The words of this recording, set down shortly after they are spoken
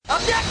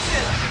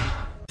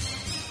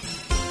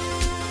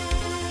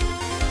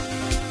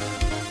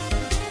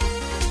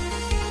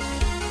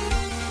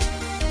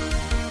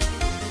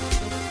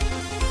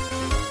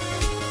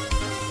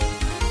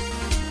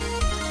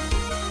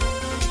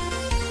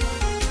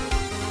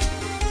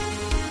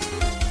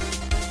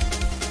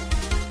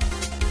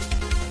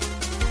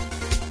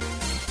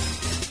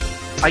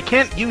I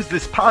can't use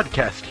this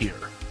podcast here.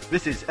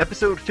 This is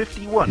episode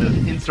 51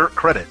 of Insert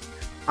Credit.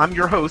 I'm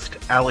your host,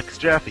 Alex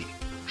Jaffe.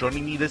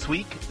 Joining me this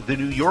week, the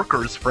New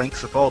Yorker's Frank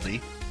Cifaldi.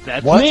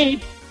 That's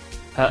me.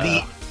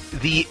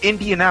 The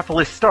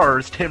Indianapolis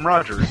Star's Tim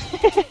Rogers.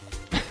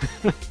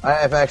 I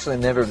have actually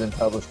never been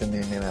published in the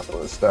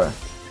Indianapolis Star.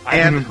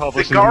 And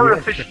Cigar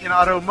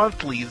Aficionado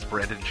Monthly's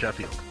Brandon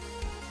Sheffield.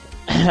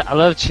 I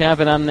love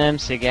chomping on them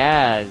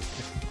cigars.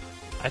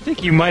 I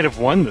think you might have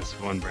won this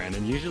one,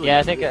 Brandon. Usually, yeah,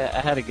 I think I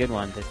had a good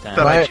one this time.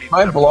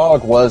 My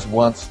blog was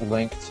once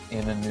linked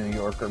in a New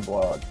Yorker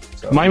blog.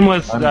 So mine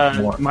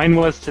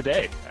was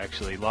today,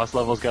 actually. Lost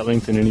Levels got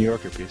linked in a New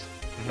Yorker piece.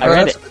 I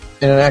read it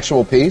in an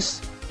actual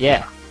piece.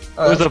 Yeah,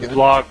 oh, it was a good.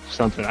 blog,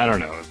 something. I don't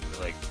know.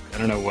 I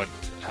don't know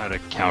how to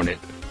count it.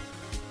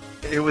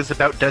 It was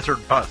about Desert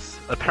Bus.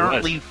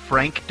 Apparently,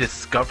 Frank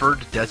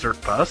discovered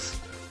Desert Bus,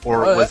 or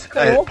was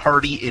cool. a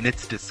party in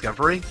its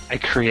discovery. I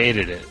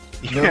created it.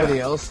 Nobody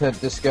else had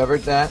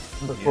discovered that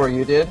before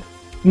you did?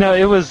 No,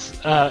 it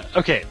was...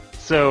 okay,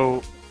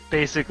 so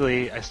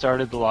basically I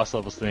started the Lost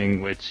Levels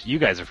thing, which you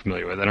guys are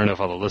familiar with. I don't know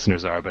if all the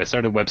listeners are, but I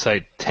started a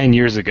website 10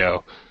 years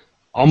ago,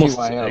 almost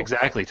TYO.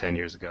 exactly 10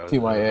 years ago.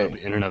 TYA.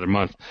 In another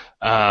month,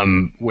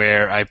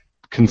 where I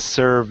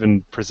conserve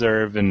and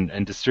preserve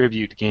and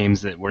distribute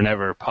games that were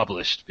never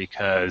published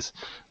because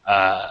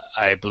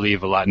I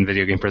believe a lot in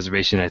video game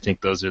preservation. I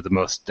think those are the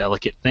most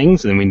delicate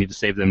things, and we need to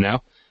save them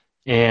now.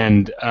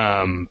 And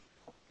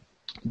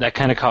that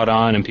kind of caught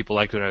on, and people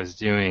liked what I was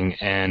doing.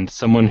 And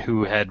someone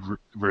who had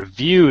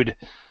reviewed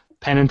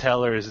Penn and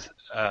Teller's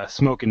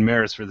Smoke and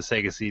Mirrors for the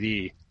Sega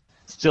CD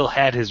still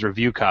had his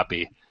review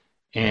copy,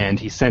 and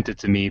he sent it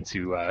to me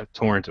to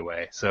torrent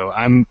away. So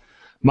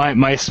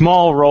my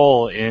small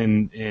role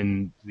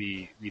in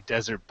the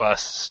Desert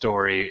Bus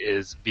story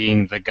is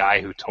being the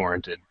guy who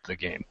torrented the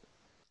game.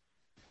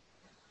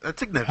 That's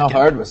significant. How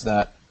hard was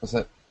that?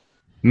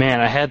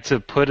 Man, I had to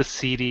put a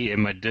CD in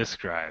my disk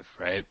drive,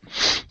 right?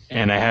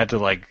 And I had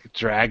to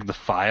drag the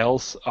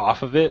files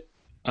off of it,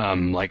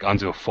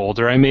 onto a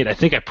folder I made. I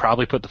think I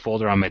probably put the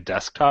folder on my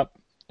desktop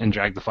and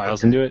dragged the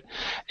files into it.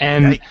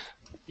 And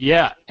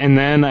yeah, and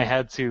then I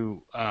had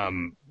to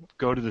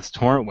go to this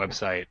torrent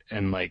website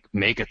and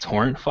make a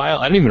torrent file.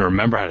 I don't even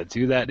remember how to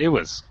do that.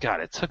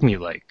 It took me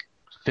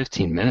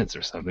 15 minutes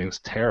or something. It was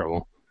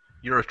terrible.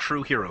 You're a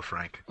true hero,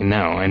 Frank.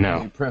 No, I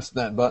know. You pressed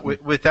that button.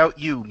 Without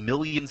you,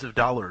 millions of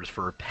dollars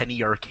for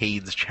Penny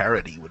Arcade's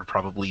charity would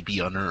probably be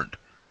unearned.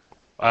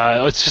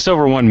 It's just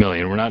over 1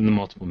 million. We're not in the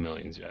multiple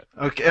millions yet.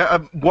 Okay,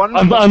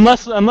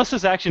 unless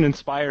this action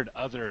inspired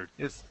other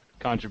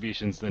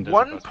contributions than Desert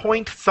One Bus.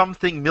 point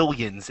something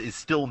millions is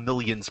still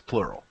millions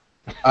plural.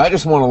 I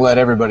just want to let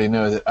everybody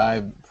know that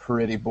I'm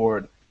pretty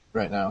bored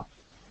right now.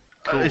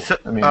 Cool.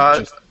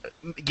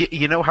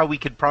 You know how we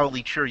could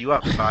probably cheer you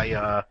up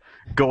by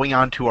going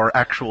on to our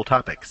actual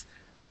topics.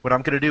 What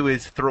I'm going to do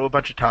is throw a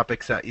bunch of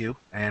topics at you,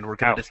 and we're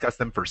going to discuss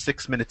them for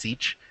 6 minutes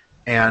each,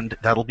 and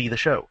that'll be the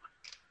show.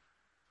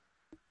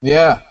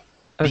 Yeah.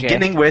 Okay.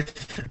 Beginning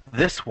with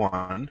this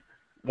one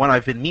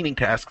I've been meaning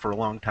to ask for a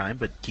long time,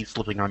 but keeps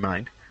slipping my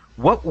mind.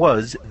 What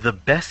was the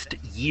best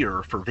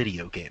year for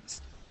video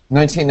games?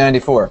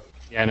 1994.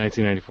 Yeah,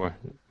 1994.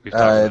 We've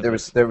talked about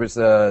There was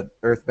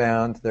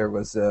Earthbound. There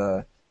was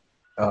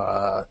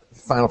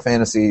Final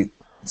Fantasy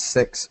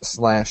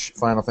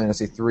 6/Final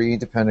Fantasy 3,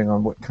 depending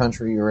on what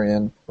country you're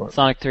in.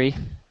 Sonic 3.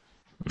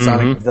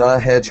 Sonic the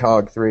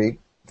Hedgehog 3.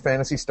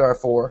 Phantasy Star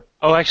 4.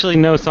 Oh, actually,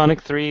 no.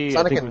 Sonic 3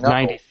 Sonic I think and was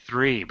Knuckles.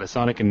 93, but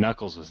Sonic and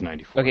Knuckles was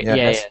 94. Okay, Yeah,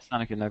 yeah, that's-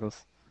 Sonic and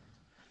Knuckles.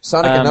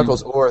 Sonic and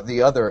Knuckles, or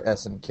the other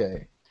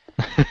SNK.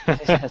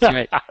 That's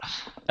right.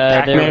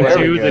 Pac-Man There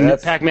we 2, go,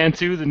 that's- Pac-Man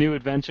 2, The New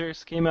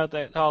Adventures came out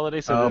that holiday.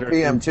 So did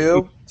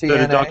PM2, so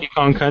did Donkey TNA.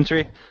 Kong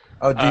Country.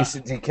 Oh,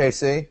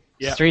 DKC.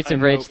 Yeah, Streets I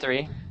of know. Rage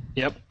 3.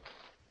 Yep.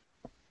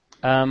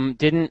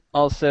 Didn't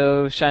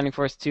also Shining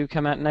Force 2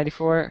 come out in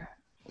 94?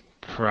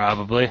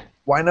 Probably.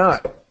 Why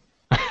not?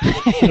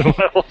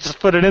 We'll just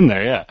put it in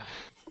there, yeah.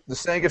 The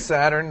Sega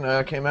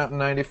Saturn came out in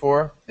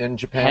 94 in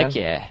Japan. Heck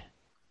yeah.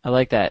 I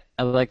like that.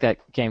 I like that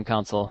game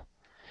console.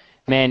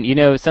 Man,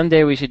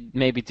 someday we should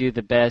maybe do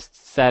the best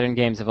Saturn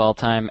games of all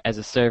time as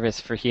a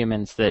service for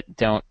humans that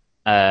don't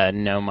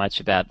know much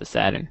about the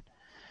Saturn.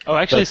 Oh,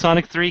 actually,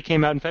 Sonic 3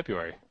 came out in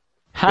February.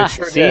 Ha!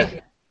 sure See?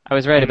 did. I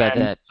was right about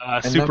that.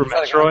 Super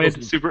then Sonic Metroid.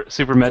 Knuckles-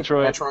 Super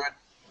Metroid.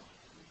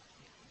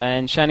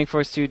 And Shining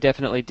Force 2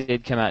 definitely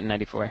did come out in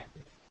 94.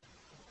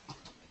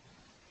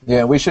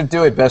 Yeah, we should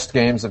do a Best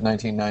Games of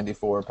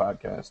 1994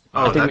 podcast.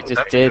 I think we just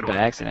that's a did good by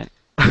one. accident.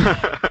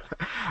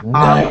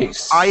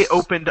 Nice. I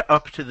opened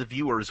up to the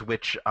viewers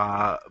which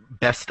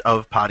best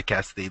of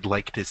podcasts they'd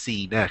like to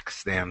see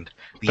next, and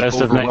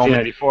Best of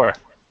 1994.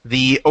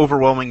 the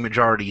overwhelming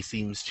majority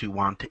seems to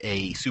want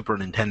a Super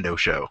Nintendo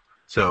show.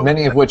 So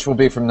Many of which will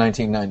be from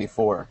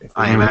 1994.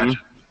 I imagine.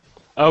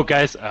 Oh,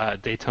 guys,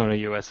 Daytona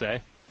USA.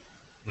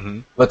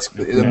 Man,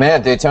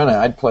 Daytona,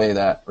 I'd play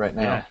that right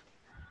now. Yeah.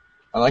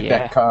 I like Yeah.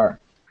 that car.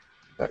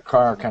 That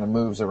car kind of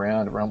moves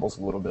around, it rumbles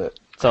a little bit.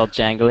 It's all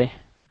jangly.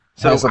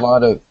 So, there's a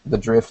lot of the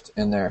drift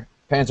in there.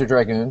 Panzer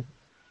Dragoon.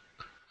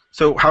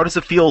 So how does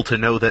it feel to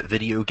know that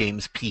video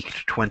games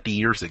peaked 20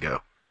 years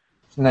ago?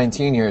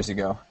 19 years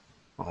ago.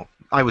 Well,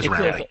 I was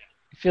rounding.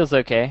 It feels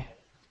okay.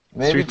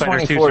 Maybe Street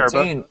Fighter 2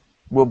 2014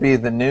 will be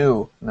the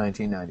new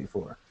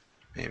 1994.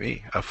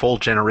 Maybe. A full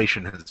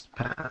generation has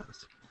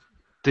passed.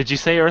 Did you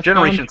say Earthbound?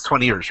 Generation's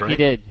 20 years, right? He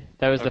did.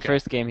 That was the Okay.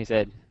 first game he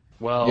said.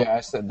 Well, Yeah, I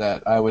said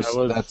that. I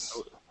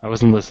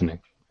wasn't listening.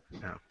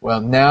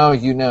 Well, now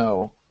you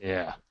know.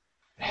 Yeah.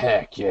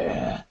 Heck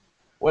yeah.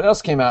 What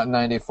else came out in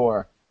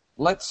 94?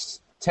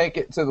 Let's take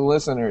it to the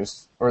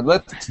listeners. Or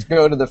let's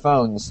go to the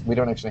phones. We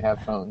don't actually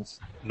have phones.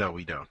 No,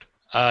 we don't.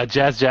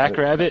 Jazz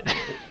Jackrabbit.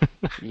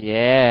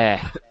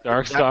 Yeah.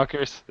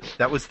 Darkstalkers.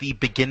 That was the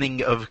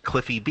beginning of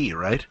Cliffy B,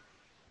 right?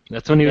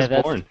 That's when he was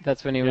that's, born.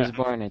 That's when he was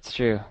born. It's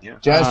true.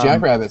 Jazz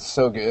Jackrabbit's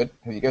so good.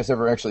 Have you guys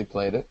ever actually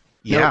played it?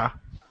 Yeah.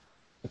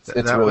 It's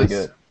That really was-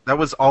 good. That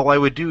was all I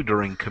would do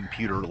during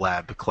computer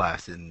lab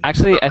class in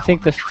Actually, I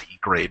think the elementary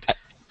grade.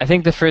 I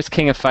think the first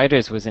King of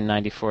Fighters was in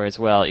 '94 as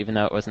well, even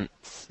though it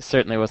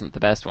certainly wasn't the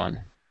best one.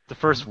 The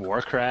first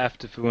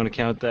Warcraft, if we want to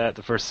count that.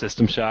 The first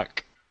System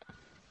Shock.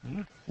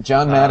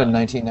 John Madden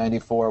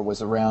 1994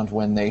 was around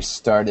when they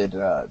started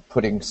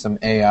putting some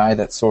AI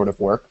that sort of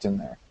worked in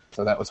there.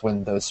 So that was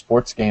when those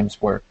sports games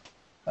were.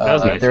 That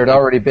was nice.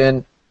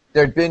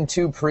 There'd been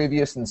 2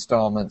 previous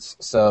installments,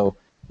 so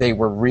they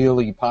were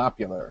really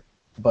popular.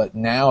 But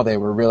now they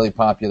were really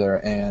popular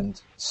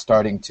and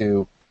starting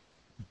to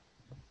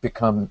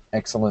become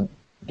excellent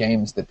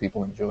games that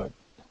people enjoyed.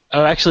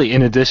 Oh, actually,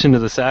 in addition to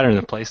the Saturn,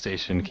 the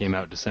PlayStation came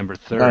out December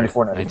 3rd,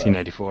 1994.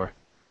 1994.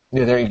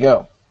 Yeah, there you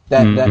go.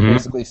 That Mhm.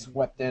 basically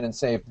swept in and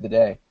saved the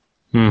day.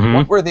 Mm-hmm.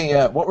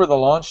 What were the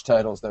launch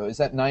titles though? Is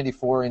that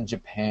 94 in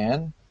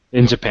Japan?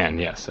 In Japan,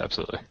 yes,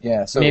 absolutely.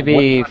 Yeah, so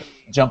Maybe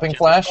Jumping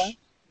Flash?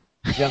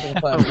 Jumping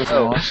Flash was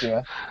Oh. launched,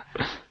 yeah.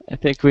 I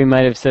think we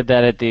might have said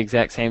that at the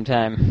exact same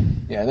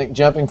time. Yeah, I think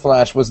Jumping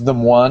Flash was the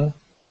one.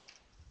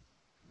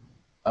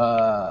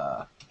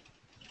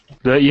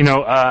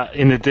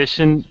 In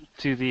addition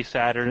to the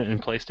Saturn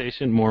and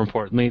PlayStation, more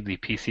importantly, the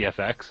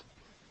PCFX.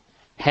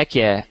 Heck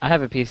yeah, I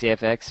have a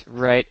PCFX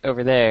right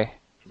over there.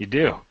 You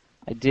do.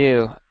 I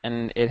do,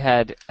 and it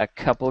had a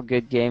couple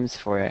good games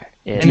for it.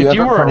 And Do you if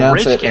you ever were a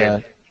pronounce rich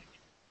it,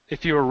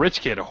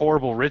 kid, a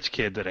horrible rich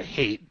kid that I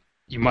hate,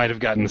 you might have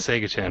gotten the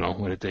Sega Channel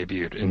when it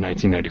debuted in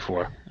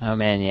 1994. Oh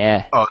man,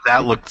 yeah. Oh,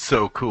 that looked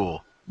so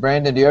cool.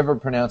 Brandon, do you ever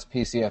pronounce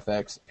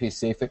PCFX?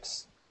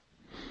 Pacifics?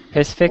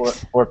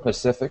 Pacifics? Or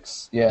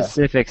Pacifics? Yeah.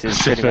 Pacifics is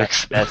pretty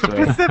much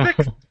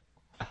the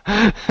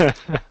best way.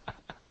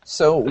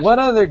 So what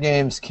other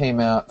games came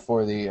out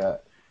for the...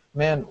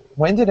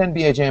 when did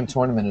NBA Jam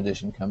Tournament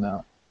Edition come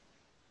out?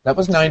 That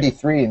was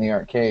 93 in the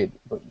arcade,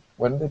 but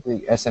when did the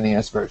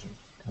SNES version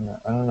come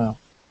out? I don't know.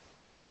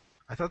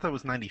 I thought that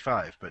was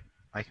 95, but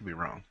I could be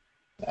wrong.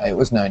 It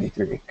was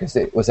 93, because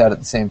it was out at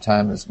the same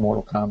time as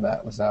Mortal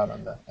Kombat was out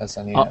on the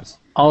SNES.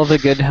 All the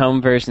good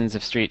home versions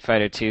of Street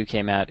Fighter 2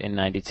 came out in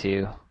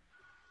 '92.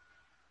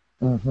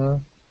 Mm-hmm.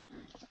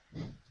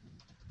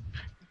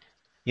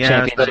 Yeah,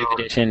 Championship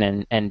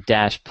Edition and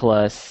Dash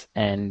Plus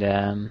and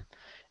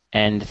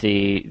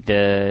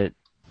the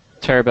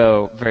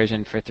Turbo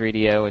version for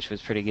 3DO, which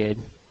was pretty good.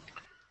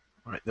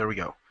 All right, there we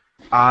go.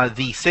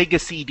 The Sega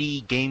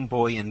CD, Game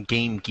Boy, and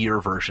Game Gear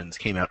versions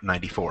came out in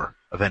 '94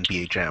 of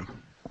NBA Jam.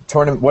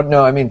 Tournament? What?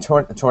 No, I mean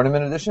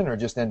Tournament Edition or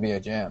just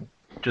NBA Jam?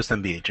 Just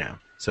NBA Jam.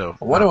 So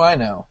What do I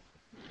know?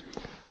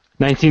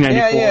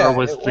 1994 Yeah,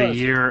 was it the was.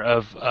 year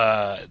of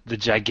the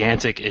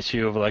gigantic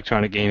issue of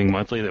Electronic Gaming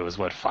Monthly that was,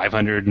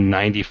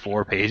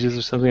 594 pages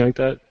or something like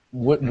that?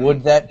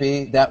 Would that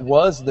be? That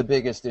was the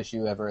biggest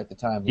issue ever at the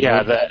time.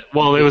 Yeah, it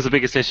was the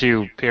biggest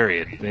issue,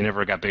 period. They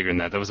never got bigger than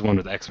that. That was the one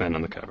with X-Men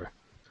on the cover.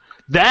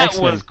 That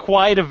X-Men. was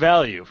quite a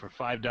value for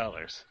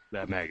 $5,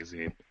 that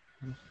magazine.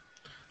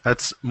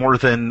 That's more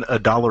than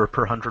 $1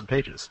 per 100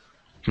 pages.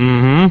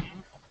 Mm-hmm.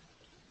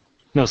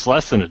 No, it's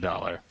less than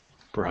 $1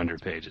 per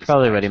 100 pages.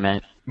 Probably what he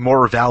meant.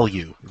 More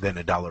value than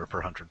 $1 per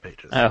 100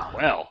 pages.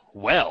 Oh,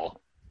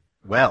 Well,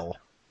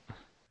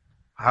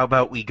 how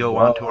about we go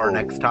on to our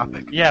next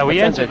topic? Yeah, we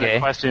That sounds answered okay.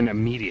 that question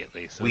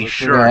immediately. So We let's-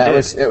 sure Yeah,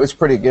 did. it was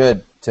pretty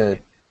good to.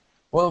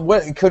 Well,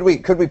 what could we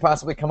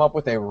possibly come up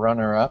with a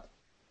runner-up?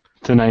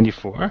 To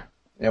 94.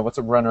 Yeah, what's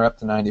a runner-up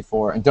to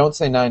 94? And don't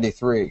say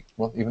 93.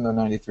 Well, even though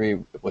 93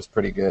 was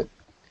pretty good.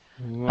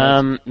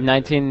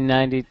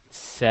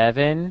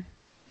 1997.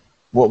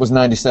 What was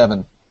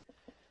 97?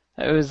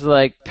 It was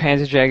like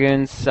Panzer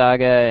Dragoon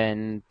Saga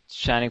and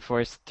Shining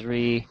Force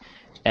 3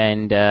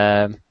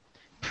 and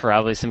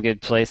probably some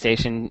good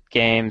PlayStation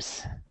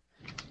games.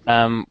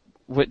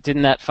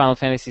 Didn't that Final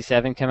Fantasy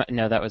VII come out?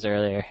 No, that was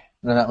earlier.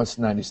 No, that was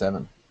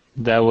 97.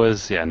 That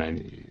was,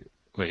 90.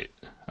 Wait.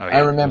 Oh, yeah, I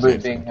remember was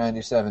it being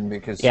 97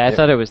 because. Yeah, I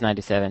thought it was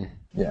 97.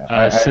 Yeah,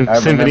 I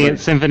remember.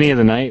 Symphony of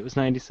the Night was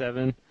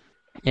 97.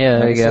 Yeah,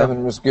 there you go.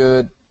 97 was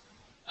good.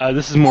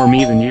 This is more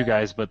me than you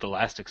guys, but The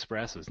Last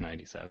Express was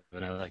 97,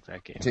 and I like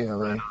that game.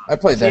 TLA. I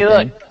played that See, game.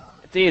 look,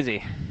 it's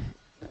easy.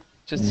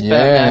 Just about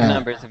Yeah. 9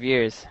 numbers of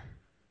years.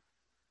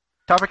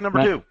 Topic number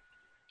Right. 2.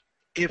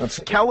 If Let's-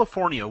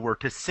 California were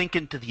to sink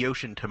into the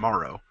ocean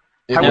tomorrow,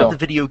 How would the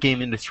video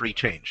game industry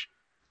change?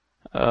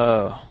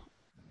 Oh.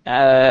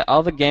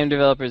 All the game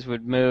developers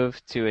would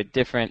move to a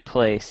different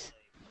place.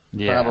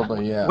 Yeah.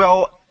 Probably, yeah.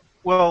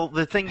 Well,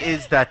 the thing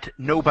is that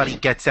nobody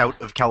gets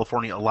out of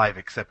California alive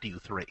except you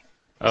three.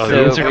 Oh, So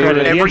the Insert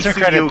Credit, every the Insert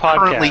Credit studio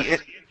currently,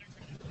 podcast.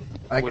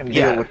 I can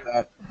yeah. deal with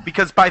that.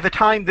 Because by the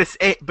time this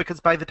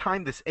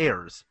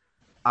airs,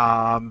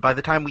 by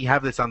the time we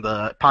have this on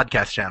the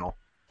podcast channel,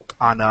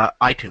 on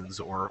iTunes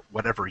or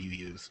whatever you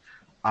use,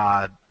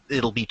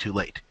 it'll be too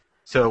late.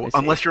 So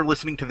unless you're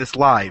listening to this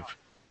live,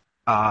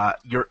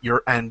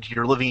 you're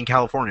living in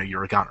California,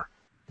 you're a goner.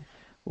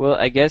 Well,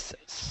 I guess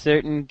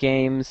certain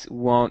games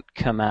won't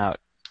come out,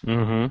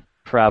 Mm-hmm.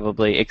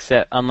 probably,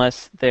 except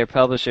unless their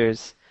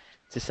publishers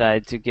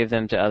decide to give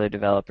them to other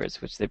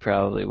developers, which they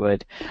probably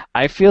would.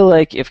 I feel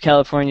like if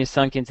California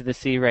sunk into the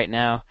sea right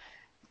now,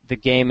 the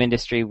game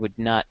industry would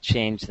not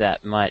change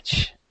that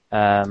much.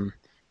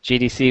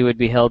 GDC would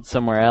be held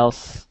somewhere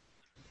else.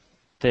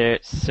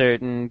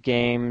 Certain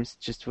games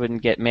just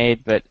wouldn't get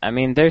made, but I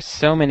mean, there's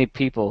so many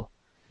people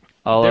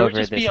all There over would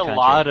just this be a country.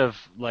 lot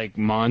of like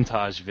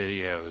montage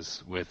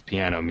videos with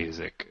piano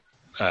music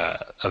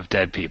of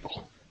dead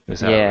people.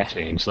 Is how it would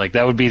change. Like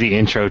that would be the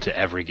intro to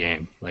every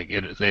game. Like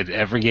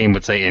every game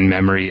would say in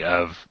memory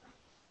of,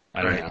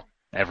 I don't know,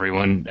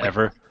 everyone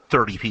ever.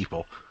 30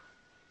 people.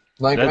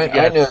 Like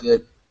I know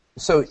that.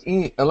 So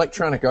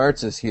Electronic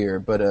Arts is here,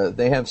 but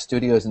they have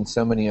studios in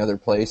so many other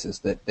places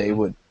that they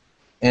would,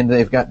 and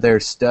they've got their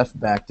stuff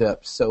backed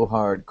up so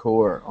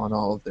hardcore on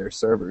all of their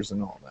servers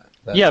and all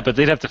that. Yeah, but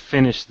they'd have to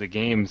finish the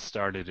game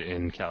started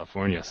in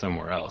California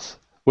somewhere else.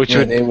 Which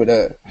they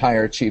would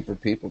hire cheaper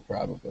people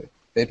probably.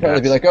 They'd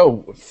probably be like,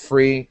 "Oh,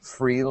 free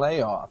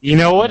layoff." You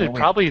know what?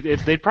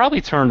 They'd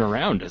probably turn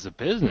around as a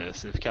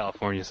business if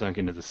California sunk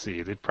into the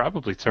sea. They'd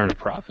probably turn a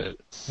profit.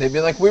 They'd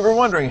be like, "We were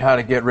wondering how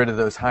to get rid of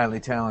those highly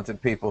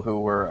talented people who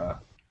were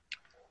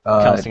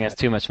costing us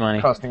too much money.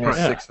 Costing us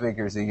six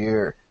figures a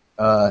year."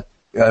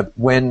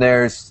 When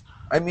there's,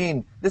 I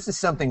mean, this is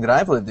something that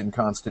I've lived in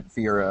constant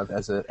fear of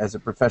as a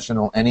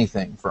professional.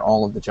 Anything for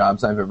all of the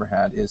jobs I've ever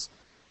had is.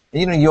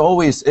 You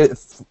always,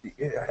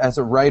 as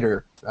a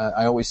writer,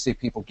 I always see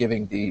people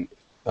giving the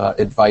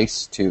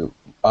advice to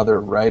other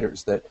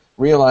writers that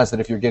realize that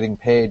if you're getting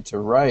paid to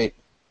write,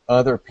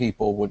 other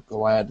people would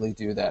gladly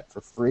do that for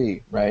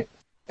free, right?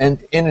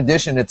 And in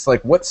addition, it's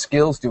like, what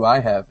skills do I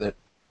have that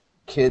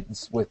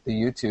kids with the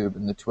YouTube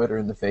and the Twitter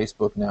and the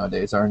Facebook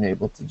nowadays aren't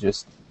able to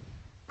just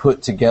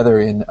put together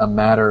in a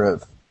matter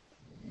of,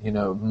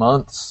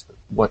 months,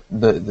 what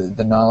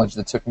the knowledge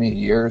that took me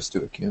years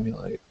to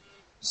accumulate.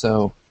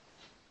 So...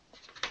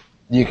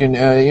 You can,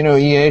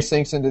 EA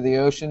sinks into the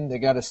ocean. They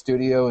got a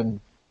studio in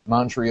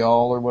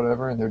Montreal or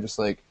whatever, and they're just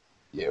like,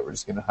 yeah, we're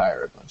just going to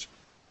hire a bunch of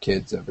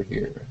kids over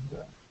here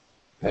and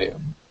pay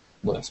them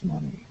less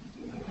money.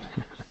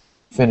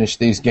 Finish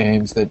these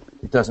games that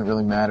it doesn't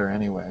really matter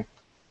anyway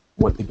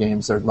what the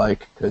games are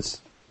like because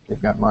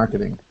they've got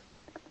marketing.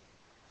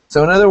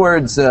 So in other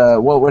words,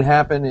 what would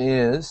happen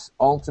is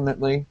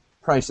ultimately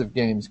price of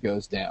games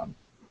goes down.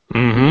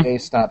 Mm-hmm. EA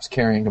stops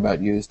caring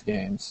about used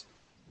games.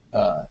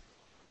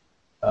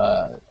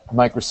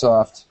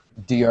 Microsoft,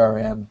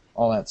 DRM,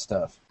 all that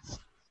stuff.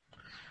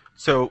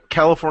 So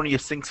California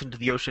sinks into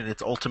the ocean.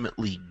 It's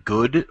ultimately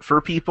good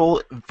for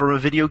people from a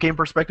video game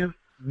perspective?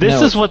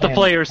 This is what the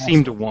players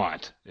seem to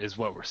want, is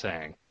what we're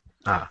saying.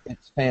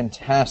 It's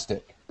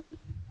fantastic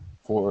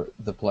for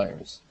the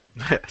players.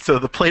 So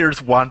the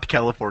players want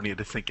California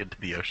to sink into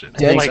the ocean.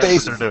 Dead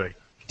Space they're doing.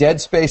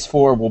 Dead Space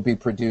 4 will be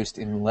produced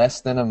in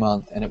less than a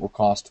month, and it will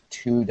cost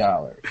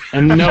 $2.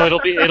 And no,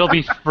 it'll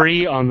be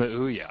free on the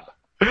Ouya.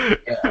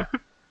 Yeah.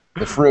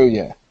 The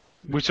Fruya.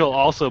 Which will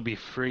also be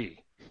free.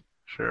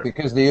 Sure.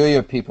 Because the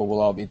Ouya people will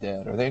all be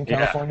dead. Are they in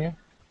California?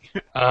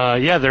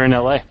 Yeah, they're in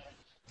LA.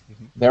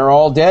 They're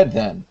all dead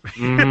then.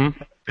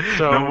 Mm-hmm.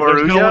 So No more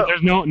Ouya?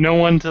 there's no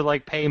one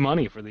to pay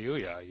money for the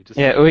Ouya. You just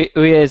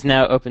Ouya is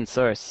now open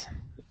source.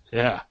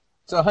 Yeah.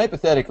 So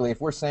hypothetically, if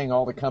we're saying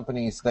all the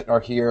companies that are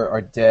here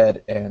are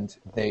dead and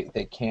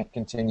they can't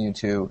continue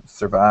to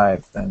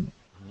survive, then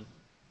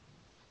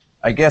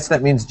I guess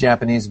that means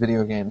Japanese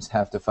video games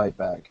have to fight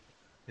back.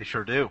 They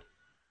sure do.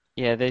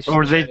 Yeah, they should.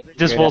 Or they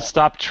just will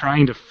stop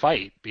trying to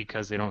fight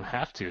because they don't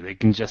have to. They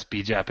can just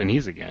be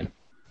Japanese again.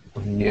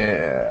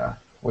 Yeah.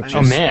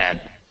 Man.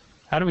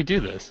 How do we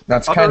do this?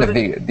 That's kind of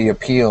the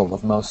appeal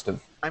of most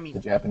of the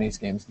Japanese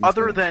games these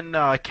Other days.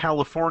 than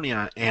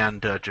California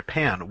and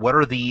Japan, what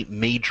are the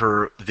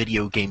major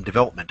video game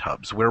development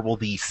hubs? Where will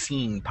the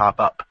scene pop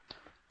up?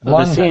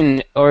 Well, the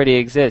scene already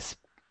exists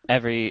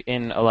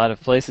in a lot of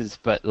places,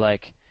 but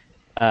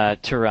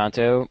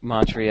Toronto,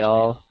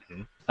 Montreal.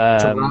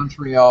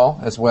 Montreal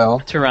as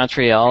well.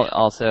 Montreal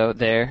also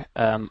there.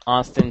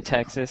 Austin,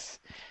 Texas.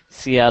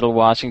 Seattle,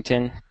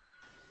 Washington.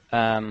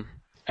 And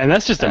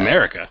that's just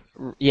America.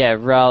 Yeah,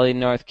 Raleigh,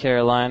 North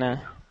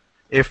Carolina.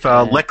 If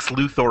Lex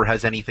Luthor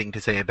has anything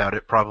to say about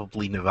it,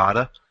 probably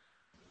Nevada.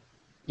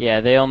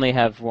 Yeah, they only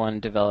have one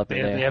developer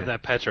there. They have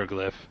that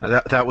petroglyph.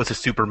 That was a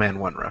Superman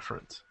 1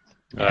 reference.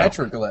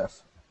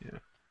 Petroglyph.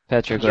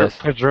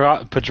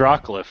 Petroglyph.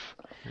 Petroglyph.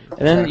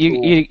 And then Cool.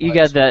 you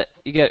got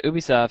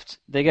Ubisoft.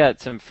 They got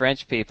some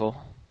French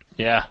people.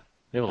 Yeah,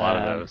 they have a lot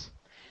of those.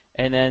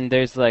 And then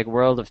there's like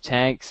World of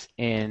Tanks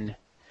in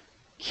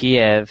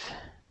Kiev.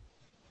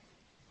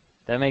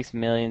 That makes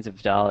millions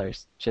of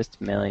dollars,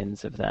 just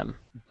millions of them.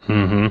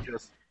 Mm-hmm.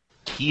 Just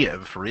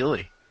Kiev,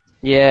 really?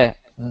 Yeah.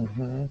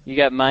 Mm-hmm. You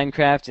got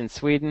Minecraft in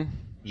Sweden.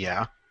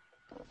 Yeah.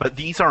 But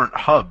these aren't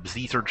hubs.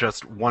 These are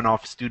just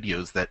one-off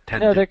studios that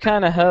tend No, to... they're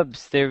kind of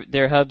hubs.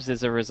 They're hubs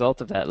as a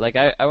result of that. Like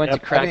I went to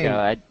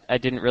Krakow. I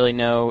didn't really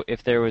know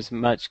if there was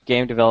much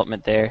game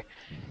development there,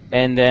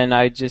 and then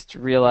I just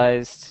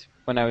realized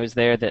when I was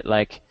there that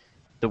like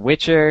The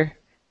Witcher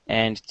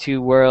and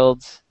Two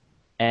Worlds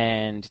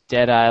and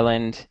Dead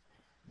Island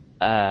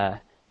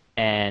and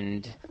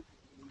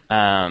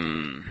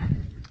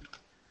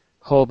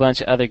whole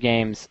bunch of other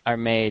games are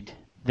made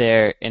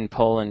there in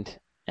Poland,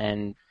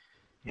 and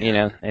you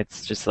know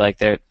it's just like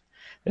there's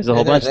a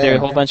whole bunch. There's a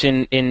whole bunch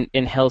in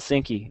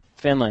Helsinki,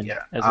 Finland,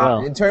 as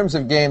well. In terms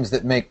of games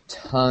that make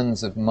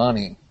tons of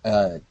money,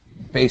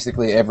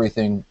 basically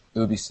everything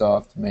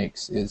Ubisoft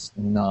makes is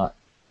not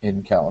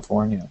in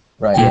California,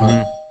 right?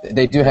 Mm-hmm.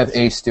 They do have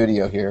a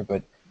studio here,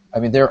 but I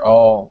mean they're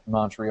all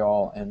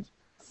Montreal and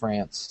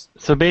France.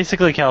 So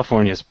basically,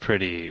 California is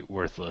pretty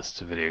worthless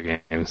to video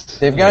games.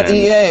 They've got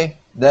EA.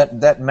 That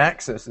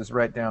Maxis is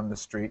right down the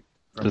street.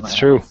 That's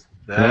true.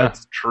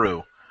 That's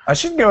true. I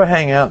should go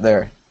hang out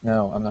there.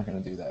 No, I'm not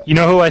going to do that. You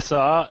know who I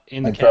saw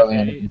in the I'd probably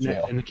end up cafe in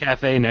jail. in the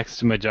cafe next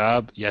to my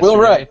job yesterday? Will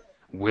Wright.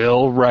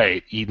 Will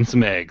Wright eating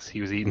some eggs.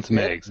 He was eating some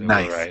eggs.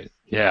 Nice. Will Wright.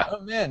 Yeah. Oh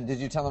man, did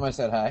you tell him I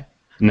said hi?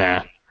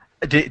 Nah.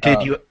 Did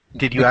you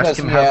ask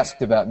him he how...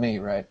 asked about me,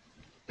 right?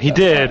 He That's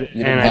did, fine.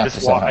 You didn't and have to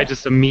say hi. I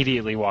just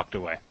immediately walked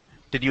away.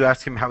 Did you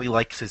ask him how he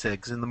likes his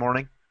eggs in the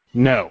morning?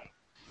 No.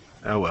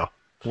 Oh, well.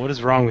 What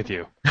is wrong with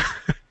you?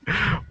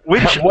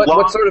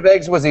 What sort of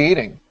eggs was he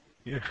eating?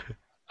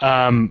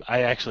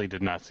 I actually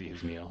did not see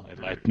his meal.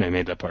 I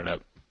made that part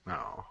up.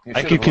 No.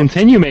 I could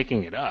continue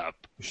making it up.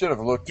 You should have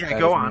looked at go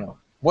his on. meal.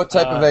 What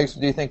type of eggs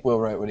do you think Will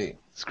Wright would eat?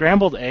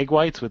 Scrambled egg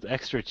whites with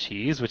extra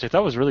cheese, which I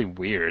thought was really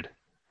weird.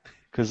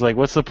 Because, like,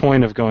 what's the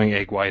point of going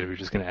egg white if you're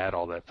just going to add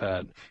all that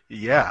fat?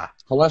 Yeah.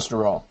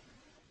 Cholesterol.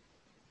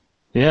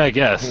 Yeah, I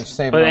guess.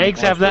 Same But amount of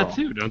eggs have that cholesterol.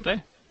 too, don't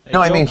they? No,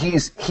 I Egg mean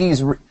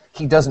yolk?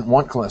 he doesn't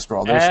want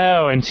cholesterol.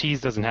 And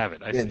cheese doesn't have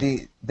it. I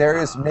see. There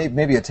is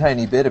maybe a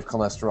tiny bit of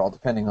cholesterol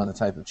depending on the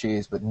type of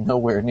cheese, but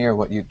nowhere near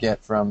what you'd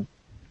get from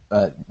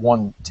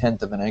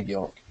 1/10 of an egg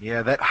yolk.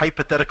 Yeah, that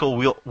hypothetical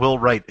Will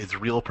Wright is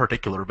real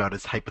particular about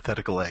his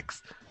hypothetical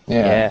eggs.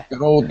 Yeah.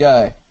 Good old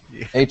guy.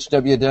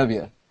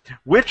 HWW.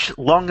 Which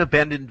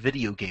long-abandoned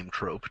video game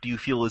trope do you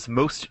feel is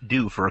most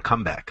due for a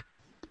comeback?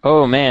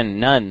 Oh man,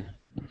 none.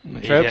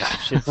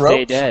 Tropes should stay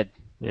Tropes? dead.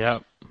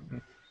 Yep.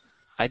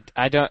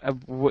 I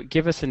don't.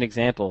 Give us an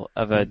example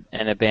of an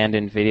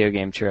abandoned video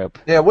game trope.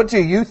 Yeah, what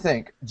do you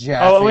think,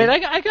 Jaffe? Oh wait,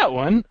 I got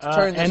one.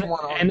 Turn this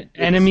one on.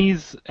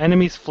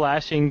 Enemies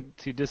flashing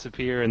to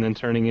disappear and then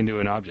turning into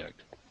an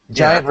object.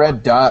 Giant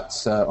red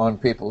dots on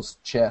people's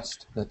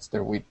chest. That's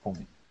their weak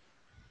point.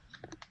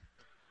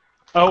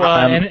 Oh,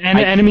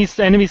 enemies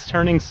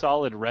turning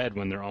solid red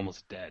when they're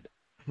almost dead.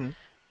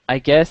 I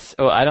guess.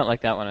 Oh, I don't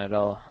like that one at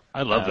all.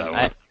 I love that one.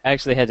 I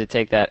actually had to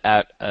take that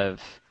out of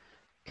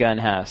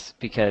Gunhouse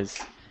because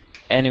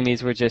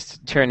enemies were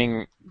just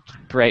turning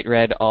bright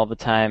red all the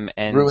time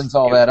and Ruins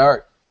all that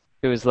art.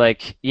 It was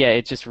like, yeah,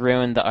 it just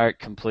ruined the art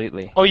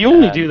completely. Oh, you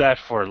only do that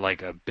for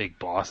like a big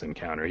boss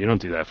encounter. You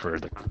don't do that for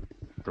the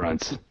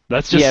grunts.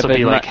 That's just to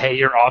be like, hey,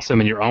 you're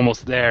awesome and you're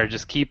almost there.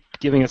 Just keep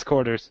giving us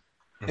quarters.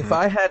 If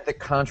I had the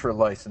Contra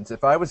license,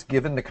 if I was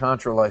given the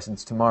Contra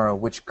license tomorrow,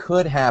 which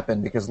could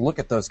happen because look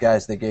at those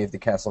guys they gave the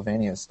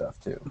Castlevania stuff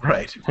to.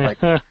 Right.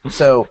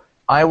 So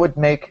I would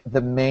make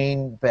the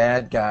main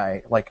bad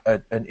guy like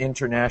an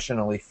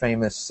internationally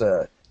famous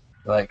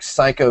like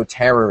psycho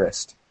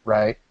terrorist,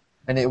 right?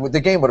 And the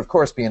game would of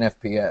course be an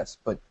FPS,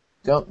 but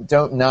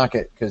don't knock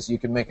it because you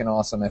can make an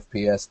awesome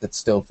FPS that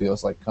still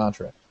feels like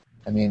Contra.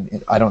 I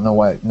mean, I don't know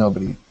why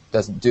nobody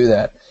doesn't do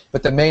that,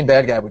 but the main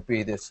bad guy would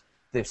be this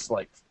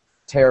like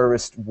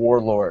terrorist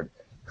warlord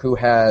who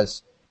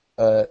has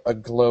a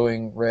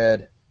glowing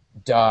red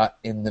dot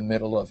in the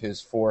middle of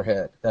his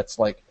forehead. That's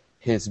like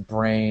his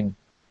brain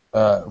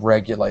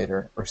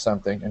regulator or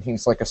something, and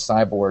he's like a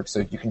cyborg,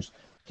 so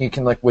he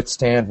can like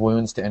withstand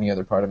wounds to any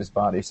other part of his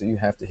body. So you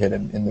have to hit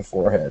him in the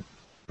forehead.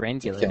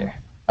 Braingulator.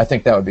 I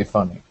think that would be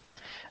funny.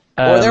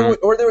 Or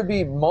there would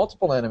be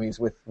multiple enemies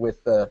with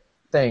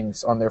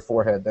things on their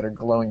forehead that are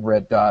glowing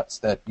red dots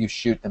that you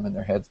shoot them and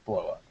their heads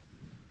blow up.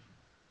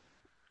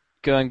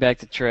 Going back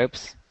to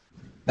tropes.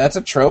 That's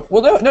a trope.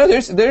 Well, no,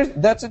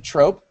 that's a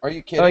trope. Are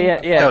you kidding? Oh yeah.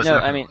 No, No,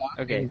 I mean,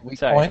 okay, Weak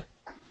sorry. point.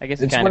 I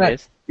guess it kind of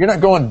is. You're not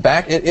going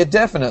back. It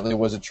definitely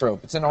was a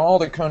trope. It's in all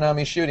the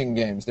Konami shooting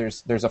games.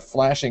 There's a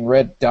flashing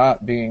red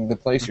dot being the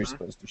place you're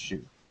supposed to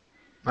shoot.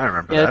 I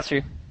remember Yeah, that. that's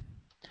true.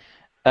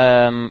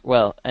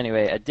 Well,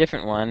 anyway, a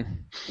different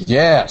one.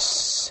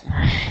 Yes.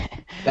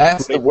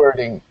 That's the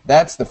wording.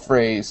 That's the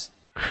phrase.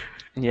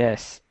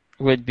 Yes,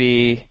 would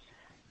be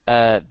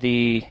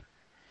the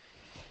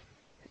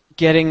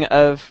getting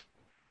of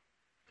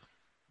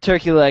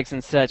turkey legs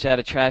and such out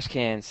of trash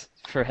cans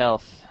for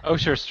health. Oh,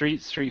 sure,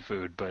 street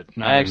food, but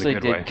not I in actually a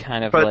good did way.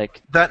 kind of But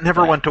like that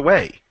never went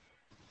away.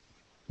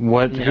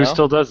 What? No? Who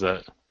still does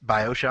that?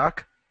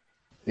 BioShock?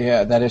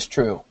 Yeah, that is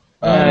true.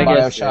 I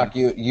guess, BioShock,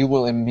 you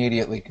will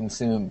immediately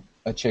consume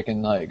a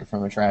chicken leg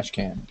from a trash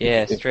can.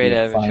 yeah, if straight you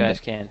out of a find trash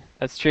it. can.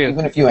 That's true.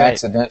 Even if you Right.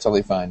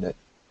 accidentally find it.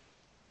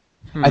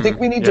 I think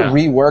we need Yeah. to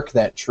rework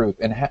that trope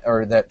and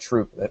that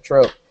trope,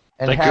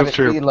 and Like have Goof it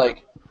Troop. be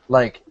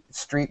like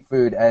street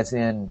food, as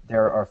in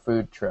there are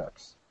food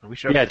trucks. We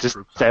should have Yeah, the just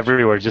troops.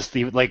 everywhere. Just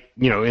like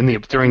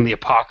during the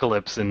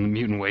apocalypse in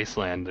Mutant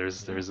Wasteland,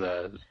 there's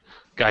a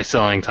guy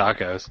selling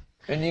tacos.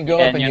 And you go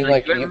Yeah, up and and you're you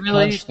like, "Do I you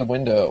really-" punch the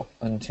window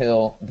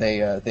until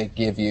they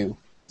give you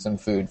some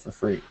food for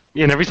free.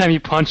 Yeah, and every time you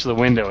punch the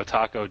window, a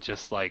taco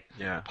just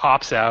Yeah.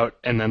 pops out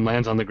and then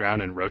lands on the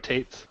ground and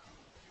rotates.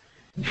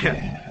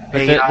 Yeah.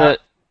 But Hey,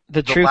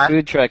 the true la-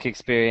 food truck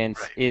experience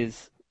Right.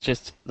 is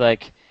just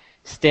like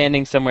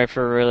standing somewhere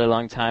for a really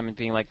long time and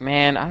being like,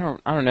 man, I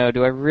don't know,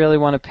 do I really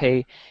want to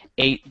pay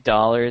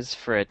 $8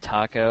 for a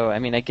taco? I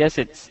mean, I guess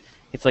it's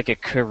like a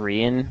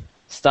Korean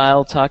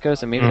style taco,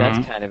 so maybe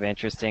that's kind of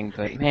interesting.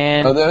 But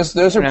man, Oh, those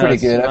are No, pretty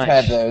it's good. too I've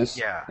had much. those.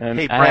 yeah. I've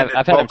Hey, Brandon,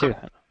 had them welcome. too.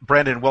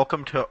 Brandon,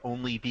 welcome to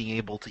only being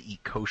able to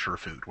eat kosher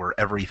food, where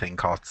everything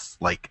costs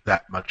like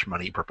that much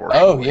money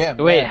proportionally. Oh yeah.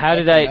 Wait, man, how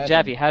did can I, imagine.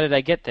 Jaffe? How did I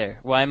get there?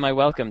 Why am I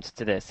welcomed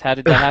to this? How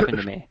did that happen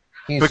to me?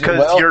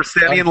 Because you're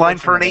standing in line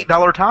for an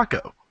 $8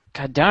 taco.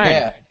 God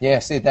darn! Yeah.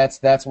 See,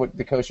 that's what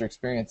the kosher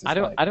experience is I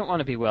don't like. want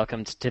to be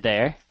welcomed to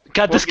there.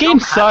 God, this you game don't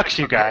have sucks,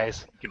 to you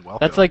guys. You can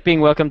welcome. That's like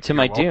being welcomed to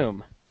my welcome.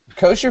 doom.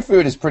 Kosher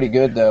food is pretty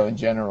good though in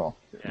general.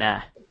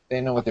 Nah. They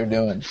know what they're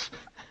doing.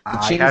 I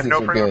have no cheeses are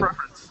frame of good.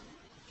 preference.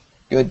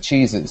 Good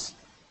cheeses.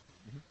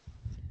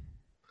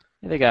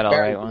 They got all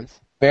Very right ones.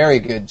 Very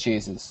good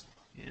cheeses.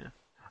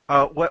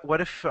 What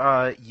if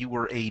you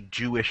were a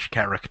Jewish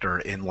character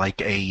in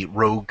like a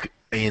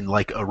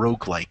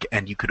roguelike,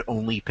 and you could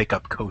only pick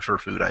up kosher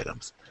food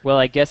items? Well,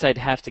 I guess I'd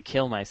have to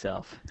kill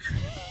myself.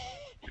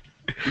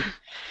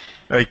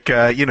 Like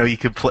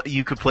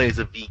you could play as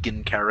a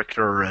vegan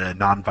character or a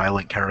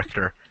non-violent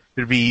character.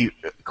 It'd be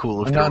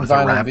cool if A there was a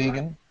non-violent rabbi.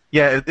 vegan.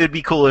 Yeah, it'd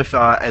be cool if,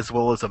 as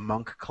well as a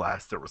monk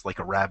class, there was like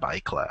a rabbi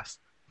class.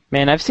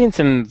 Man, I've seen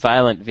some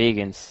violent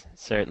vegans,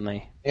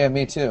 certainly. Yeah,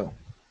 me too.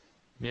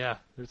 Yeah,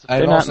 there's I've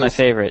They're not also my seen-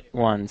 favorite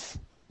ones.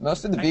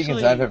 Most of the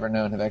Actually- vegans I've ever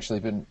known have actually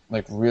been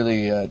like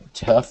really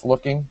tough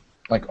looking,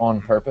 like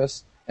on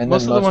purpose, and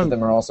Most then of the most of ones-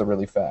 them are also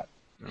really fat.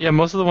 Yeah,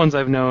 most of the ones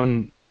I've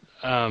known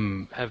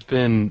have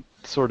been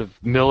sort of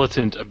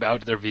militant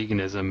about their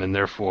veganism and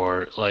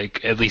therefore,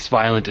 like, at least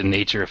violent in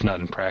nature, if not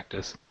in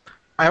practice.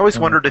 I always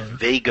wondered if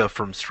Vega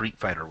from Street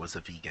Fighter was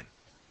a vegan.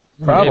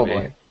 Probably.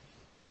 Maybe.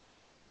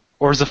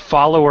 Or is a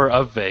follower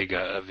of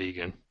Vega a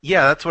vegan?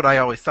 Yeah, that's what I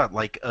always thought.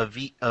 Like a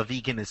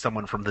vegan is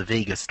someone from the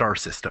Vega star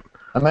system.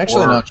 I'm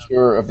actually Or- not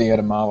sure of the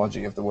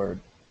etymology of the word,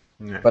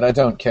 but I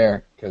don't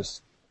care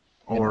because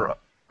Or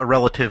a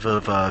relative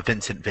of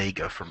Vincent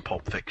Vega from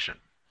Pulp Fiction.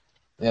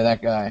 yeah,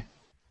 that guy.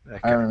 That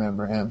I guy.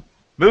 remember him.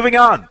 Moving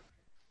on.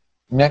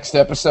 Next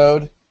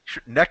episode.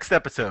 Next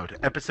episode,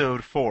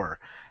 episode 4.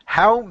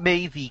 How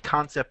may the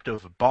concept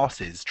of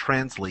bosses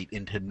translate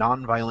into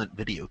non-violent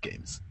video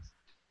games?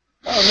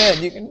 Oh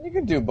man, you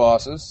can do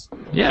bosses.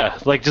 Yeah,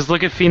 like, just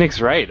look at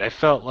Phoenix Wright. I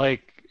felt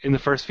like in the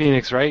first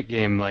Phoenix Wright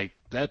game, like,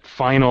 that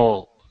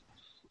final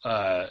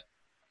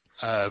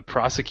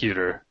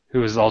prosecutor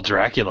who was all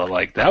Dracula,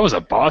 like, that was a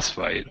boss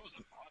fight.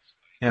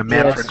 Yeah,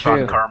 Manfred that's von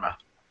true. Karma.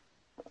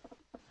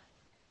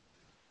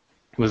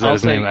 Was that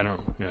his Also- name? I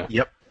don't. Yeah.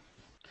 Yep.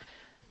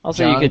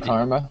 Also, John you could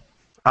Karma.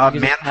 You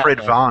could just Manfred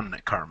have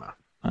von Karma.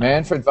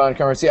 Manfred von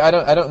Karma. See, I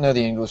don't know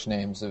the English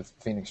names of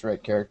Phoenix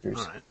Wright characters.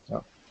 All right.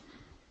 So.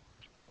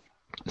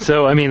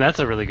 So I mean, that's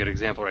a really good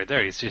example right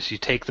there. It's just you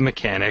take the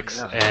mechanics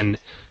Yeah.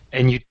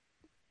 and you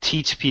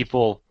teach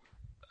people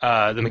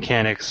the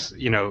mechanics,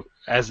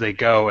 as they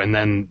go, and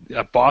then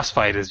a boss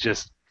fight is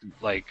just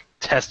like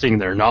testing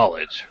their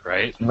knowledge,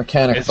 right?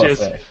 Mechanic It's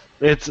buffet.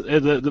 just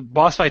the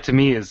boss fight to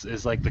me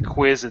is like the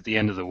quiz at the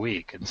end of the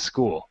week in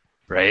school,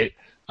 right?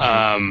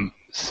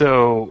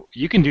 So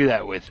you can do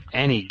that with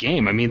any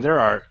game. I mean, there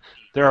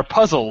are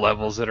puzzle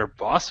levels that are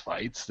boss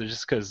fights. They're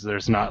just because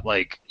there's not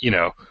like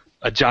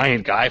a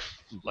giant guy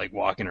like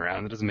walking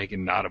around. That doesn't make it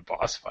not a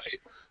boss fight.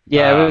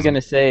 Yeah, I was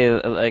gonna say,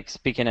 like,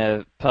 speaking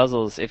of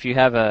puzzles, if you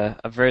have a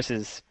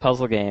versus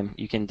puzzle game,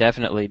 you can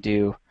definitely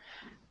do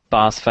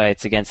boss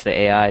fights against the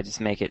AI.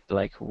 Just make it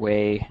like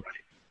way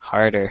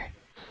harder.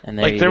 And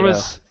there Like you there go.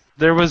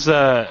 was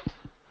a.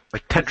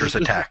 Like Tetris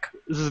Attack.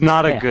 This is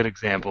not a Yeah. good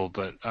example,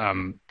 but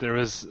there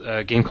was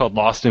a game called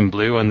Lost in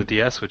Blue on the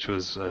DS, which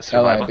was a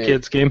survival LIB.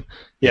 kids game.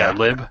 Yeah,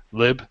 Yeah.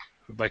 Lib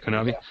by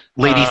Konami.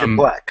 Ladies in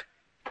Black.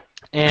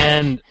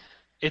 And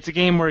it's a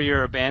game where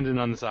you're abandoned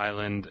on this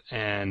island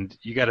and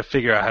you got to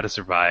figure out how to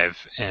survive.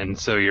 And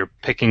so you're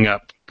picking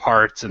up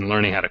parts and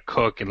learning how to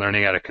cook and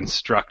learning how to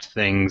construct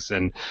things.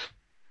 And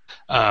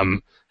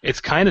it's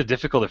kind of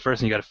difficult at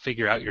first, and you got to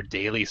figure out your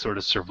daily sort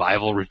of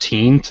survival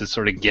routine to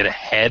sort of get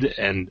ahead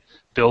and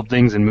build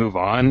things and move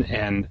on.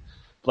 And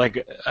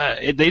like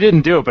they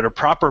didn't do it, but a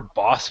proper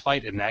boss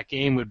fight in that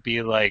game would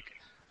be like,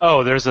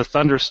 oh, there's a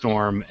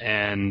thunderstorm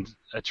and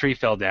a tree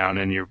fell down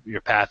and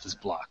your path is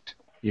blocked.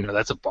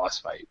 That's a boss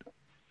fight.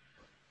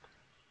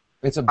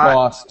 It's a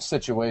boss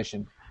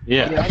situation.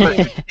 Yeah.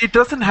 But it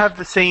doesn't have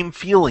the same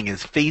feeling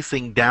as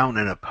facing down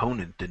an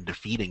opponent and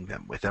defeating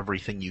them with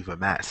everything you've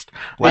amassed.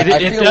 Like,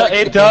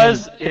 it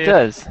does. It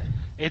does.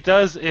 It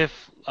does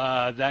if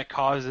that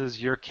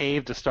causes your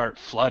cave to start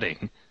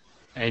flooding,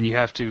 and you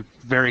have to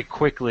very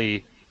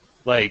quickly,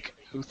 like,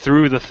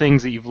 through the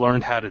things that you've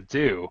learned how to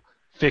do,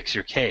 fix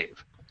your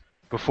cave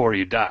before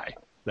you die.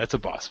 That's a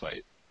boss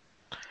fight.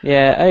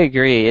 Yeah, I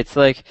agree. It's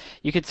like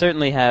you could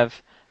certainly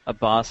have a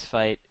boss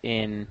fight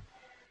in,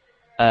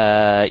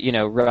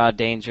 Raw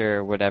Danger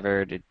or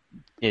whatever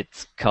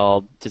it's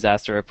called,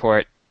 Disaster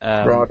Report.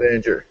 Raw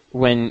Danger.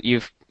 When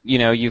you've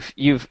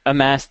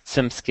amassed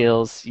some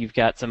skills, you've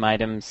got some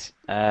items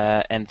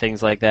and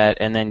things like that,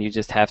 and then you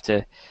just have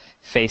to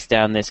face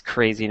down this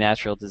crazy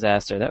natural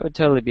disaster. That would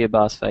totally be a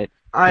boss fight.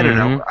 I don't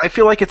know. I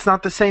feel like it's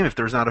not the same if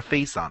there's not a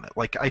face on it.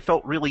 Like I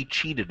felt really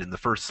cheated in the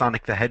first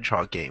Sonic the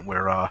Hedgehog game,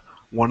 where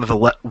one of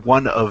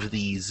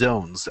the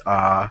zones,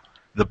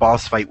 the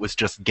boss fight was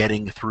just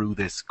getting through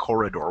this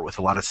corridor with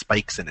a lot of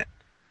spikes in it.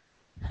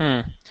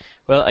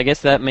 Well, I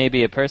guess that may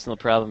be a personal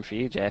problem for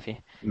you, Jaffe.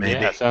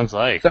 Maybe. Yeah, sounds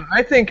like. So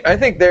I think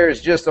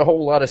there's just a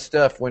whole lot of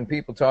stuff when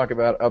people talk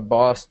about a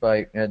boss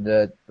fight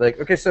and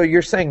okay, so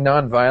you're saying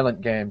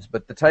non-violent games,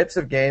 but the types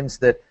of games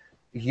that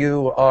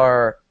you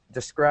are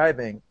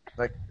describing,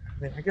 like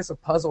I guess a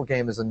puzzle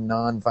game is a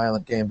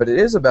non-violent game, but it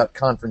is about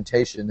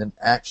confrontation and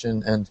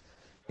action, and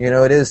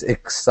it is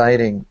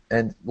exciting.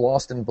 And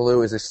Lost in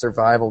Blue is a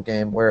survival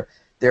game where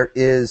there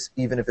is,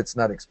 even if it's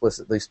not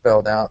explicitly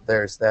spelled out,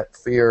 there's that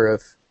fear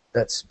of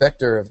that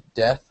specter of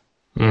death.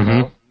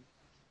 Mm-hmm.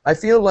 I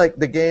feel like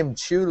the game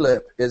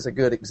Tulip is a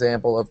good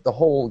example of the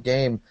whole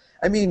game.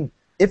 I mean,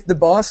 if the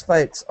boss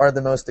fights are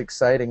the most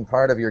exciting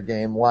part of your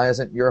game, why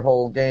isn't your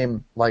whole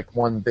game like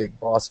one big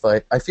boss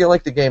fight? I feel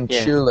like the game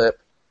Tulip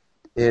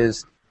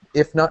is,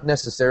 if not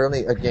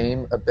necessarily a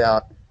game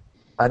about,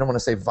 I don't want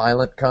to say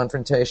violent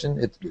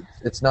confrontation.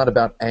 It's not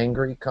about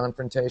angry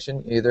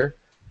confrontation either.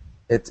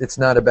 It's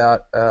not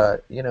about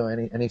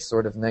any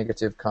sort of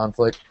negative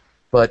conflict,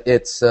 but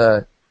it's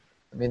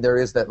there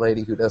is that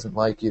lady who doesn't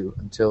like you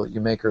until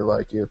you make her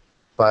like you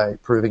by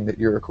proving that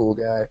you're a cool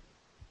guy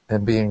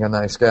and being a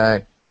nice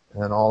guy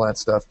and all that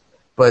stuff.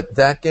 But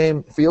that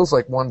game feels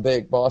like one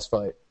big boss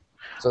fight,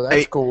 so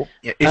that's cool.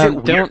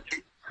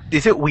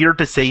 Is it weird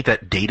to say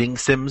that dating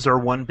sims are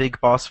one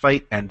big boss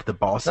fight and the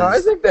bosses? No, I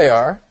think they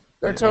are.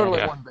 They're totally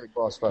one big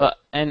boss fight.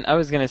 And I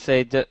was going to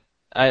say,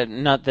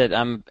 not that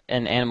I'm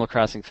an Animal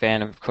Crossing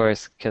fan, of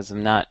course, because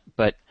I'm not,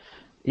 but,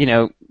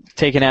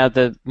 taking out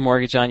the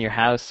mortgage on your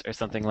house or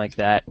something like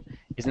that,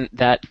 isn't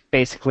that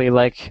basically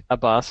like a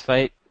boss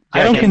fight?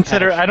 I don't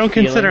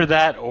consider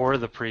that or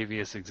the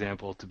previous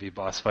example to be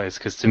boss fights,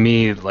 because to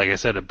me, like I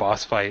said, a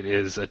boss fight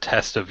is a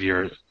test of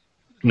your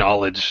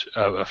knowledge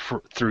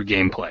through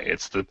gameplay.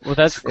 It's the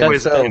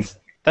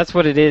that's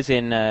what it is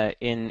in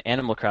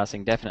Animal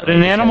Crossing, definitely. But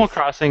in Animal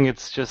Crossing,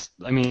 it's just,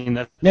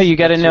 you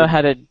got to know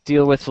how to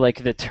deal with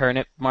like the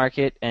turnip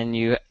market, and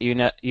you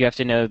have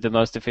to know the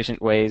most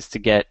efficient ways to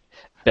get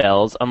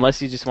bells,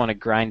 unless you just want to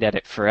grind at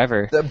it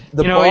forever.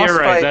 The boss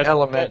fight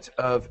element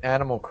of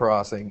Animal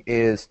Crossing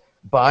is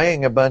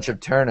buying a bunch of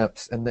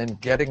turnips and then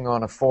getting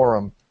on a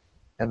forum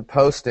and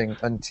posting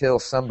until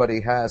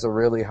somebody has a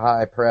really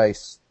high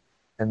price,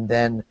 and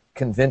then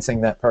convincing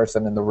that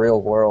person in the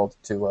real world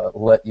to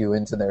let you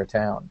into their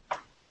town.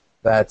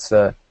 That's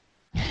so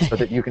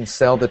that you can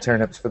sell the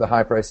turnips for the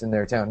high price in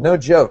their town. No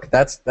joke.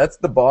 That's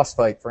the boss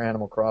fight for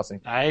Animal Crossing.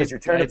 Because your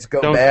turnips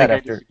go bad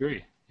after.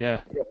 Disagree.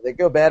 Yeah, they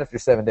go bad after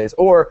 7 days.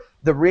 Or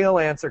the real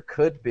answer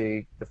could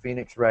be the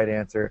Phoenix Wright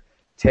answer: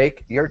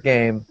 take your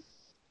game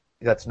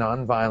that's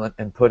non-violent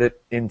and put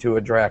it into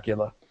a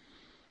Dracula.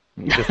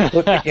 You just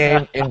put the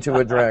game into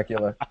a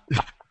Dracula,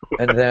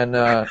 and then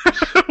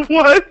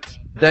what?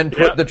 Then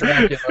put the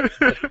Dracula.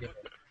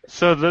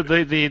 So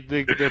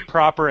the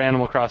proper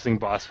Animal Crossing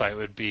boss fight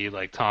would be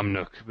like Tom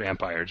Nook,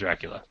 Vampire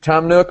Dracula.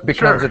 Tom Nook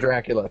becomes a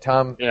Dracula.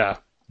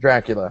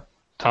 Dracula.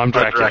 Tom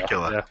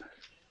Dracula. Yeah.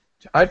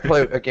 I'd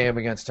play a game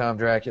against Tom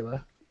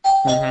Dracula.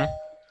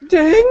 Mm-hmm.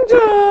 Ding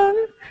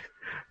dong!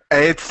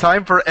 It's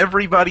time for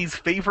everybody's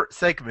favorite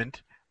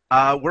segment.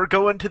 We're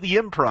going to the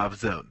improv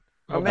zone.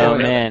 Oh man!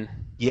 Man.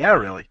 Yeah,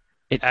 really.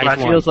 It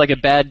feels like a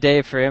bad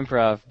day for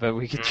improv, but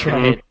we could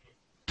try it.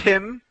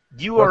 Tim,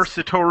 you are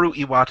Satoru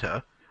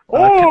Iwata,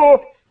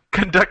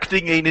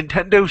 conducting a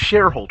Nintendo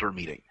shareholder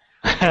meeting.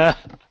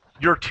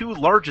 Your two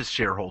largest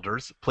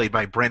shareholders, played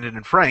by Brandon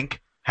and Frank,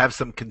 have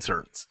some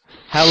concerns.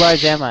 How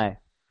large am I?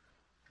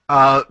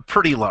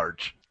 Pretty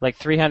large. Like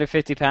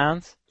 350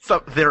 pounds?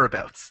 So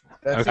thereabouts.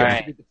 That seems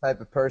to be the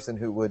type of person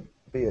who would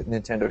be a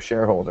Nintendo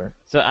shareholder.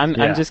 So I'm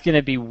just going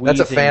to be wheezing.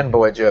 That's a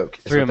fanboy joke.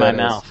 Through my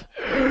mouth.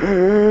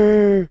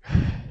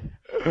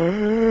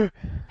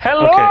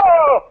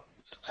 Hello!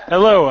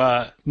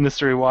 Hello,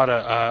 Mr.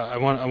 Iwata. I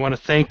want to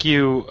thank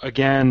you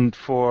again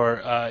for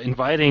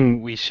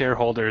inviting we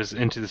shareholders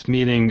into this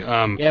meeting.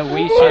 Yeah,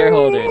 we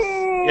shareholders.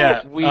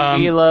 Yeah,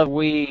 We love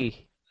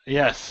we.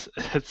 Yes,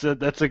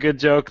 that's a good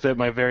joke that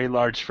my very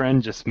large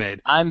friend just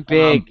made. I'm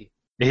big.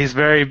 He's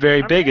very,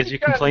 very big, as you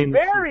complained.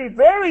 Very,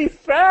 very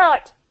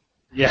fat.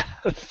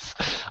 Yes.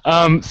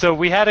 So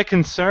we had a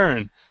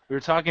concern. We were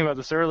talking about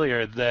this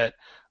earlier, that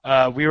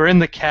we were in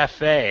the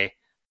cafe,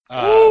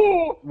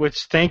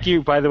 which thank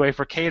you, by the way,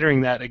 for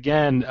catering that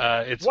again.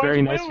 It's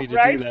very nice of you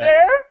to do that.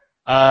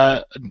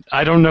 There?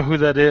 I don't know who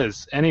that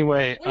is.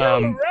 Anyway,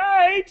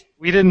 Right.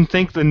 we didn't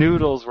think the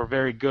noodles were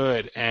very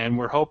good, and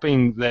we're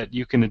hoping that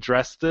you can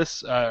address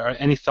this.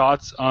 Any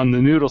thoughts on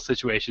the noodle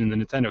situation in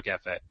the Nintendo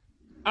Cafe?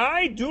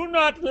 I do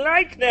not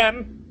like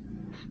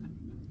them.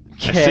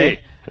 I see.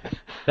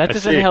 That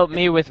doesn't help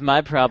me with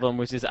my problem,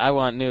 which is I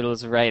want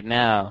noodles right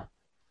now.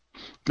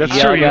 That's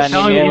Y'all true. got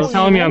any He's noodles?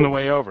 telling me on the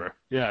way over.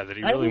 Yeah, that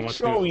he I really will wants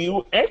show noodles.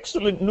 you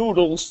excellent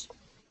noodles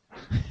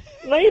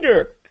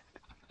later.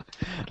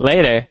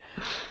 Later,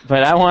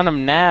 but I want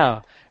them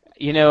now.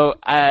 You know,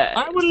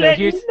 I will so let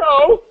you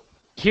know.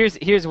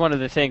 Here's one of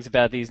the things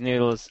about these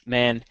noodles,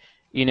 man.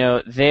 You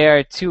know, they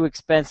are too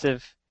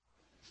expensive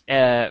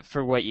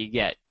for what you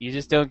get. You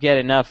just don't get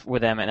enough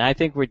with them, and I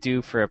think we're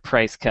due for a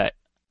price cut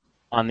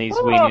on these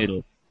Wii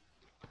noodles.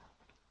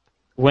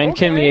 When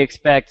can we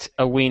expect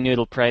a Wii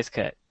noodle price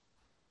cut?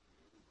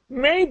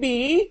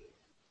 Maybe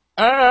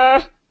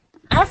after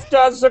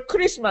the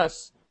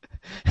Christmas.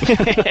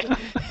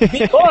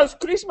 Because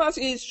Christmas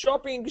is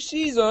shopping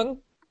season,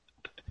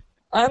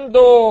 and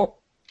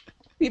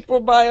people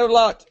buy a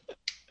lot,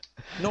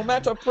 no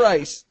matter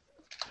price.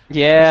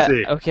 Yeah,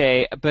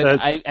 okay, but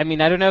I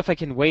mean, I don't know if I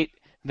can wait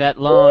that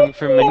long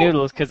for my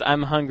noodles because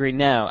I'm hungry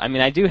now. I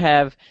mean, I do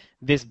have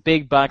this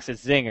big box of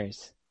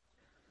Zingers,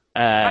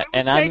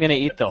 and I'm going to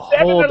eat the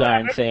whole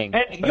darn thing.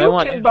 And but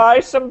you can buy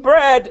some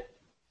bread.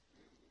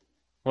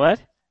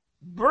 What?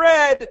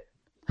 Bread!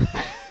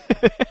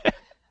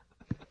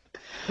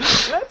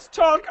 Let's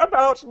talk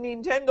about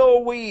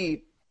Nintendo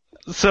Wii.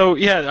 So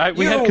yeah,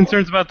 we had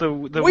concerns about the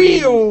Wii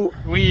U.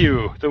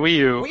 The Wii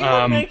U. We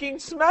are making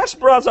Smash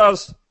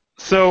Brothers.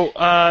 So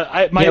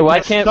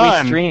why can't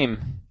we stream?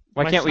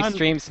 Why can't we son-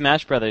 stream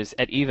Smash Brothers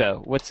at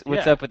Evo? What's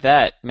up with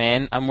that,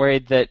 man? I'm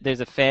worried that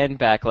there's a fan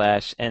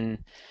backlash and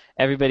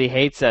everybody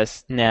hates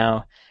us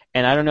now,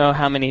 and I don't know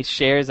how many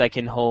shares I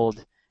can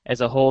hold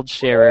as a hold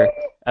sharer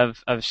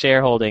of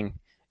shareholding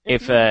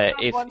if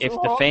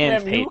the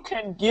fans hate. You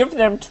can give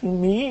them to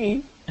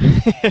me.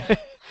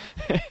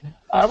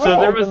 I will So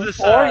there hold was them this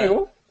for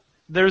you.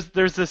 there's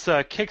this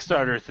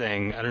Kickstarter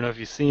thing. I don't know if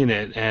you've seen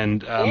it,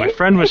 and my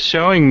friend was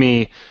showing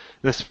me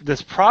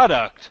this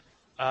product.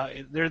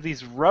 There are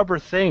these rubber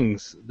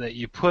things that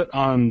you put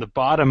on the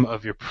bottom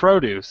of your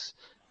produce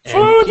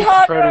and keep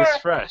the produce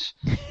fresh.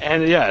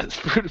 And yeah,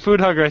 Food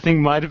Hugger I think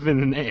might have been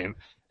the name.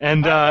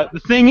 And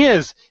the thing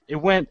is,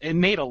 it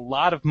made a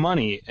lot of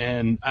money,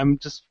 and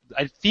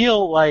I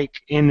feel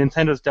like in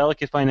Nintendo's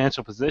delicate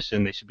financial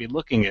position, they should be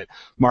looking at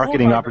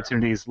marketing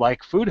opportunities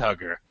like Food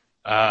Hugger.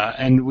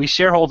 And we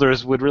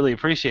shareholders would really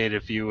appreciate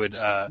if you would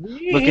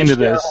look into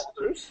this.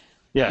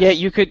 Yes. Yeah,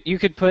 you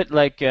could put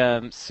like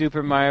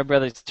Super Mario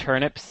Brothers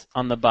turnips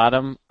on the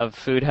bottom of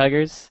Food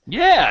Huggers.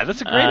 Yeah,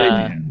 that's a great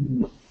idea.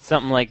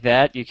 Something like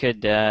that. You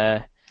could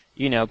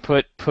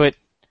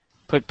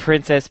put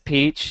Princess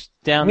Peach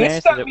down there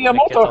so that when it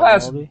gets all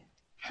moldy.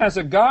 Has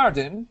a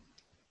garden.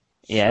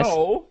 Yes.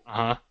 So,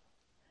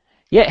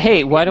 yeah,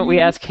 hey, why don't we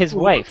ask his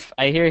wife?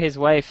 I hear his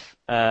wife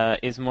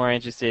is more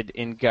interested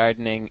in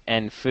gardening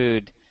and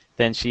food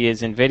than she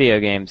is in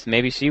video games.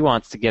 Maybe she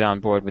wants to get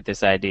on board with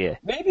this idea.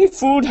 maybe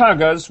Food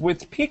Huggers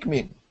with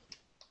Pikmin.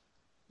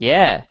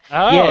 Yeah.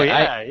 Oh,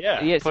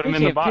 yeah. Put them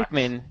in speaking the of box.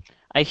 Pikmin,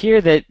 I hear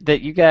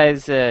that you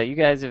guys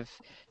have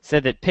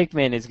said that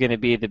Pikmin is going to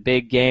be the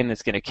big game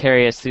that's going to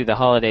carry us through the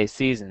holiday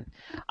season.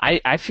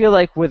 I feel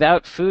like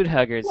without Food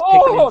Huggers,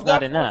 Pikmin's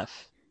not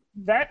enough.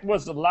 That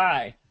was a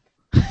lie.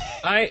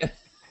 I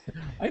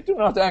do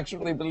not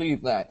actually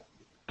believe that.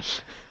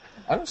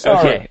 I'm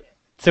sorry. Okay.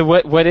 So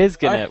what is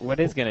gonna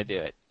do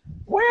it?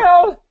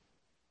 Well,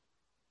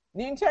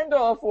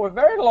 Nintendo for a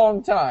very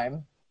long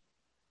time.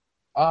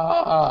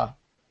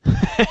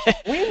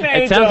 We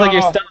made. It sounds like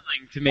you're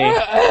stumbling to me.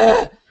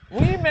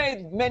 We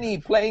made many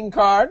playing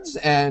cards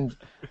and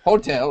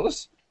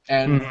hotels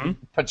and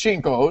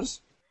pachinkos,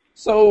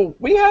 so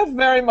we have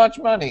very much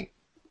money.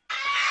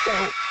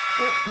 So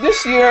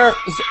this year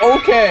is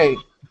okay.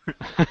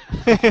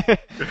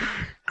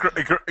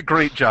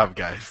 Great job,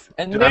 guys.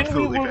 And Did then we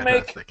absolutely will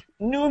fantastic. make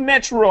new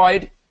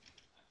Metroid,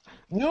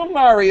 new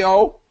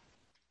Mario,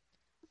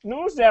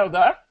 new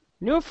Zelda,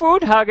 New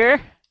Food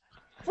Hugger.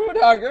 Food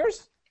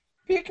Huggers,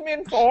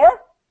 Pikmin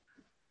 4,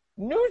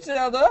 new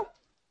Zelda,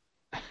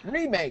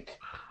 remake.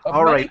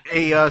 All right,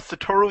 a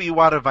Satoru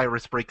Iwata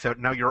virus breaks out.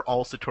 Now you're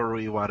all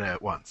Satoru Iwata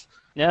at once.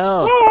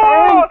 No.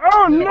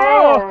 Oh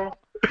no!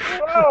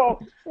 Oh,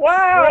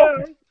 wow!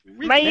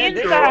 My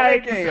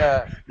inside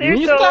Mr.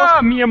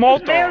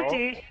 Miyamoto.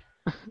 melty.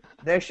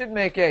 They should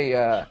make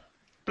a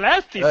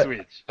Blasty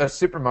Switch. A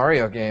Super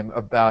Mario game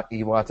about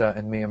Iwata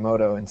and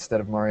Miyamoto instead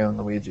of Mario and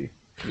Luigi.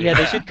 Yeah,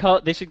 they should call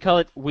it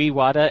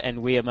Wii and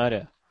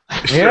Wiimoto.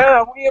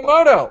 Yeah,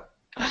 Miyamoto.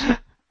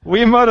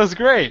 Wiimoto's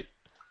great.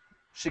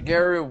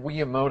 Shigeru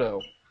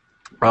Miyamoto.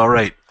 All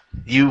right.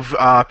 You've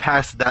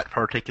passed that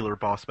particular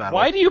boss battle.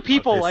 Why do you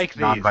people of this like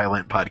these?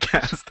 non-violent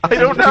podcast? I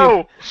don't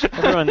know.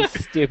 Everyone's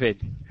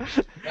stupid.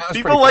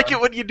 People like it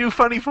when you do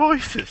funny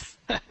voices.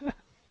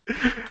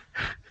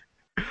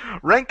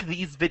 Rank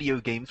these video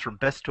games from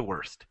best to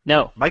worst.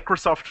 No.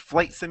 Microsoft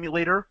Flight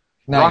Simulator,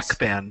 Nice. Rock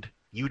Band,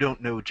 You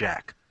Don't Know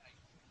Jack.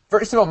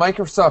 First of all,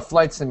 Microsoft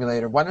Flight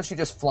Simulator. Why don't you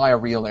just fly a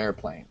real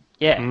airplane?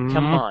 Yeah, Mhm.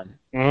 come on.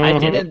 Mhm. I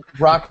did And it. then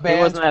Rock Band.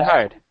 It wasn't that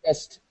hard.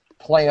 Just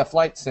play a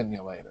flight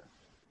simulator.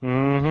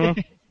 Mm-hmm.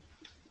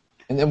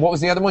 And then what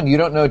was the other one? You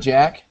Don't Know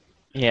Jack?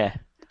 Yeah.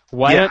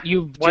 Why Yeah. don't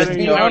you Why just To don't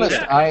be you know honest,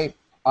 Jack?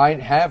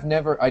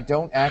 I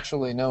don't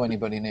actually know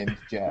anybody named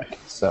Jack.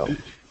 So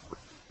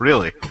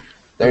Really? What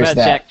there's about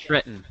that.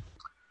 Jack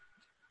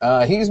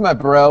Tretton? He's my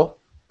bro,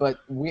 but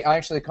I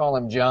actually call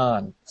him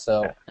John.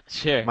 So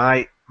Sure.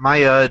 My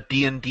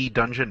D&D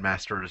dungeon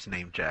master is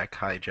named Jack.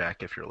 Hi,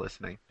 Jack, if you're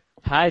listening.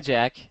 Hi,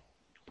 Jack.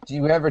 do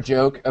you ever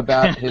joke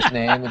about his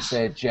name and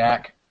say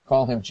Jack?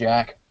 Call him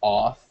Jack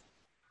off?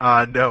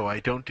 No, I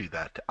don't do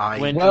that. I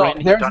When- Well,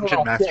 treat there's the dungeon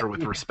what I'll master say.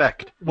 with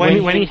respect.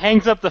 When he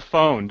hangs up the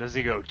phone, does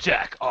he go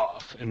Jack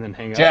off and then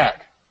hang up?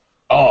 Jack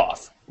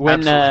off.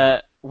 When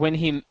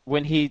Absolutely.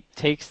 when he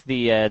takes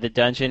the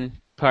dungeon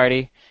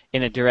party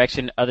in a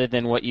direction other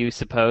than what you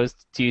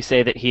supposed, do you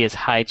say that he has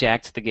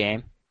hijacked the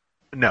game?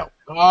 No.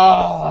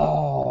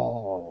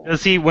 Oh.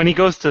 Does he, when he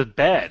goes to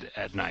bed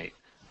at night,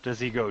 does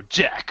he go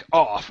Jack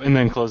off and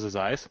then close his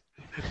eyes?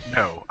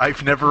 No.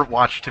 I've never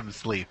watched him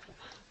sleep.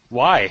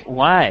 Why?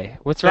 Why?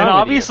 What's Then wrong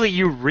obviously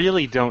you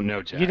really don't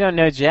know Jack. with you? You don't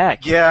know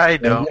Jack. Yeah, I You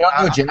know.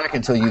 don't know Jack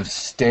until you've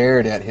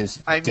stared at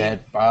his I mean-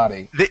 dead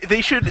body.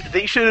 They should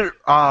cater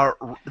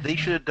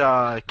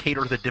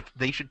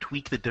they should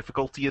tweak the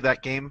difficulty of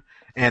that game,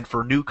 and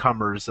for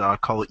newcomers,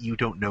 call it You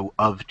Don't Know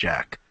of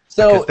Jack.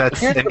 So Because that's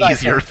here's an what I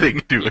easier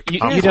think. thing to You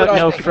accomplish. don't What I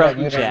know think from about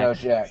You Don't Know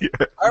Jack.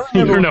 I You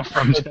remember don't know when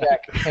from You Don't Know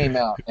Jack came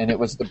out, and it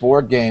was the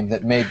board game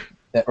that made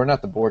that, or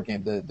not the board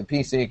game, the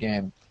PC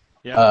game.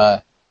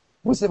 Yeah.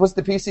 Was the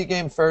PC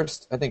game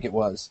first? I think it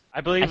was. I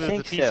believe I it was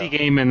think the PC so.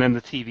 game and then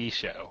the TV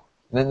show.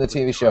 And then the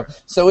TV show.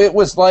 So it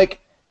was like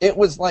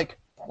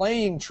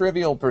playing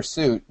Trivial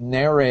Pursuit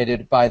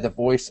narrated by the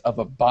voice of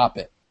a Bop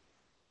It.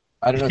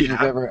 I don't know if you've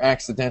Yeah. ever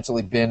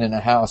accidentally been in a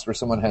house where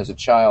someone has a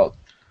child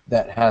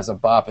that has a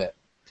Bop It.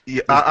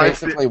 Yeah,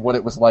 It's basically what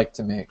it was like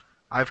to me.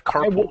 I've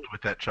carpooled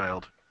with that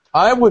child.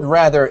 I would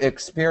rather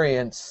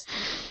experience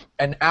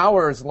an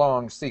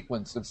hours-long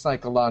sequence of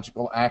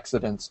psychological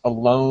accidents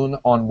alone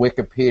on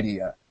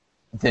Wikipedia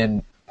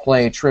than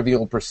play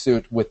Trivial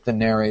Pursuit with the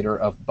narrator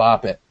of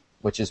Bop It,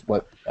 which is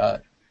what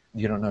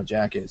You Don't Know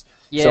Jack is.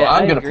 Yeah, So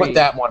I'm I going to agree. put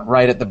that one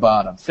right at the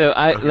bottom. So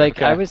I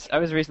Okay. I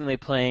was recently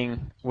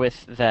playing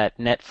with that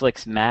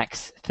Netflix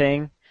Max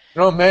thing,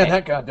 Oh man,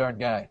 that goddamn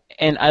guy.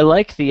 and I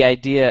like the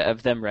idea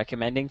of them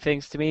recommending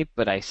things to me,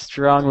 but I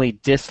strongly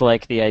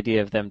dislike the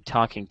idea of them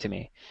talking to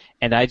me.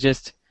 And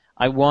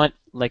I want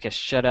like a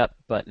shut up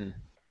button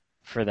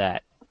for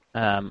that.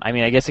 I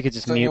mean, I guess I could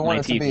just So mute you want my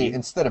it to TV. be,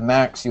 instead of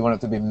Max, you want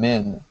it to be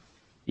Min.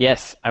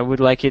 Yes, I would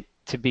like it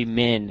to be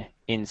Min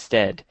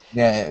instead.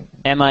 Yeah.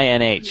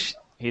 MINH.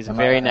 He's a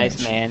very M-I-N-H.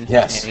 nice man.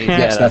 Yes, and he's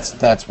yes, got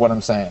that's what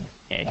I'm saying.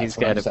 he's that's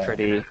what got I'm a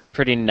saying.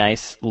 pretty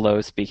nice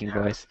low speaking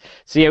voice.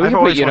 So yeah, we I've can put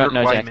always You Don't wondered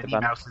Know why Jack at the Minnie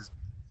bottom. Mouse's.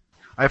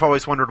 I've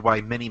always wondered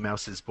why Minnie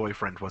Mouse's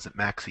boyfriend wasn't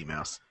Maxie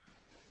Mouse.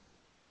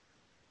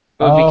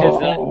 Well,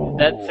 because Oh.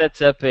 that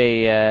sets up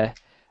a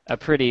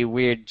pretty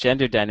weird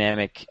gender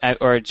dynamic,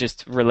 or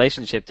just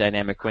relationship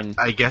dynamic when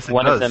I guess it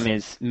one does. of them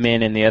is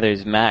Min and the other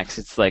is Max.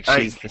 It's like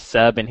she's the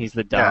sub and he's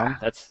the dom. Yeah.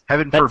 That's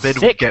Heaven that's forbid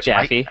sick, we get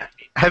Jaffe.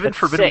 Heaven That's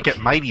forbid we sick. get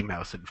Mighty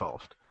Mouse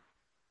involved.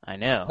 I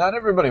know. Not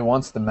everybody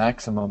wants the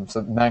maximum,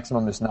 so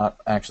maximum is not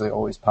actually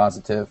always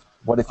positive.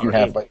 What if you Okay.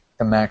 have like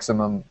the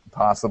maximum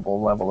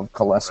possible level of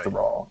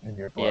cholesterol in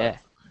your blood? Yeah.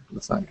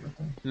 That's not a good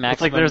thing. It's like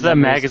Maximum there's that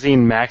numbers.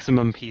 magazine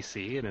Maximum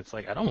PC, and it's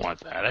like, I don't want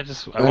that. I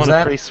There's want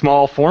that- a pretty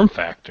small form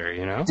factor,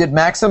 you know? Did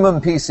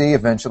Maximum PC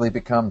eventually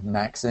become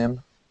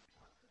Maxim?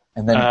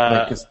 And then,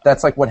 Uh, 'cause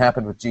that's like what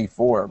happened with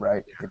G4,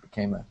 right? It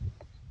became a.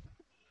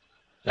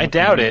 I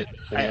doubt it.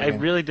 Video I game.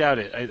 really doubt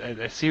it.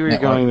 I see where you're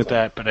Network. going with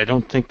that, but I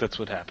don't think that's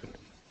what happened.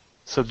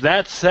 So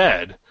that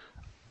said,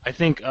 I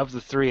think of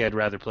the three, I'd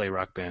rather play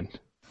Rock Band.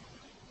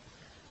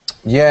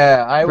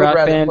 Yeah, I would Rock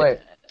rather Band. play.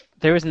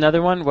 There was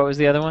another one. What was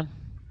the other one?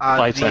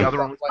 Flight The Sim. other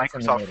one was Flight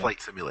Microsoft Simulator.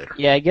 Flight Simulator.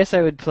 Yeah, I guess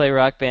I would play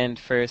Rock Band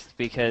first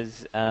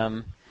because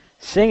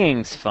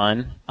singing's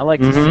fun. I like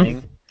to Mhm.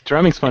 sing.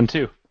 Drumming's fun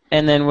too.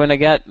 And then when I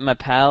got my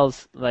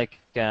pals, like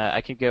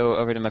I could go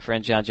over to my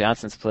friend John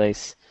Johnson's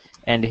place,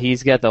 and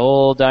he's got the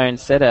whole darn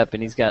setup,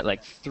 and he's got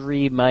like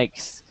 3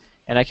 mics,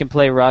 and I can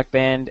play Rock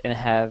Band and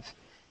have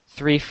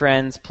 3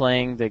 friends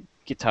playing the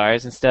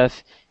guitars and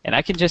stuff, and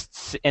I can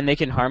and they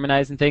can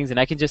harmonize and things, and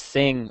I can just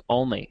sing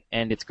only,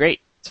 and it's great.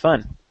 It's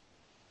fun.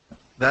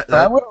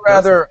 I would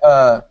rather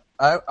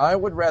I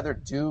would rather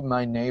do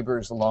my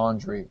neighbor's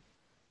laundry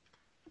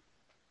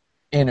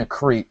in a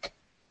creek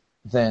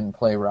than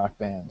play Rock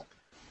Band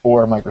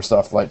or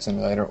Microsoft Flight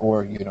Simulator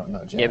or You Don't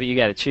Know Jack. Yeah, but you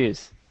got to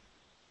choose.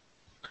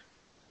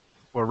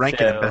 We're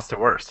ranking it best to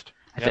worst.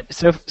 Yep.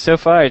 So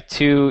far,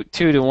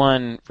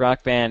 2-1.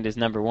 Rock Band is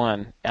number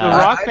one.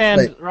 Rock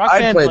Band.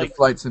 I'd play the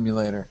Flight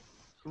Simulator.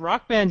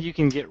 Rock Band you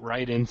can get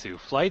right into.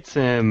 Flight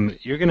Sim,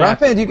 you're gonna. Rock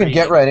Band you can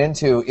get right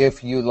into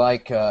if you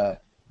like.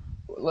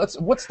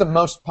 What's the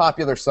most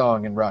popular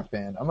song in Rock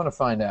Band? I'm gonna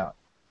find out.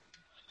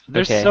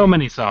 There's so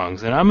many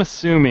songs, and I'm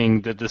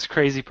assuming that this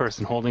crazy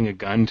person holding a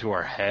gun to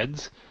our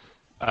heads,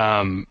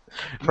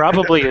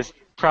 probably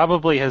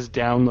has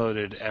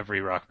downloaded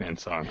every Rock Band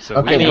song. So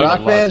okay,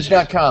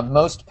 rockbands.com,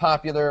 most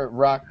popular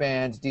Rock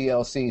Band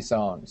DLC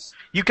songs.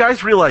 You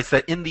guys realize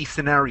that in these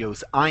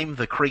scenarios, I'm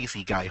the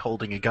crazy guy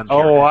holding a gun to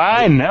your Oh,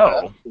 head. I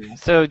know.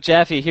 So,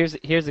 Jaffe,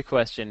 here's a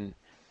question.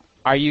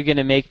 Are you going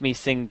to make me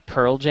sing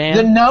Pearl Jam?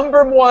 The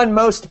number one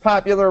most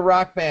popular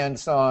Rock Band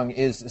song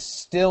is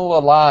Still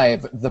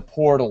Alive, the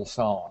Portal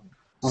song.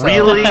 So,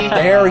 Really?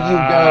 There you go,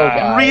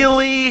 guys.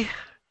 Really?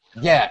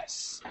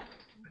 Yes.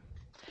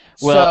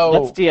 Well,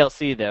 so, that's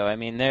DLC, though. I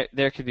mean,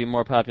 there could be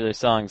more popular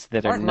songs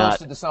that are aren't not.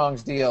 most of the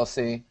songs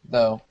DLC,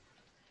 though?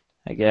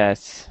 I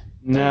guess.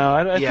 No,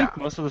 I think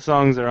most of the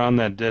songs are on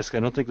that disc.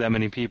 I don't think that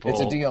many people It's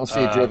a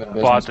DLC-driven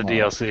business bought the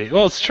model. DLC.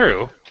 Well, it's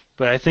true,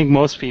 but I think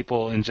most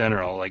people in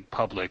general, like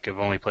public, have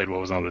only played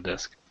what was on the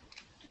disc.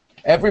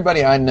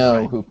 Everybody I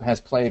know who has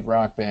played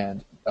Rock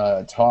Band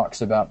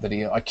talks about the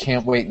DLC. I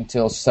can't wait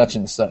until such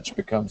and such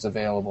becomes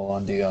available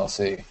on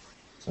DLC.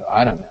 So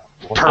I don't know.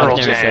 Pearl I've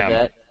never said Jam.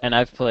 that, and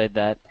I've played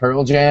that.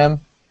 Pearl Jam's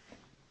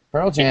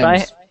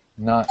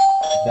not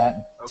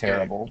that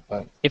terrible,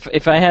 but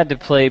If I had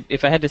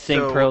to sing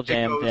So Pearl it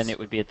Jam, goes- then it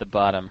would be at the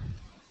bottom.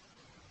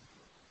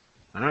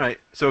 All right.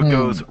 So it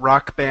goes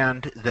Rock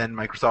Band, then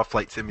Microsoft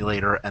Flight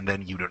Simulator, and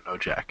then You Don't Know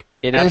Jack.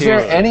 It is there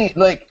appears- any,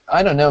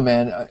 I don't know,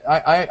 man.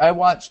 I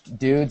watched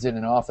dudes in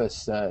an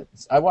office.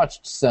 I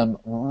watched some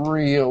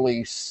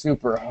really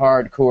super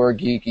hardcore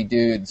geeky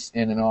dudes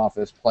in an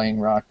office playing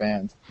Rock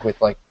Band with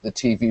the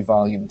TV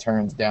volume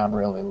turned down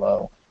really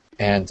low,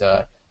 and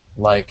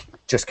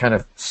just kind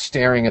of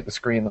staring at the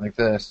screen like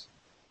this.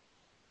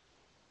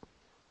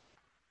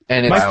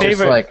 And it's My just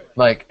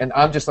favorite- and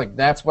I'm just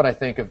that's what I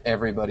think of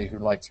everybody who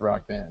likes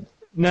Rock Band.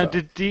 Now,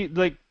 So.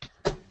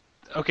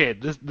 okay,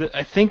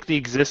 I think the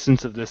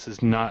existence of this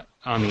is not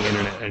on the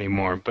internet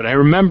anymore, but I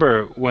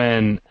remember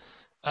when,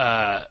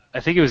 I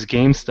think it was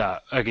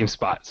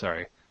GameSpot,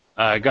 sorry,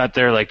 got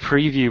their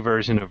preview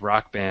version of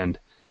Rock Band,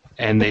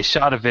 and they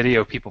shot a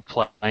video of people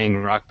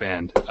playing Rock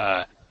Band,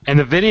 and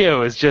the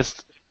video is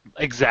just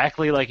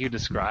exactly like you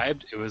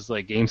described. It was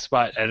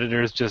GameSpot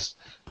editors just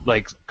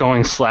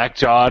going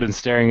slack-jawed and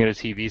staring at a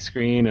TV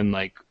screen and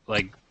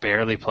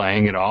barely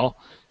playing at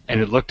all, and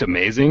it looked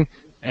amazing.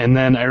 And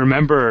then I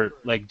remember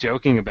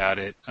joking about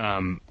it.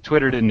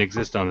 Twitter didn't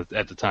exist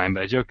at the time,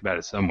 but I joked about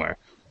it somewhere.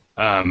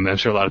 I'm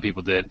sure a lot of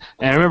people did.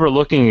 And I remember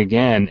looking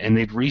again, and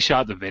they'd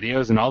reshot the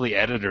videos, and all the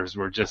editors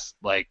were just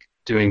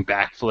doing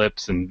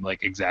backflips and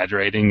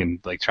exaggerating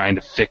and trying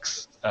to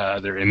fix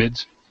their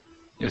image.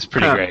 It was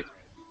pretty great.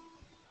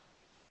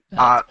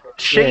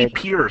 Shay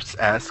Pierce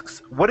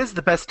asks, what is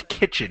the best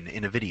kitchen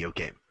in a video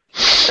game?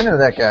 I know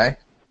that guy.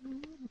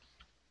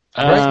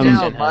 Right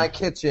now, Kitchen, my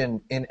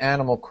kitchen in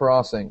Animal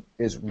Crossing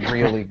is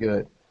really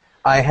good.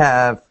 I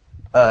have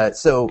I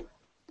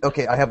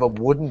have a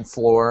wooden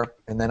floor,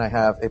 and then I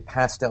have a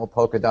pastel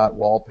polka dot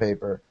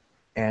wallpaper.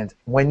 And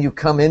when you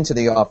come into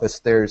the office,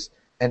 there's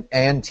an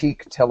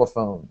antique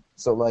telephone,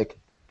 so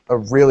a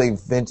really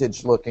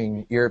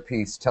vintage-looking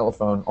earpiece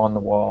telephone on the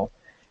wall.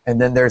 And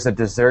then there's a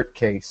dessert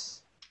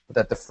case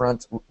that the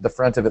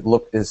front of it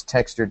is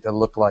textured to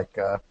look like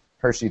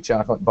Hershey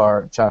chocolate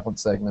bar chocolate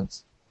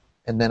segments.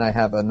 And then I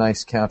have a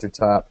nice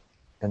countertop,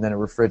 and then a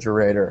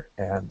refrigerator,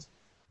 and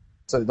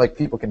so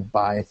people can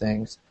buy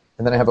things.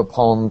 And then I have a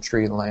palm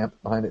tree lamp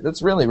behind it.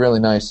 It's really, really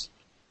nice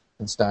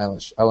and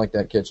stylish. I like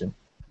that kitchen.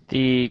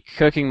 The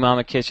Cooking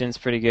Mama kitchen's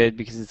pretty good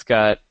because it's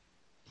got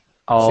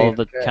all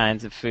the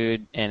kinds of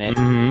food in it.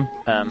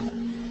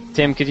 Mm-hmm.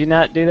 Tim, could you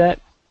not do that?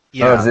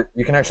 Yeah. Oh,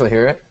 you can actually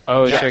hear it?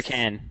 Oh, Yes. sure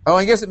can. Oh,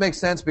 I guess it makes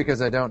sense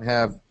because I don't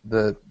have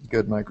the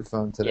good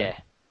microphone today. Yeah.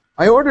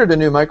 I ordered a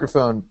new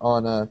microphone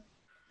on the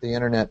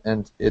internet,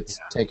 and it's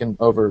taken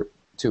over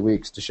 2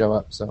 weeks to show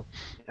up. So,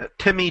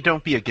 Timmy,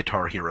 don't be a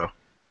guitar hero.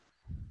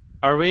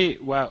 Are we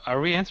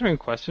answering a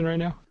question right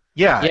now?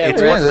 Yeah, Yeah,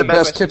 it's yeah, what's the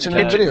best kitchen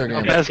in video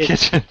games. Best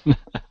kitchen.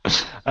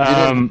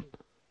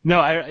 No,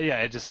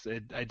 I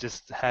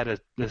just had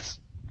this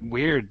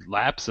weird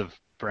lapse of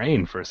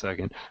brain for a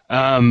second.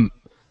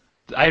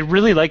 I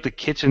really like the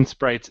kitchen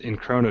sprites in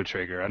Chrono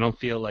Trigger. I don't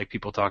feel like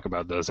people talk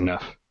about those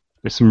enough.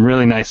 There's some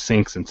really nice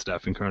sinks and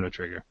stuff in Chrono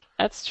Trigger.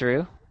 That's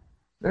true.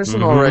 there's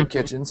some alright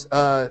kitchens.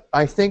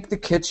 I think the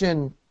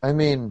kitchen,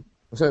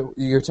 so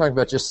you're talking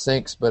about just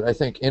sinks, but I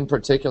think in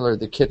particular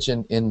the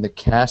kitchen in the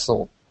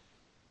castle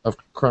of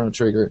Chrono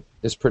Trigger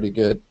is pretty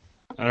good.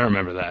 I don't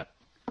remember that.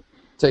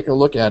 take a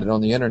look at it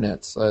on the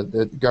internet.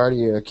 The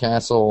Guardia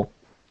Castle.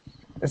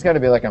 There's got to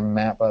be like a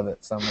map of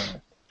it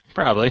somewhere.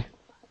 Probably.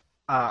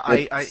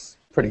 It's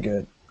pretty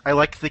good. I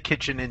like the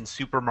kitchen in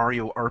Super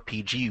Mario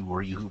RPG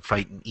where you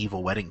fight an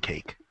evil wedding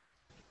cake.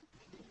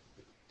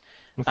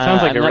 It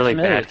sounds like I'm a not really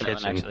familiar bad with that one,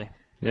 kitchen. actually.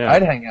 Yeah.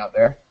 I'd hang out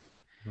there.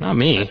 Not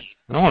me.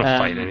 I don't want to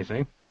fight Um,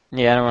 anything.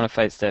 Yeah, I don't want to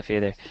fight stuff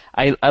either.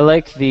 I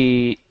like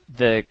the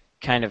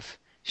kind of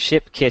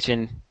ship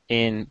kitchen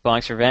in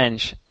Bonk's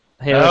Revenge.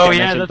 Hey, look, I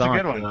mentioned that's a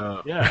Bonk. good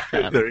one.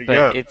 Yeah. There you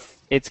But go.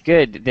 it's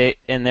good.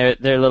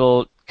 They're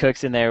little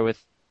cooks in there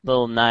with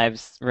little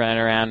knives running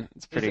around.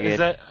 It's pretty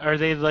good. Are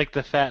they like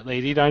the fat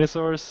lady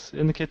dinosaurs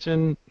in the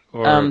kitchen?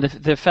 Or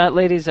The fat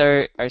ladies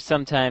are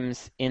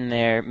sometimes in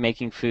there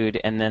making food,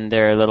 and then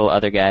there are little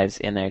other guys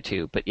in there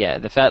too. But yeah,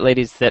 the fat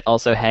ladies that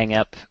also hang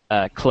up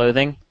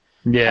clothing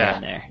are in yeah.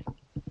 there.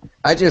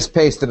 I just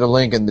pasted a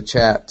link in the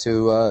chat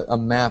to a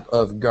map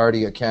of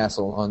Guardia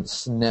Castle on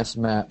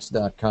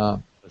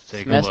SNESmaps.com. Let's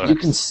take a That's- look. You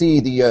can see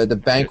the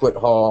banquet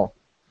hall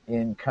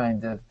in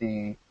kind of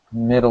the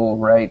middle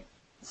right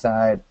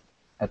side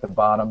at the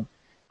bottom.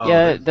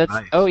 Yeah, that's.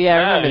 nice. Oh yeah, I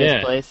remember yeah.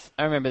 this place.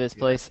 I remember this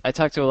place. I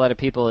talked to a lot of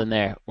people in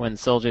there when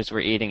soldiers were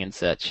eating and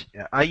such.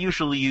 Yeah, I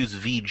usually use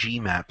VG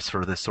maps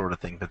for this sort of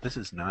thing, but this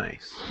is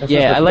nice. This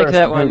Yeah, is the I like first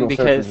that one Google search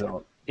because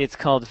result. it's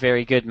called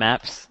Very Good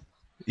Maps.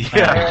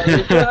 Yeah.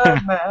 Very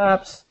good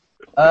maps.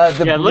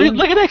 The Yeah, blue-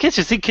 look at that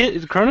kitchen. See,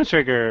 Chrono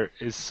Trigger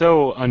is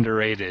so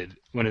underrated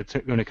when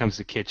it comes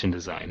to kitchen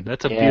design.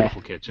 That's a Yeah.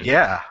 beautiful kitchen.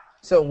 Yeah.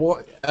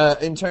 So,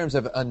 in terms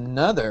of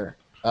another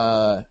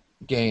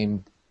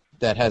game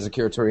that has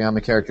Akira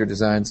Toriyama character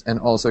designs and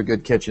also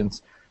good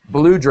kitchens,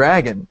 Blue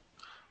Dragon.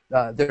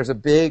 There's a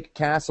big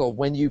castle.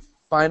 When you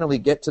finally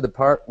get to the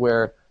part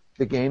where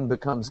the game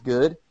becomes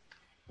good,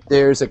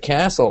 there's a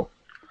castle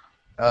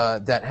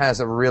that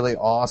has a really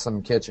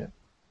awesome kitchen.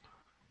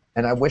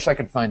 And I wish I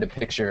could find a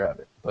picture of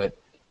it, but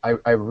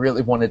I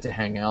really wanted to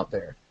hang out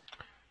there.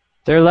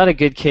 There are a lot of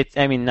good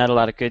I mean, not a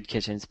lot of good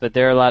kitchens, but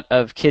there are a lot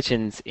of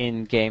kitchens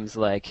in games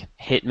like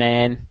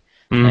Hitman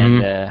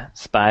and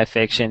Spy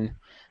Fiction.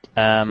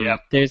 Yep.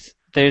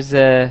 There's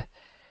a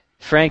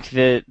Frank,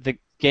 the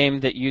game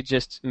that you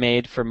just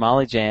made for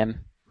Molly Jam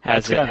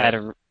had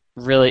a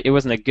really, it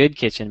wasn't a good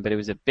kitchen, but it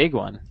was a big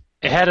one.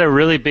 It had a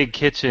really big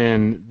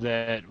kitchen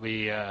that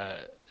we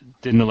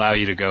didn't allow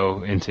you to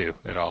go into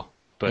at all.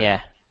 But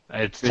Yeah.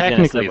 it's It was in a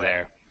technically subway.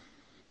 there.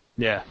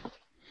 Yeah.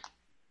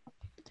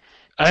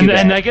 Too bad.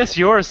 And I guess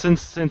yours,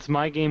 since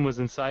my game was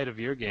inside of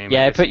your game.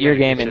 Yeah, I guess put you your got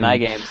a game in kitchen. my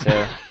game,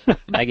 so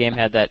my game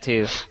had that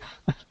too.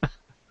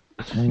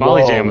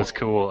 Molly Whoa. Jam was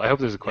cool. I hope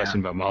there's a question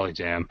about Molly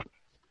Jam.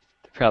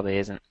 Probably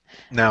isn't.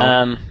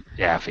 No.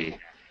 Yaffy.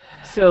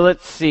 So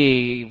let's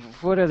see.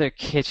 What other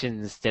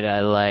kitchens did I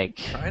like?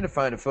 Trying to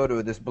find a photo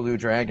of this Blue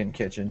Dragon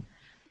kitchen.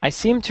 I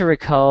seem to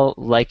recall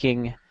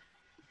liking.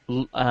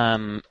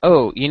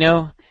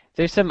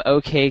 There's some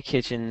okay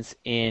kitchens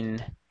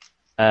in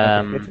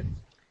kitchens.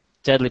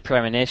 Deadly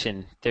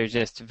Premonition. They're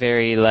just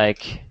very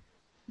like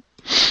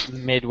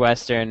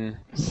Midwestern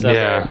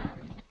suburb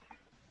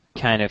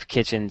kind of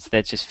kitchens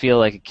that just feel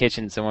like a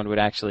kitchen someone would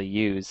actually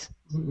use.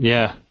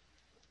 Yeah.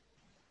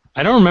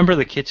 I don't remember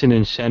the kitchen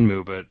in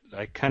Shenmue, but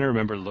I kind of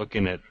remember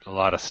looking at a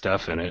lot of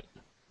stuff in it.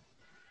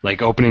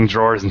 Like opening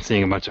drawers and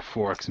seeing a bunch of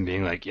forks and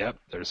being like, yep,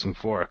 there's some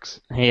forks.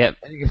 Yep.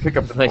 And you can pick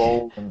up the Like-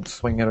 bowl and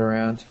swing it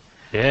around.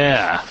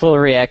 Yeah. Full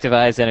reactive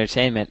eyes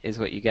entertainment is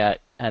what you got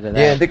out of that.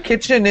 Yeah, the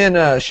kitchen in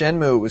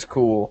Shenmue was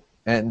cool.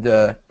 And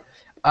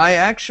I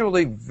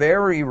actually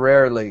very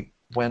rarely,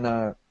 when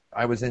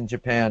I was in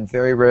Japan,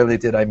 very rarely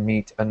did I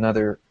meet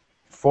another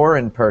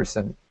foreign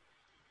person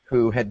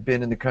who had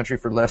been in the country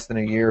for less than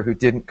a year who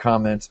didn't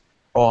comment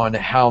on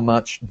how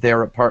much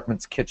their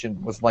apartment's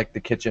kitchen was like the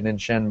kitchen in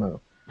Shenmue,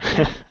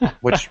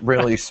 which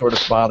really sort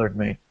of bothered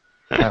me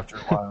after a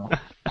while.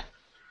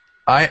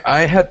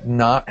 I had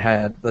not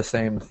had the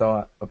same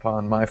thought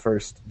upon my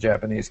first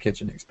Japanese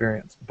kitchen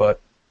experience, but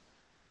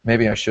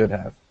maybe I should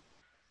have.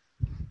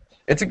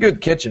 It's a good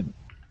kitchen.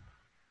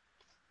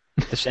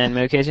 The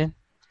Shenmue kitchen?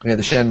 Yeah,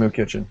 the Shenmue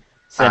kitchen.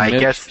 I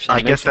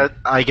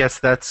Shenmue? guess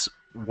that's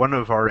one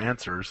of our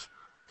answers.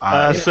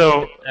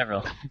 So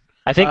Several.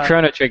 I think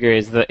Chrono Trigger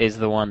is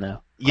the one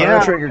though.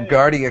 Chrono Trigger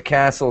Guardia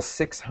Castle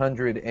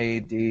 600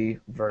 AD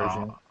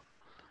version.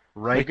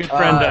 right.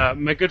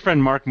 my good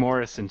friend Mark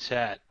Morris in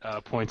chat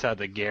points out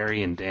that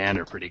Gary and Dan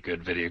are pretty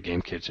good video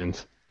game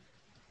kitchens.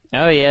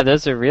 Oh yeah,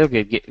 those are real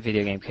good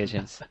video game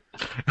kitchens.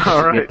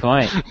 All Good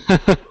right.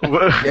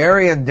 point.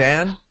 Gary and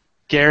Dan?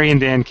 Gary and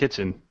Dan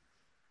Kitchen.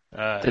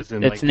 As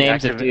in It's like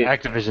names the of dudes.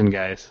 Activision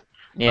guys.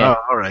 Yeah.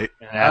 Oh, all right.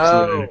 And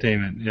Absolute Oh.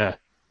 Entertainment, yeah.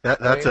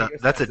 That's I a guess that's a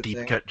that's the deep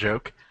thing. cut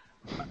joke.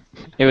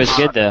 It was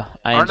good though.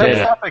 I Our enjoyed next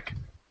it. topic.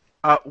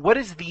 What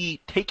is the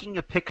taking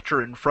a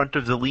picture in front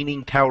of the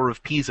Leaning Tower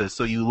of Pisa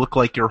so you look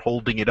like you're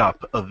holding it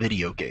up of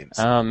video games?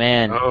 Oh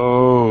man,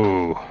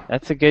 Oh.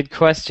 that's a good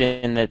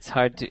question. That's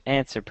hard to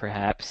answer,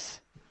 perhaps.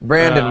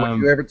 Brandon, would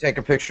you ever take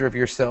a picture of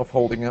yourself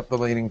holding up the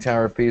Leaning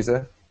Tower of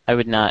Pisa? I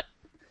would not.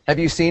 Have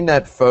you seen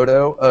that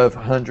photo of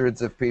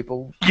hundreds of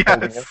people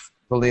holding it? Yes.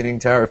 the Leaning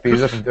Tower of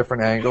Pisa from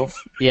different angles.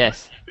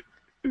 Yes.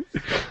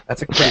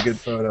 That's a pretty good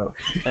photo.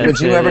 Did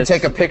you ever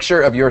take a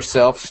picture of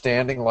yourself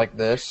standing like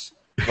this,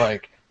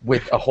 like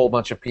with a whole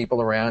bunch of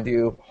people around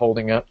you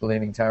holding up the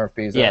Leaning Tower of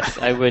Pisa? Yes,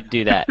 I would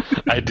do that.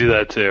 I do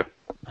that too.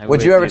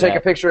 Would you ever take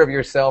a picture of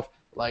yourself,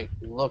 like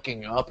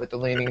looking up at the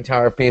Leaning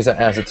Tower of Pisa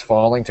as it's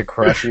falling to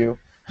crush you?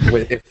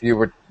 If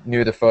you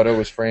knew the photo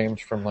was framed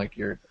from like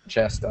your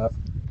chest up,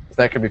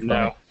 that could be fun.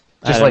 No.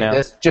 Just like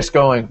this, just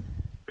going.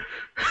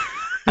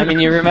 I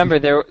mean, you remember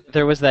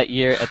there was that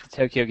year at the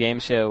Tokyo Game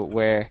Show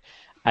where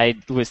I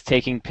was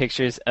taking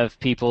pictures of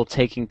people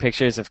taking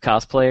pictures of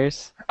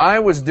cosplayers. I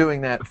was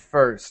doing that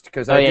first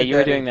because you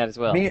were doing that as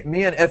well. Me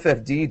and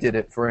FFD did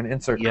it for an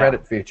insert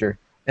credit feature,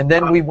 and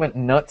then we went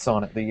nuts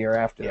on it the year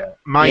after that.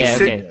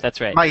 That's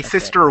right. My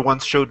sister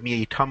once showed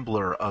me a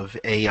Tumblr of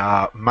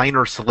a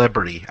minor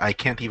celebrity, I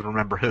can't even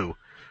remember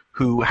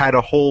who had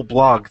a whole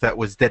blog that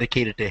was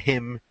dedicated to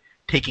him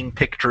taking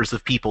pictures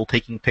of people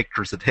taking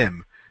pictures of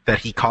him, that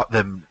he caught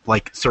them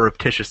like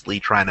surreptitiously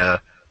trying to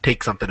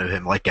take something of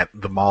him, like at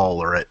the mall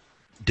or at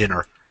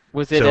dinner.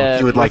 Was it? So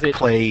he would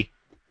play.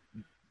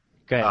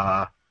 Go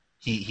ahead.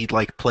 He'd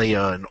like play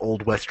an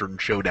old western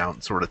showdown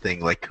sort of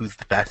thing, like who's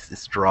the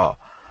fastest draw.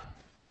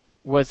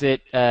 Was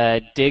it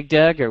Dig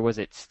Dug or was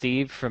it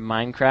Steve from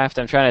Minecraft?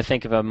 I'm trying to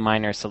think of a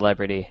minor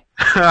celebrity.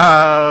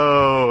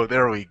 Oh,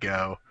 there we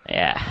go.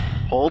 Yeah.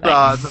 Hold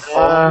on.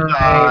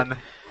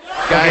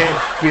 Guy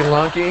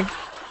Spelunky.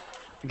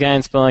 Guy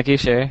in Spelunky,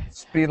 sure.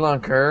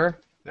 Spelunker.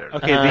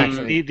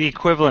 Okay, the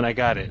equivalent, I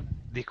got it.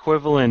 The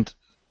equivalent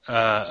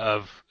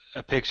of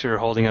a picture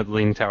holding up the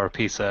Leaning Tower of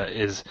Pisa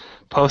is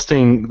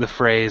posting the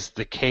phrase,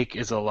 "the cake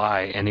is a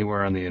lie,"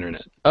 anywhere on the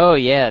internet. Oh,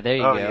 yeah, there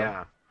you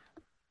go.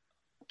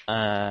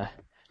 Yeah.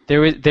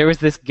 There was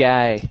this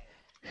guy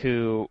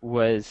who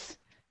was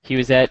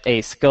at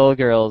a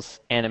Skullgirls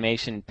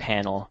animation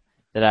panel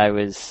that I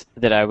was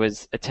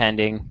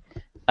attending,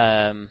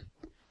 and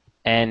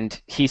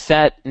he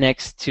sat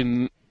next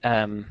to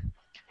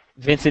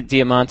Vincent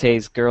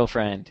Diamante's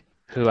girlfriend,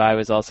 who I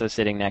was also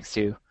sitting next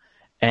to,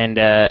 and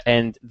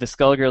the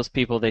Skullgirls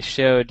people, they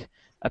showed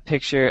a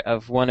picture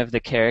of one of the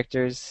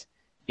characters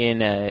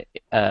in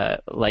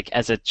like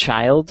as a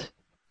child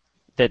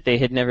that they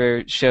had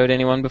never showed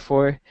anyone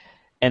before,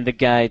 and the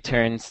guy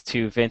turns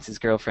to Vince's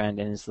girlfriend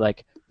and is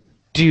like,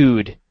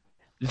 "Dude,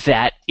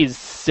 that is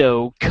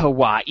so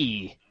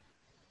kawaii."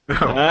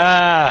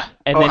 And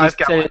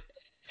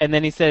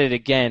then he said it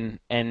again,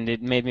 and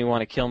it made me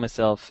want to kill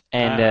myself.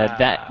 And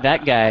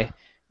that guy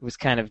was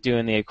kind of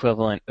doing the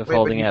equivalent of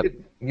holding up.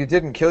 You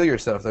didn't kill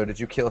yourself, though. Did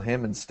you kill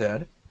him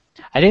instead?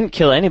 I didn't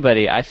kill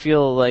anybody. I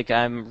feel like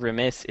I'm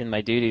remiss in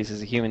my duties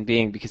as a human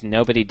being because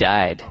nobody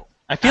died.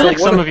 I feel like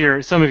some of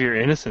your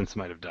innocence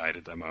might have died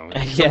at that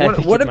moment. Yeah,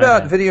 so what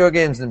about video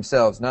games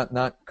themselves,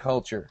 not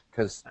culture?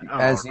 Because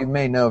as you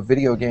may know,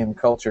 video game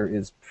culture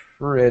is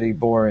pretty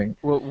boring.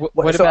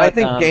 What so about I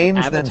think games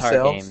Avatar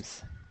themselves,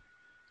 games?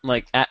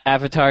 Like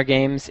Avatar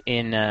games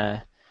in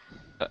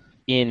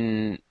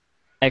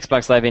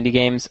Xbox Live Indie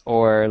games,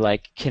 or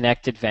like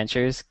Kinect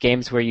Adventures,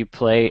 games where you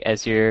play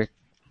as your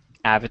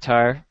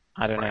avatar.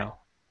 I don't know.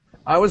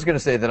 I was going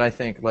to say that I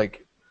think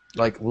like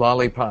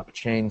Lollipop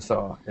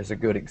Chainsaw is a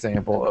good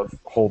example of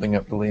holding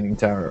up the Leaning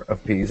Tower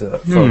of Pisa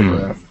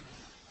photograph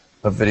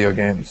of video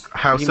games.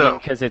 How you so?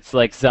 Because it's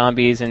like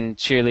zombies and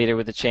cheerleader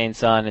with a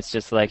chainsaw, and it's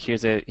just like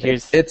here's.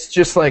 It's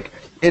just like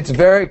it's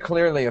very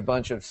clearly a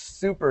bunch of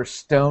super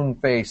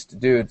stone-faced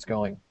dudes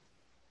going.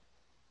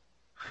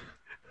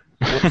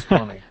 What's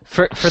funny?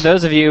 For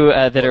those of you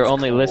that are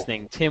only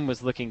listening, Tim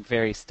was looking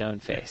very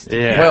stone-faced.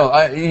 Yeah.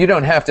 Well, you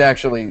don't have to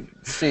actually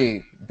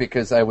see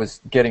because I was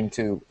getting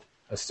to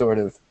a sort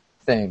of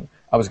thing.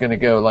 I was going to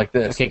go like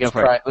this. Okay, go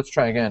for it. Let's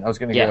try again. I was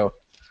going to go.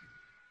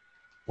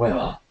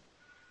 Well,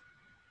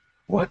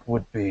 what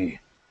would be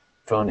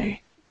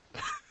funny?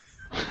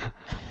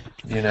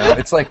 You know,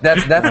 it's like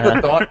that's the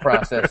thought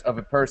process of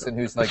a person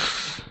who's like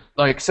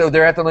so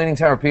they're at the Leaning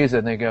Tower of Pisa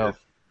and they go,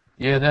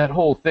 yeah, that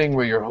whole thing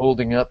where you're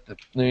holding up the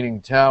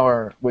Leaning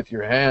Tower with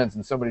your hands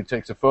and somebody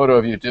takes a photo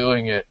of you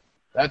doing it,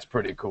 that's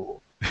pretty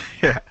cool.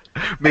 Yeah,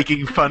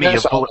 making funny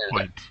of bullet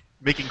point.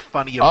 Making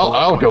funny of bullet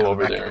I'll point go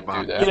over there and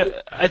do that.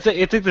 Yeah, I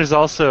think there's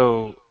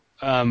also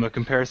a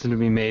comparison to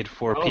be made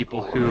for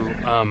people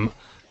who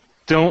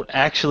don't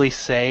actually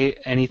say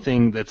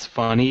anything that's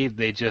funny.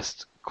 They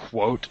just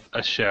quote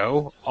a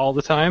show all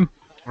the time.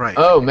 Right.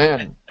 Oh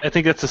man, I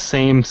think that's the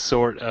same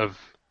sort of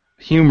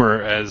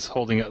humor as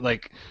holding up,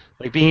 like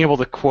being able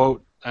to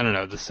quote, I don't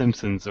know, The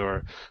Simpsons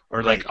or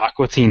like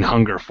Aqua Teen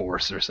Hunger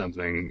Force or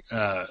something.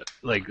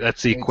 Like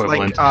that's the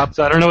equivalent. Like,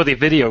 so I don't know what the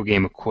video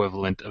game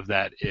equivalent of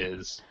that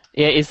is.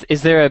 Yeah,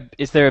 is there a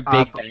Big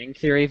Bang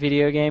Theory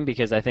video game?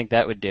 Because I think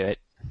that would do it.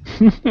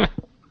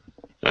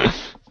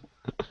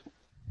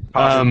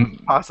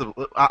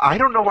 Possibly. I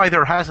don't know why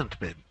there hasn't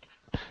been.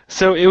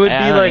 So it would be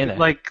either.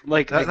 like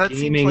That gaming,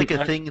 seems like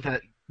a thing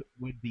that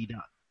would be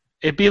done.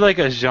 It'd be like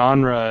a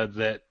genre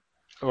that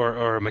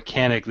or a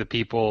mechanic that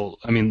people,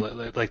 I mean,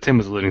 like Tim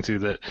was alluding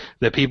to,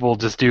 that people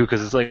just do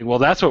because it's like, well,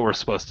 that's what we're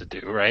supposed to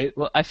do, right?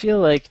 Well, I feel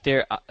like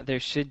there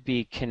should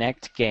be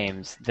Kinect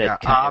games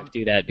that kind of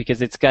do that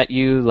because it's got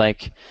you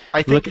like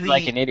looking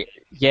like an idiot.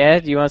 Yeah,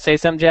 do you want to say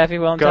something, Jaffe?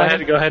 While I'm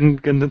talking? Go ahead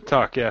and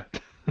talk. Yeah.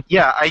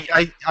 Yeah,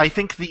 I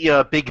think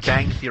the Big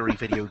Bang Theory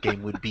video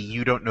game would be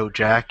You Don't Know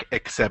Jack,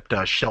 except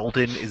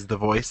Sheldon is the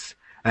voice,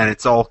 and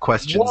it's all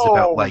questions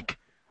about like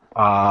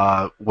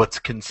what's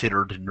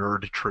considered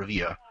nerd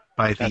trivia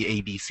by the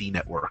ABC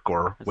network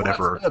or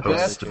whatever. What's the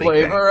best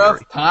flavor of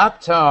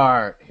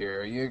Pop-Tart?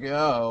 Here you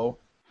go.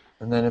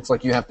 And then it's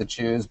like you have to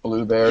choose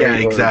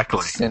blueberry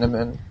or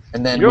cinnamon,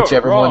 and then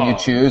whichever one you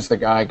choose, the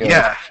guy goes,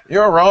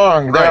 "You're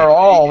wrong. They're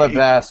all the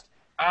best."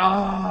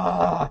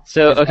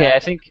 So okay, I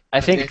think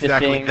the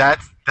thing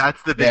that's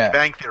the Big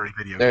Bang Theory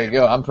video. There you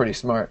go. I'm pretty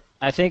smart.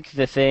 I think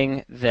the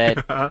thing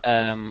that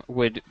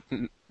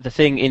the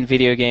thing in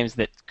video games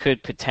that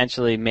could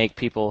potentially make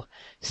people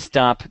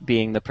stop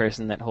being the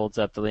person that holds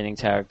up the Leaning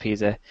Tower of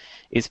Pisa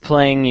is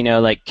playing,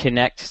 like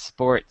Kinect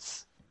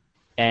Sports,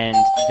 and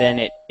then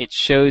it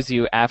shows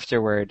you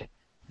afterward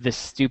the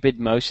stupid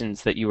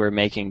motions that you were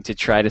making to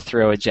try to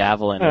throw a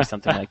javelin or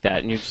something like that,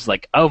 and you're just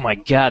like, oh my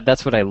god,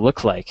 that's what I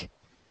look like.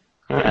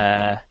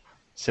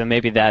 So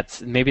maybe that's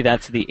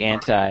the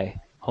anti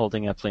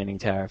holding up Leaning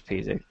Tower of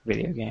Pisa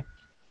video game.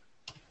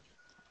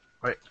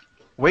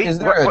 Wait, is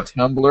there a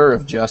Tumblr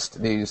of just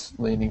these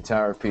Leaning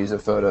Tower of Pisa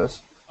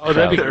photos? Oh,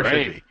 that'd be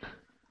great.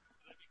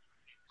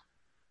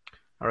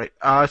 All right.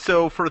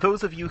 So for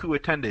those of you who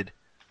attended,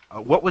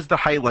 what was the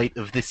highlight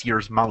of this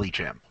year's Molly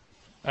Jam?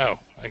 Oh,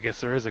 I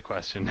guess there is a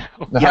question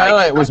now. The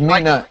highlight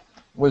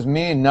was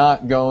me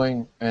not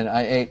going, and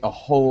I ate a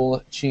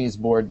whole cheese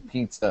board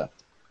pizza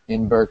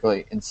in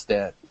Berkeley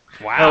instead.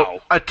 Wow.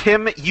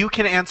 Tim, you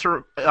can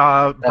answer.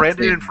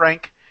 Brandon and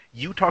Frank,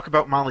 you talk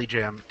about Molly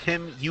Jam.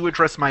 Tim, you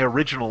address my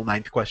original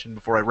 9th question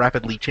before I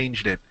rapidly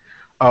changed it.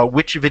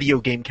 Which video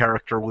game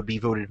character would be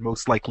voted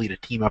most likely to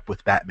team up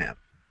with Batman?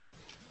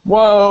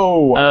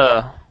 Whoa!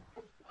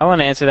 I want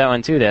to answer that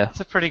one too, though.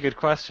 That's a pretty good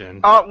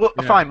question.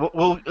 Fine.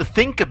 We'll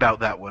think about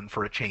that one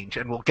for a change,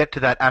 and we'll get to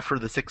that after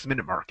the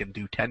 6-minute mark and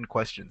do 10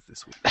 questions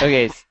this week.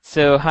 Okay,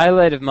 so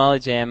highlight of Molly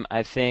Jam,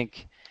 I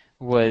think,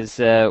 was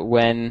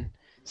when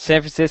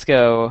San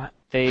Francisco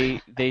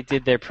they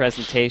did their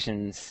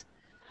presentations,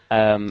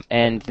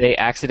 and they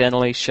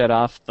accidentally shut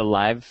off the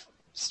live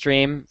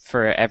stream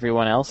for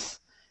everyone else.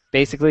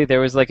 Basically, there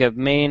was like a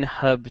main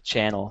hub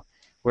channel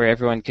where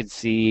everyone could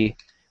see,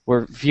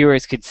 where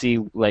viewers could see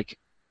like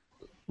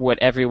what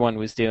everyone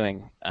was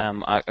doing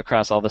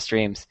across all the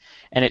streams,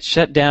 and it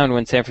shut down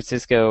when San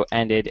Francisco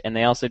ended. And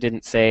they also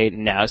didn't say,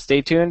 "Now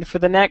stay tuned for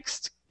the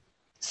next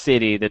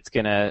city that's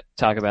gonna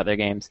talk about their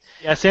games."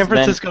 Yeah, San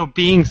Francisco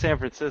being San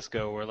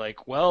Francisco, we're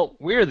like, well,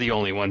 we're the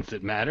only ones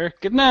that matter.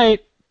 Good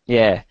night.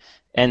 Yeah.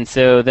 And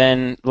so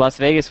then Las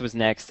Vegas was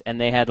next, and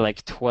they had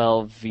like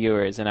 12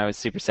 viewers, and I was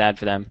super sad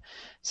for them.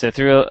 So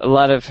through a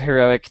lot of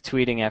heroic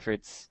tweeting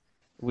efforts,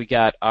 we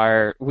got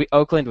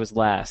Oakland was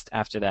last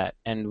after that,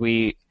 and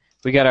we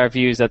got our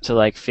views up to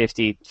like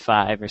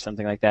 55 or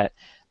something like that.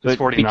 But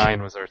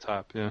 49 was our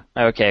top, yeah.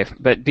 Okay,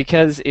 but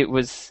because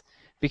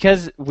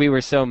we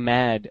were so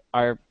mad,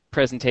 our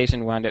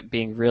presentation wound up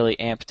being really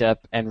amped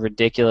up and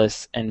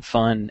ridiculous and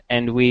fun,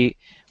 and we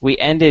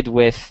ended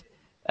with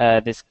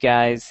this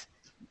guy's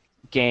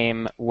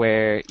game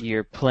where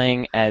you're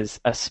playing as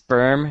a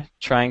sperm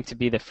trying to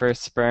be the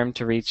first sperm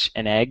to reach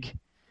an egg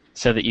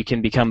so that you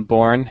can become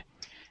born,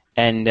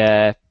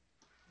 and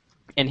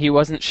he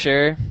wasn't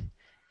sure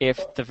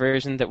if the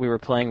version that we were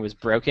playing was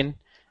broken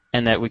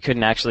and that we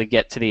couldn't actually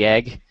get to the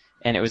egg,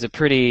 and it was a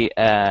pretty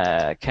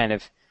kind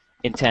of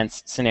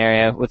intense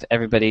scenario with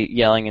everybody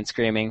yelling and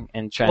screaming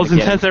and trying to get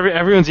intense.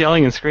 Everyone's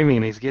yelling and screaming,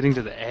 and he's getting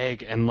to the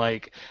egg, and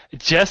like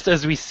just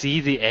as we see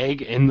the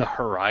egg in the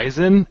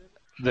horizon,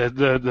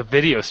 the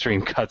video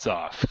stream cuts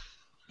off.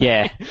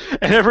 Yeah.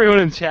 And everyone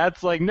in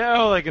chat's like,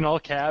 no, like in all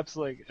caps,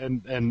 like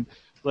and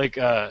like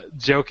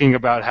joking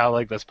about how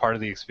like that's part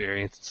of the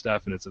experience and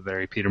stuff, and it's a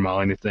very Peter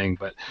Molyneux thing.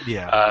 But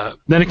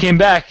then it came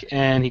back,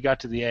 and he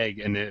got to the egg,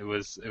 and it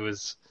was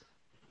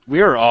we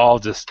were all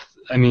just,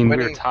 I mean, we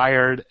were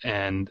tired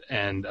and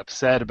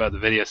upset about the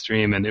video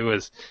stream, and it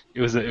was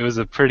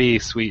a pretty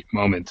sweet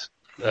moment.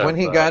 When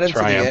he got into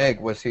the egg,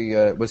 was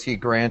he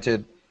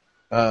granted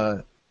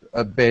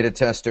a beta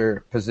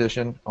tester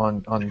position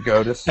on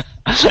Godus?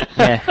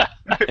 Yeah,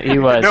 he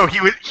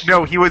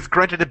was. He was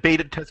granted a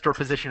beta tester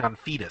position on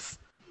Fetus.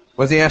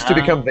 Was he asked to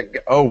become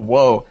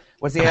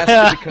Was he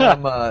asked to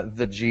become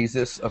the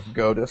Jesus of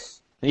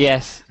Godus?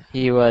 Yes,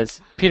 he was.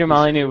 Peter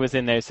Molyneux was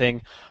in there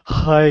saying,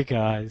 "Hi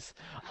guys,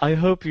 I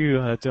hope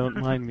you don't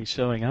mind me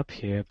showing up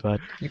here, but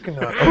you can."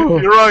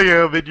 Here I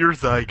am in your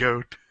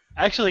zygote.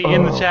 Actually,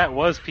 in the chat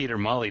was Peter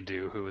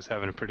Molyneux, who was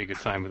having a pretty good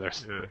time with our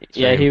stream.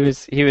 Yeah, he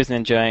was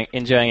enjoying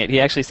it.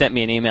 He actually sent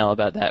me an email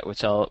about that,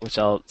 which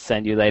I'll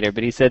send you later.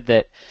 But he said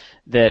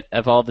that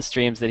of all the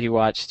streams that he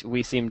watched,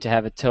 we seemed to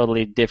have a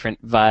totally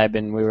different vibe,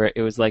 and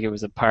it was like it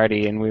was a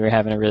party, and we were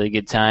having a really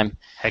good time.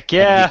 Heck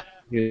yeah!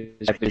 He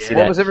was happy to see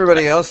What that. was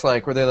everybody else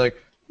like? Were they like,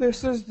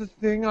 this is the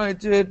thing I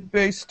did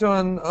based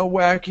on a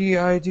wacky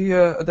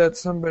idea that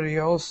somebody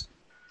else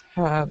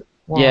had?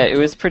 Yeah, it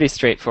was pretty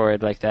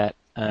straightforward like that.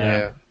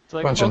 Yeah. It's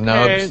like, Bunch of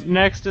okay, nubs.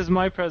 next is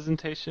my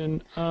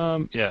presentation.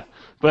 Yeah.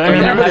 But I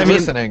mean, everybody I mean,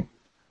 listening,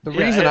 the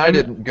yeah, reason I I mean-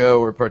 didn't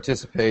go or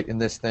participate in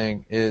this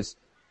thing is,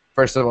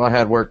 first of all, I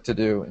had work to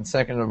do, and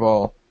second of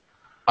all,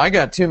 I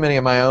got too many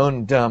of my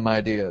own dumb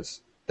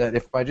ideas that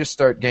if I just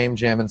start game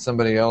jamming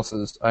somebody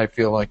else's, I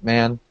feel like,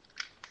 man,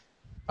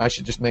 I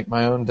should just make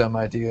my own dumb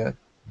idea.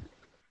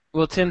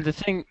 Well, Tim, the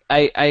thing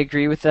I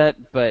agree with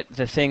that, but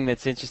the thing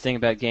that's interesting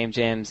about game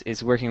jams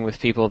is working with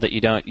people that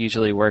you don't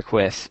usually work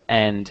with,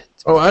 and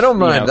Oh, I don't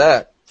mind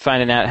that.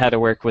 finding out how to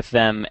work with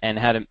them and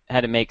how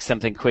to make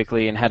something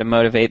quickly and how to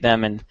motivate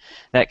them and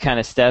that kind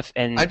of stuff.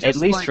 And I at just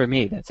least like- for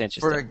me, that's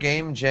interesting. For a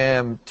game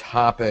jam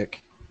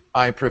topic,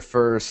 I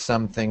prefer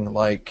something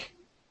like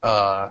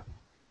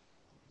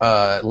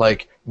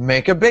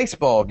make a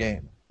baseball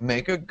game,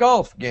 make a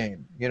golf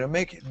game. You know,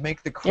 make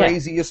the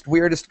craziest,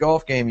 weirdest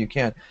golf game you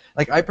can.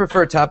 Like, I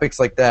prefer topics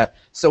like that.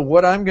 So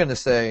what I'm going to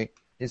say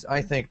is,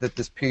 I think that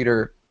this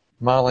Peter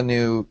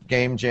Molyneux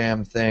game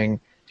jam thing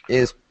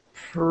is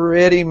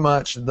pretty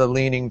much the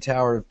Leaning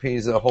Tower of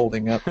Pisa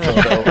holding up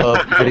photo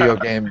of video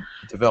game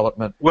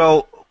development.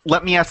 Well,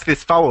 let me ask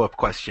this follow-up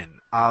question.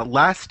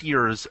 Last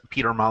year's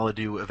Peter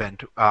Molyneux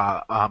event,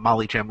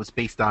 Molly Jam, was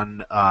based on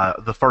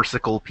the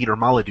farcical Peter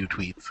Molyneux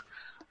tweets.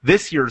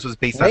 This year's was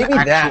based Maybe on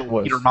that actual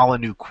was- Peter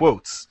Molyneux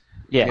quotes.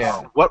 Yes.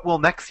 Yeah. What will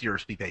next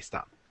year's be based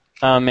on?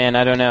 Oh man,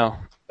 I don't know.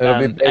 It'll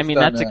be I based mean,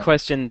 on that's a that.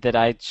 question that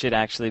I should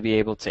actually be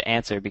able to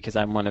answer because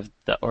I'm one of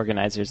the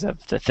organizers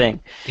of the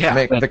thing. Yeah.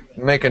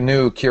 Make a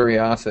new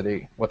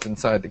Curiosity, what's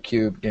inside the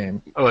cube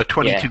game. Oh, a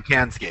 22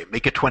 cans game.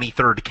 Make a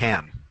 23rd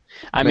can.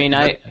 I mean,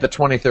 the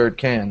 23rd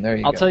can. There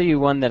you I'll go. tell you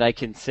one that I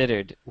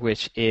considered,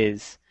 which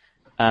is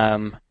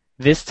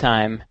this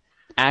time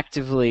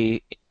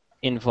actively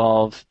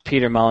involve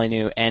Peter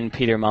Molyneux and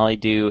Peter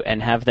Molyneux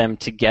and have them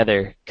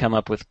together come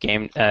up with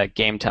game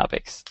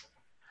topics.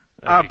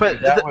 But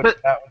that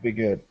would be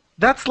good.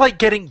 that's like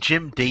getting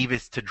Jim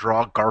Davis to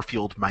draw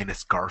Garfield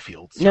minus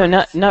Garfield. No,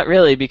 not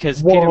really,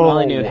 because Peter Whoa.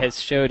 Molyneux has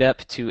showed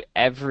up to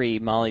every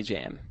Molly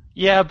Jam.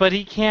 yeah, but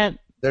he can't.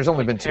 There's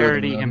only been two of them.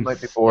 Parody though. him. Might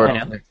be four I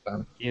know. next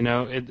time. You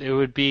know, it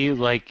would be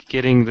like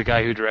getting the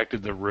guy who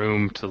directed The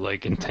Room to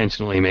like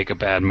intentionally make a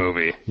bad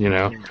movie. You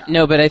know.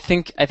 No, but I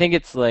think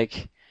it's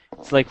like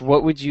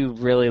what would you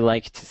really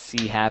like to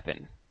see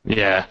happen?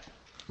 Yeah.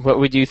 What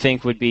would you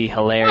think would be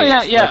hilarious?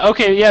 Oh, yeah, Like,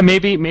 okay, yeah,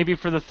 maybe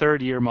for the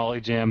third year Molly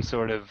Jam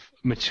sort of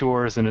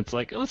matures and it's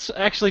like, let's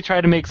actually try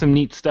to make some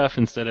neat stuff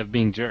instead of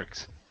being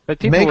jerks. but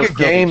people will Make a still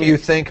be game you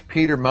kids. think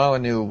Peter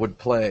Molyneux would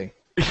play.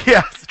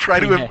 Yes, try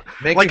to Yeah.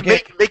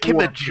 make him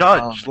a cool.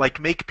 judge. Like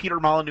make Peter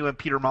Molyneux and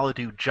Peter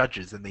Molyneux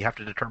judges, and they have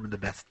to determine the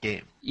best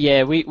game.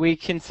 Yeah, we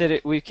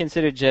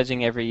consider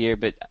judging every year,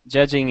 but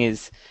judging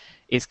is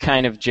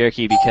kind of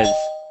jerky because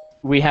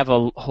we have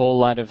a whole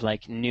lot of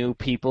like new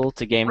people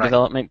to game Right.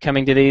 development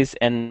coming to these,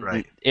 and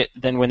Right.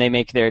 then when they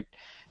make their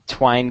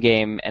Twine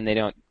game and they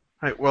don't.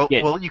 Right. Well,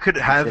 Yeah. you could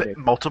have Considered.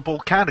 multiple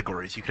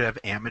categories. You could have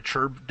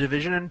amateur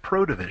division and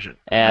pro division.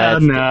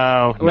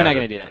 No. We're not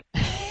going to do that.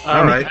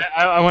 All right.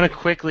 I want to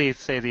quickly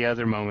say the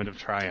other moment of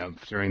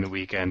triumph during the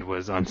weekend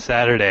was on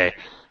Saturday.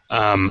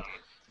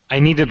 I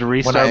needed to When I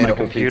restart ate my a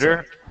whole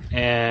computer,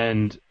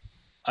 and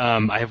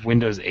I have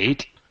Windows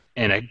 8,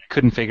 and I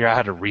couldn't figure out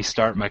how to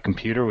restart my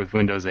computer with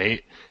Windows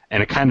 8,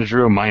 and it kind of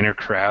drew a minor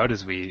crowd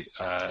as we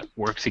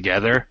worked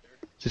together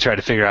to try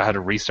to figure out how to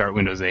restart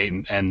Windows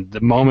 8, and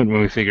the moment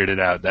when we figured it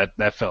out,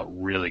 that felt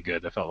really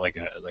good. That felt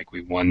like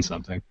we won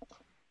something.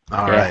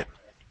 All Yeah. right.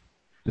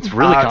 It's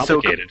really So-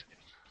 complicated.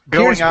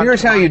 Here's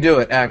how you do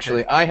it,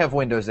 actually. I have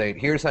Windows 8.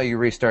 Here's how you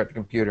restart the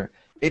computer.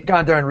 It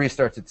goddamn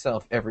restarts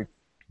itself every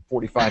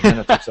 45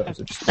 minutes or so.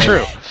 So just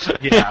True.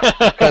 Yeah.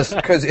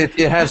 Because it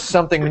has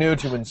something new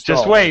to install.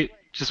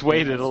 Just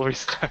wait, it'll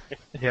restart.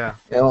 Yeah.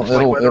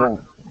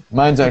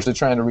 Mine's actually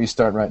trying to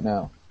restart right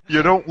now.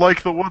 You don't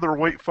like the weather?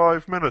 Wait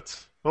 5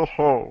 minutes. Oh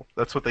ho!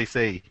 That's what they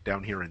say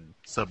down here in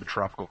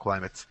subtropical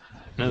climates.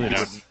 No, they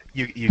don't.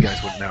 You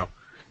guys wouldn't know.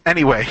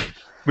 Anyway,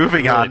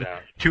 moving Really on don't.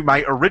 to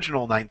my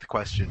original ninth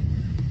question.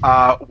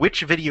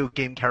 Which video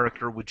game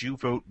character would you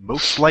vote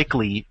most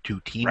likely to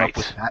team Right. up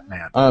with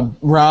Batman?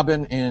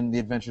 Robin in The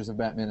Adventures of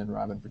Batman and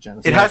Robin for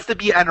Genesis. It has to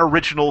be an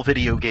original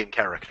video game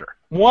character.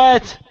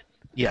 What?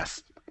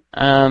 Yes.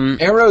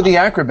 Arrow the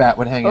Acrobat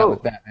would hang out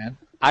with Batman.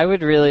 I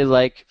would really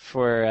like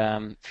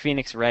for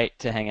Phoenix Wright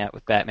to hang out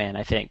with Batman.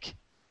 I think.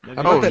 How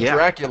about that yeah.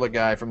 Dracula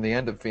guy from the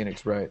end of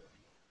Phoenix Wright?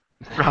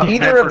 Man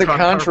Either of for the Con-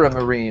 Contra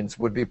Marines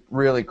would be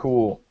really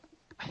cool.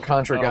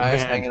 Contra Oh, guys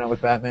man. hanging out with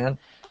Batman.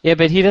 Yeah,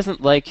 but he doesn't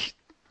like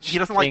He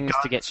doesn't like things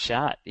to get guns.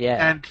 shot.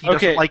 Yeah. And he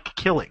Okay. doesn't like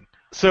killing.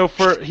 So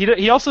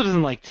he also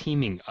doesn't like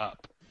teaming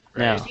up.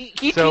 No.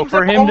 He So teams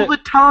for up him all to- the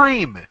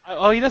time.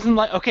 Oh, he doesn't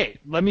like. Okay,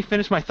 let me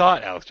finish my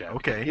thought, Alex Jack.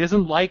 Okay. He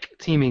doesn't like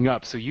teaming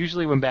up. So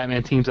usually when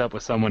Batman teams up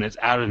with someone, it's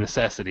out of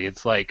necessity.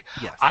 It's like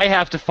Yes. I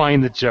have to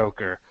find the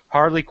Joker.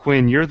 Harley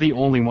Quinn, you're the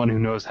only one who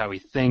knows how he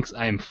thinks.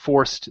 I am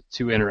forced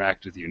to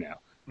interact with you now,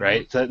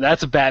 right? So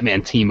that's a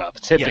Batman team-up,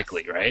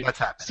 typically, Yes, right? that's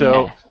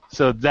happening.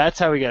 So that's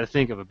how we got to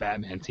think of a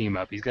Batman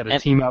team-up. He's got to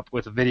team up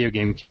with a video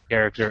game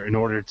character in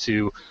order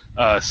to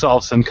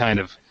solve some kind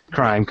of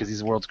crime, because he's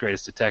the world's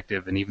greatest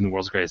detective, and even the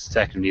world's greatest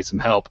detective needs some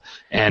help.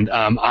 And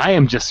I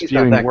am just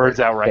spewing words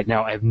out right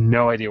now. I have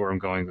no idea where I'm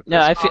going with this.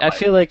 No, I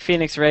feel like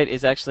Phoenix Wright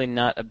is actually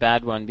not a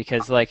bad one,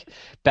 because like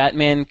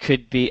Batman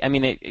could be, I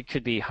mean, it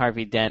could be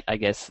Harvey Dent, I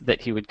guess, that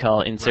he would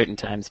call in certain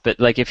times. But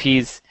like if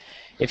he's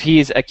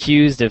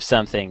accused of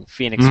something,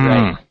 Phoenix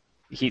Wright,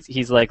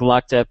 he's like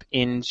locked up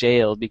in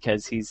jail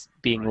because he's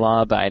being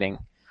law-abiding.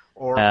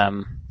 Or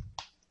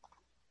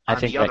I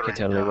think that could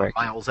totally work.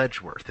 Miles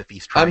Edgeworth, if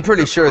he's trying. I'm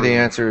pretty sure the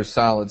answer is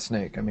Solid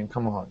Snake. I mean,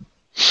 come on.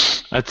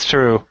 That's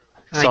true.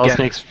 Solid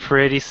Snake's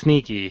pretty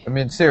sneaky. I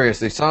mean,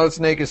 seriously, Solid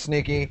Snake is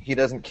sneaky. He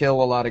doesn't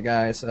kill a lot of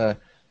guys.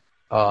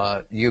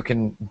 You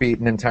can beat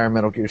an entire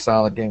Metal Gear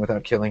Solid game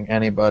without killing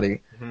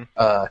anybody.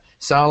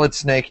 Solid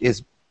Snake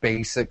is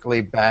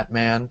basically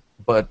Batman,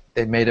 but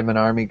they made him an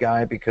army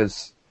guy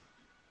because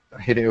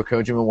Hideo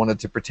Kojima wanted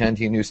to pretend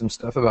he knew some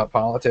stuff about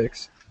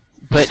politics.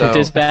 But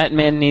does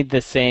Batman need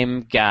the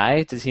same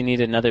guy? Does he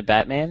need another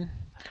Batman?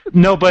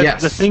 No, but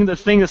Yes. the thing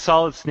that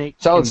Solid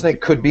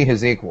Snake could be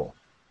his equal.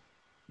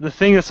 The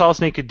thing that Solid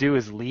Snake could do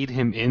is lead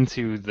him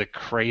into the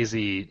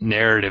crazy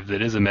narrative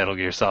that is a Metal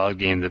Gear Solid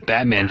game that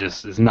Batman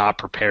just is not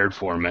prepared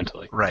for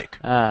mentally. Right.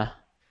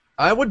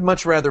 I would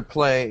much rather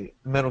play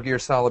Metal Gear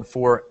Solid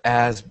 4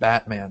 as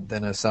Batman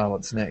than as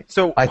Solid Snake.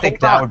 So I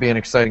think that would be an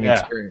exciting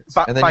experience.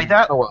 By, And then by you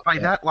that go up by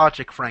there. that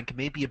logic, Frank,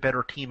 maybe a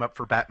better team up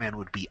for Batman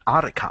would be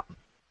Otacon.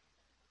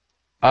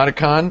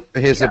 Otacon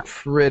is a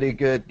pretty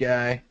good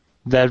guy.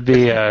 That'd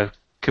be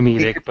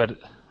comedic, but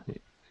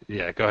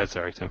yeah, go ahead,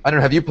 sorry, Tim. I don't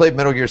know. Have you played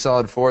Metal Gear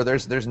Solid 4?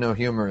 There's no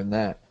humor in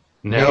that.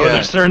 No,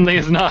 there certainly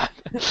is not.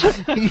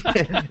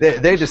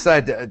 they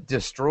decide to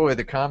destroy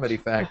the comedy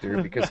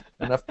factor because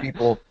enough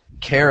people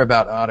care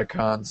about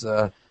Otacon's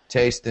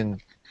taste in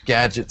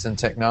gadgets and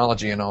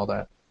technology and all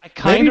that. I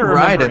kind of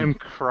remember Raiden. him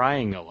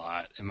crying a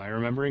lot. Am I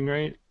remembering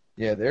right?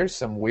 Yeah, there's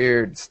some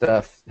weird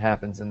stuff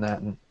happens in that.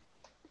 And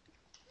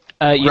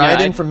You know,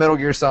 Raiden from Metal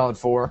Gear Solid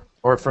 4,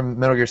 or from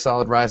Metal Gear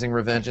Solid Rising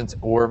Revengeance,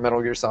 or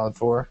Metal Gear Solid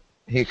 4.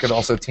 He could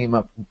also team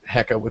up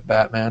Hecka with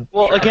Batman.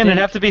 Well, again, it'd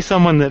have to be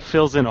someone that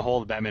fills in a hole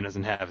that Batman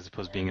doesn't have, as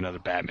opposed to being another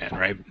Batman,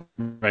 right?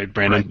 Right,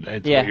 Brandon?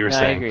 That's Yeah, what you were no, I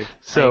saying. agree.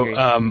 So,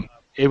 I agree.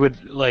 it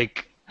would,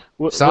 like...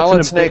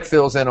 Solid Snake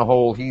fills in a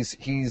hole. He's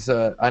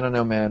I don't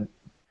know, man.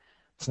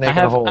 Snake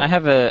in a hole. I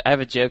have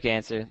a joke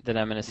answer that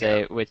I'm going to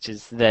say, which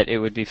is that it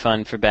would be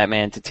fun for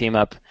Batman to team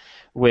up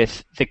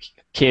with the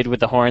kid with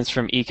the horns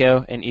from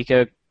Eco, and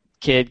Eco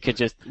Kid could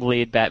just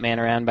lead Batman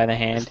around by the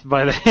hand.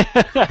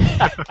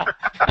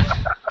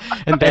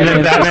 And Batman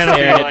would Batman will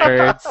be stare at like-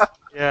 birds.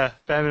 Yeah,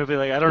 Batman would be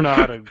like, I don't know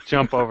how to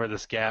jump over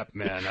this gap,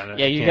 man.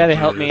 Yeah, you got to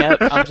help me up.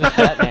 I'm just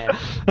Batman.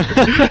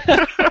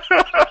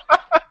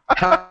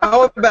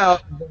 How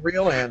about the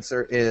real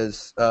answer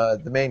is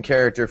the main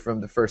character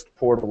from the first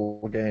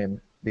Portal game?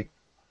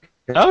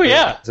 Oh,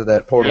 yeah. So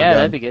that Portal Yeah, gun,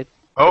 that'd be good.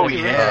 Oh, That'd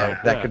be yeah.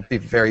 that could be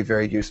very,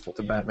 very useful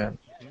to Batman.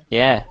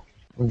 Yeah.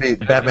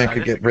 Batman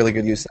could get really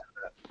good use out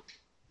of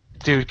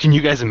that. Dude, can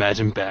you guys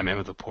imagine Batman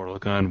with a portal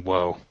gun?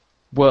 Whoa.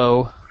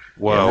 Whoa.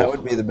 Whoa. Yeah, that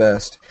would be the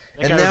best.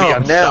 That And guy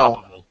would be now,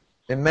 unstoppable.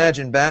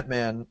 imagine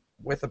Batman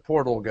with a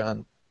portal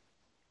gun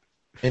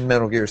in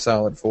Metal Gear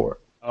Solid 4.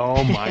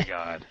 Oh, my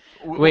God.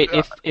 Wait,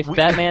 if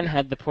Batman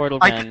had the portal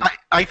gun...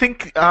 I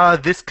think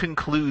this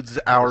concludes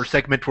our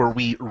segment where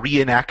we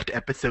reenact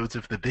episodes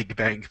of The Big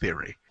Bang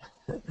Theory.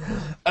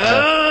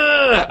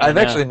 I've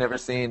know. actually never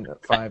seen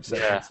 5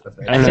 seconds of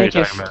that. I I know think what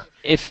you're talking about.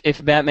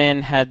 if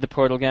Batman had the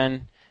portal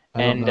gun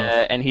don't know.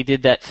 and he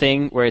did that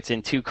thing where it's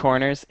in two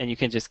corners and you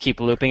can just keep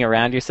looping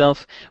around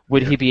yourself,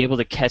 would he be able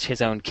to catch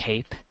his own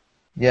cape?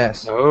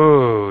 Yes.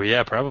 Oh,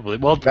 yeah, probably.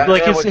 Well, Batman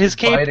like would his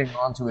be cape... biting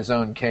onto his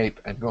own cape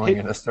and going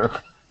in a circle.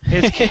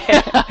 His cape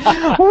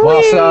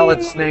While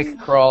Solid Snake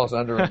crawls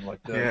under him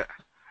like that. Yeah.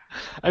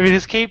 I mean,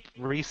 his cape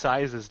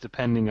resizes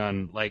depending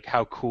on like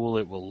how cool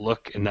it will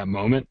look in that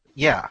moment.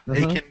 Yeah,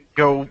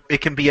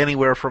 it can be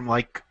anywhere from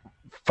like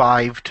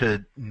 5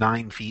 to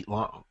 9 feet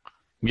long.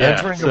 Yeah,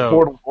 Entering so a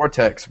portal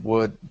vortex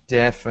would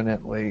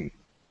definitely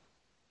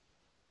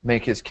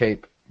make his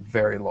cape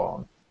very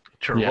long.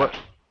 Sure. Yeah. What?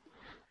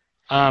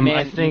 Man,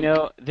 I think you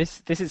know,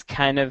 this is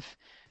kind of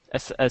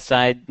a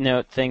side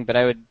note thing, but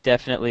I would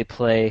definitely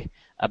play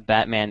a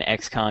Batman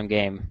XCOM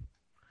game.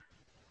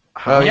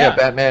 Oh yeah.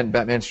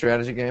 Batman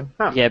strategy game.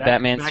 Yeah,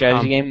 Batman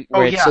strategy game.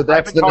 Where it's, yeah. So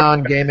that's I've the been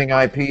talking non-gaming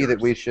IP that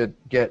we should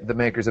get the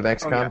makers of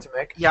XCOM to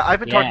make. Yeah, I've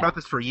been talking Yeah. about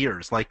this for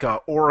years. Like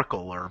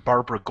Oracle or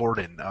Barbara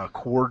Gordon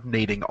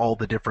coordinating all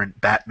the different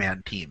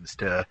Batman teams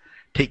to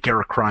take care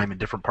of crime in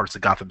different parts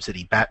of Gotham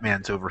City.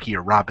 Batman's over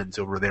here, Robin's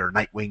over there,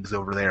 Nightwing's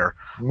over there.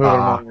 Moving them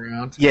all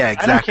around. Yeah, I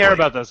exactly. don't care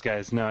about those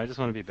guys. No, I just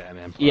want to be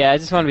Batman. yeah, I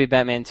just want to be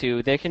Batman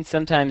too. There can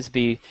sometimes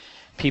be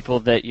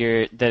people that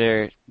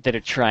are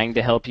trying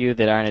to help you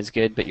that aren't as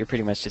good, but you're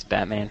pretty much just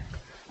Batman.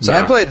 So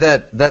I played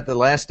that The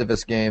Last of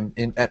Us game.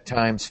 At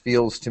times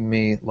feels to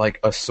me like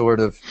a sort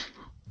of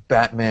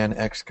Batman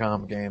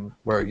XCOM game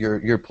where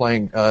you're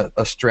playing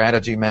a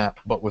strategy map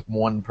but with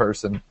one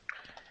person.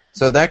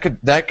 So that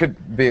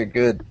could be a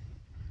good.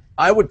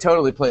 I would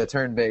totally play a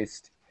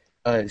turn-based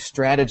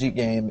strategy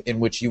game in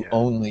which you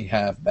only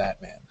have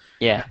Batman.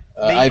 Yeah.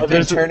 I've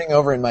been turning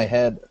over in my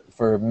head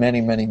for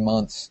many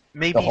months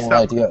the whole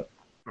idea.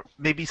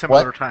 Maybe some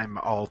other time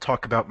I'll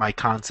talk about my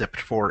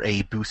concept for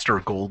a Booster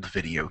Gold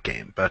video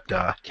game, but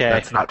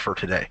that's not for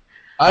today.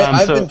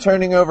 I've been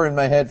turning over in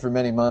my head for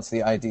many months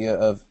the idea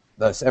of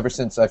this, ever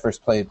since I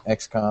first played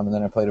XCOM, and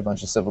then I played a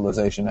bunch of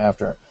Civilization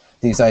after,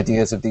 these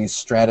ideas of these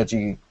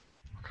strategy,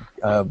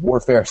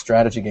 warfare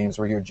strategy games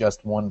where you're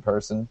just one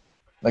person,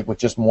 like with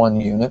just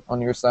one unit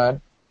on your side.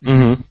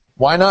 Mm-hmm.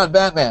 Why not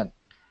Batman?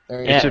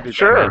 Sure.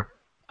 Batman.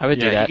 I would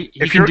do that.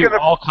 He can do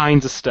all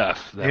kinds of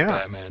stuff,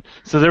 Batman.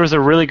 So there was a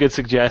really good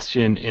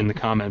suggestion in the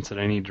comments that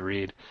I need to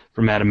read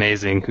from Matt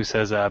Amazing, who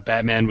says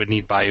Batman would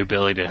need Bayou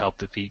Billy to help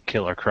defeat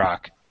Killer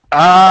Croc.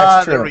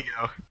 That's true. There we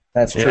go.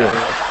 That's true.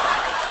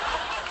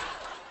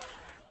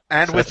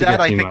 And with that,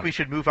 I think we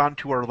should move on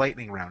to our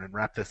lightning round and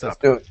wrap this up.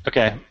 Let's do it.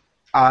 Okay.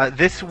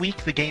 This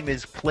week, the game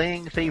is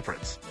Playing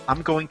Favorites.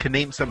 I'm going to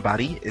name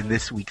somebody, in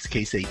this week's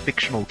case a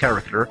fictional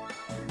character,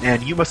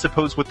 and you must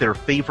suppose what their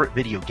favorite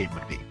video game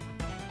would be.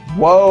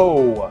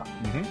 Whoa!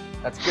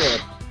 Mm-hmm. That's good.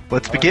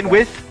 Let's begin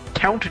with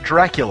Count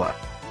Dracula.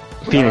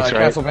 Phoenix,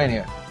 right?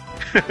 Castlevania.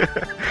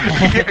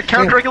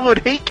 Count Dracula would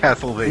hate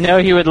Castlevania. No,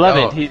 he would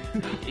love it.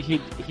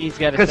 He's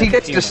got because he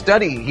gets to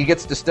study. He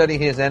gets to study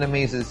his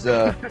enemies'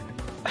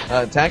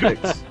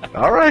 tactics.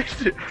 All right.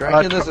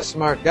 Dracula's a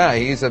smart guy.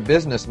 He's a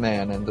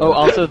businessman and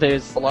also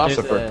there's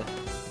philosopher.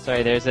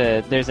 There's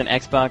an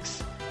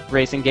Xbox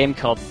racing game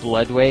called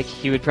Bloodwake.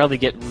 He would probably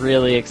get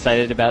really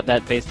excited about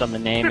that based on the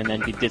name, and then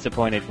be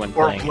disappointed when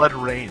or playing. Blood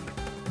Rain.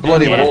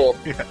 Bloody Roll.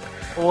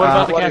 Well, what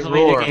about the Bloody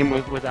Castlevania Roar. game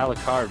with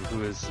Alucard,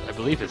 who is, I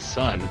believe, his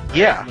son?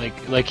 Yeah.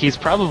 Like he's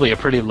probably a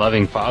pretty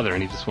loving father,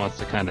 and he just wants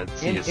to kind of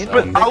see his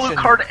But son.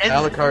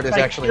 Alucard is by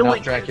actually killing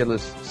not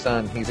Dracula's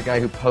son. He's a guy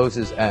who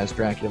poses as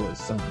Dracula's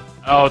son.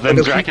 Oh, then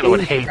Because Dracula he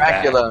would is hate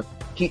Dracula.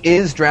 He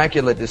is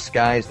Dracula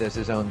disguised as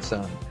his own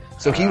son.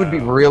 So he would be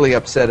really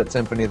upset at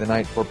Symphony of the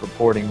Night for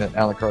purporting that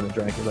Alucard and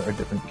Dracula are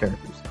different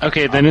characters. that.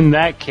 Okay, then in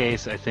that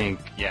case, I think,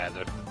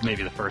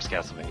 maybe the first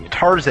Castlevania.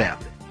 Tarzan.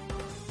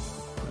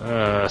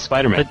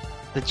 Spider-Man.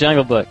 The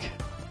Jungle Book.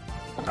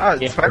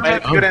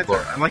 Spider-Man, good answer.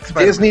 I like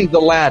Spider-Man. Disney the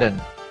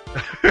Aladdin.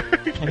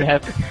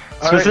 Yep.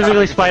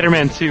 Specifically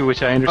Spider-Man 2,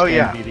 which I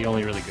understand to be the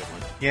only really good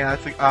one. Yeah,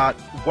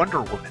 that's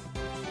Wonder Woman.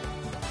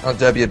 Oh,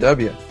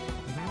 WW.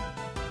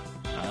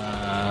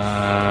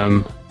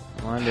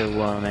 Wonder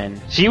Woman.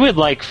 She would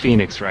like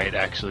Phoenix, right,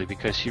 actually,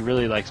 because she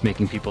really likes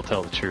making people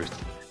tell the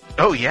truth.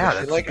 Oh, yeah.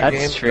 Would you like a that's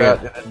game true.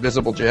 about an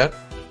invisible jet?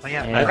 Oh,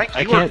 yeah.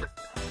 Yeah.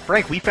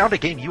 Frank, we found a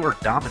game you were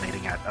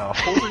dominating at. Oh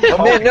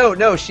man,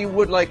 no, she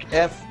would like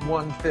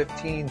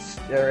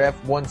F-115 or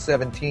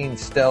F-117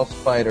 stealth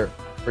fighter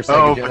for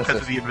Sega Genesis.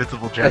 Because of the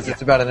invisible jet. Because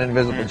it's about an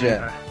invisible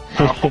jet.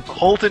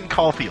 Holden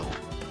Caulfield.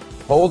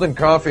 Holden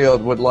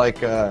Caulfield would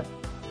like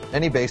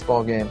any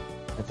baseball game,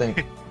 I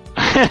think.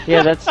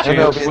 Yeah, that's true.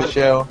 MLB The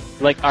Show.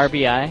 Like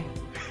RBI.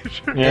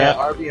 Yeah,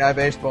 RBI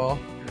baseball.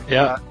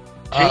 Yeah.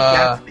 Jay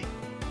Gatsby.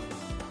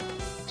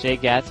 Jay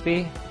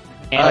Gatsby.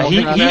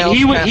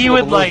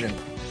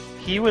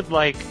 He would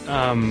like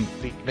the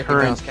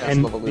Mouse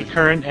Castle of Illusion.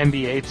 current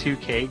NBA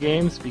 2K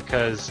games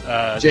because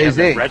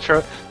Jay-Z.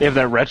 they have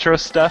that retro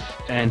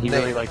stuff, and he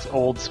really likes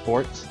old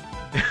sports.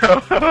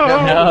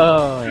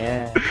 Oh,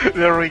 yeah.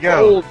 There we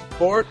go. Old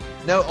sport.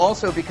 No,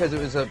 also because it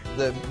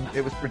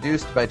was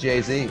produced by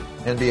Jay-Z.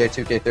 NBA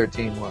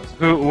 2K13 was.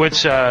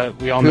 Which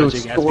we all know Jay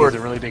Gatsby is a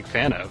really big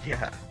fan of.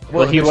 Yeah.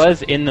 Well, he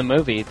was in the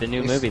movie, the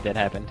new movie that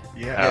happened.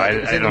 Yeah.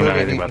 I don't know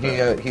anything about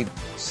that. He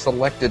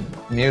selected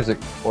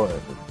music for it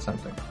or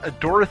something.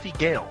 Dorothy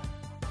Gale.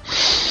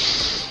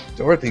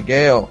 Dorothy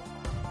Gale.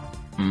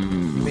 You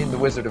mean the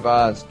Wizard of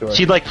Oz, Dorothy?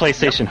 She'd like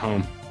PlayStation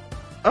Home.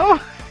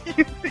 Oh,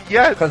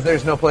 yes. Because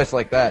there's no place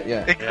like that,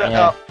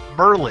 yeah.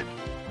 Merlin.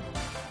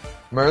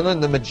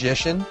 Merlin the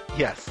Magician?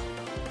 Yes.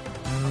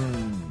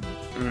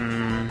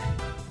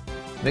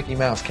 Mickey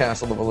Mouse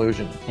Castle of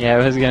Illusion. Yeah,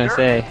 I was going to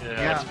say. Yeah,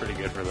 that's pretty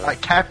good for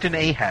that. Captain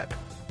Ahab.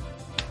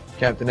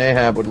 Captain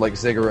Ahab would like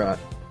Ziggurat.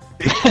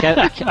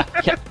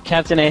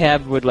 Captain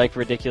Ahab would like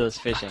ridiculous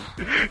fishing.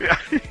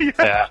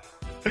 Yeah.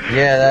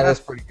 Yeah, that is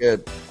pretty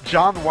good.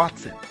 John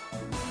Watson.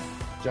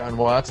 John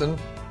Watson?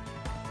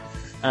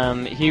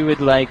 He would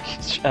like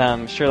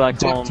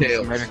Sherlock Holmes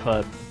DuckTales. Murder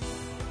Club.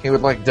 He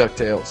would like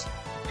DuckTales.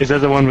 Is that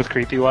the one with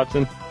Creepy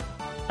Watson?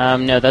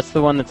 No, that's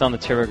the one that's on the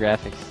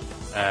TurboGrafx.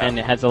 And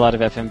it has a lot of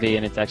FMV,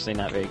 and it's actually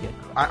not very good.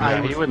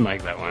 He wouldn't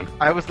like that one.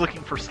 I was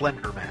looking for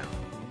Slender Man.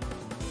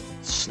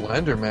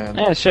 Slender Man?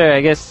 Yeah, sure,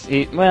 I guess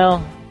I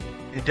don't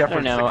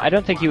In know. I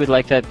don't think he would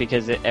like that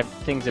because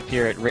things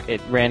appear at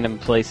random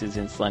places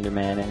in Slender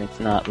Man, and it's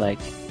not like...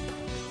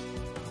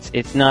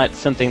 It's not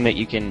something that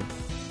you can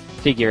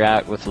figure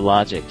out with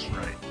logic.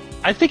 Right.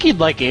 I think he'd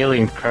like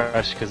Alien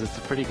Crush because it's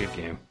a pretty good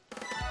game.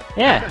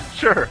 Yeah.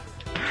 Sure.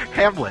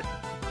 Hamlet.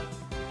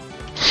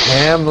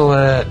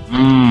 Hamlet.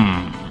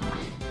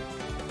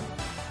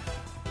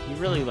 He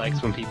really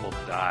likes when people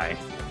die,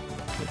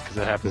 because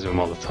that happens to him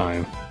all the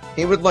time.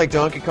 He would like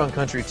Donkey Kong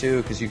Country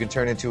too, because you can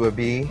turn into a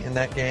bee in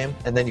that game,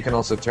 and then you can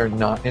also turn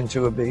not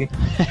into a bee.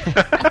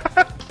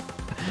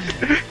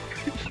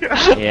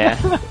 Yeah.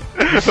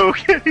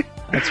 Okay.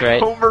 That's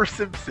right. Homer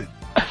Simpson.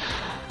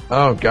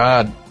 Oh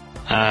God.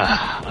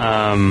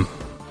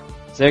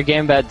 Is there a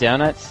game about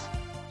donuts?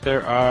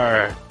 There's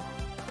I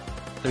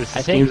think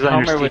schemes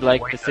under Homer would Steve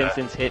like Boyd, The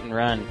Simpsons Hit and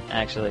Run,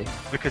 actually.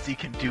 Because he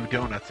can do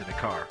donuts in a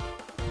car.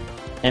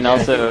 And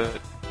also,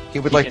 He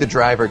would like the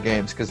driver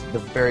games, because at the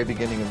very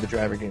beginning of the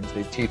driver games,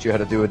 they teach you how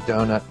to do a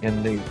donut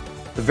in the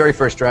very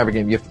first driver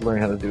game. You have to learn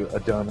how to do a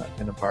donut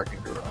in a parking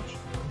garage.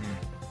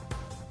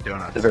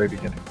 Donuts. At the very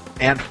beginning.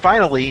 And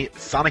finally,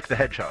 Sonic the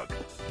Hedgehog.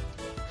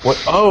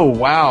 What? Oh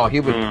wow, he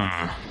would.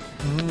 I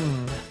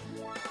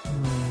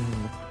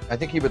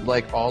think he would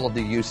like all of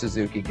the Yu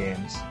Suzuki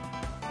games.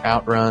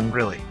 Outrun,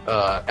 Really?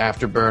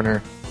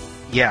 Afterburner.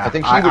 Yeah, I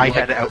think he would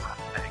like,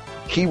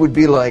 he would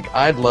be like,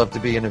 I'd love to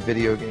be in a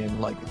video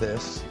game like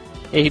this.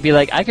 he'd be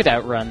like, I could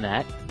outrun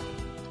that.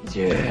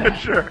 Yeah.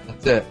 Sure.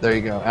 That's it. There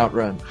you go.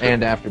 Outrun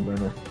and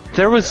Afterburner.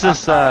 There was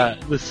this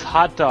this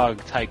hot dog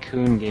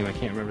tycoon game. I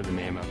can't remember the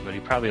name of it, but he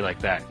probably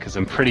liked that because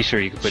I'm pretty sure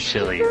you could put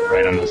chili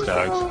right on those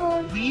dogs.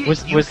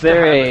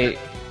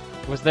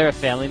 Was there a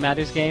Family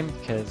Matters game?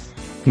 Because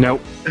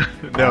Nope.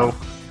 No.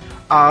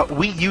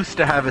 We used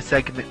to have a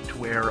segment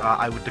where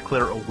I would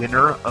declare a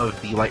winner of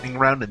the lightning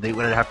round, and they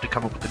would have to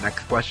come up with the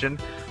next question.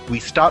 We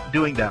stopped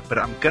doing that, but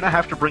I'm gonna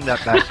have to bring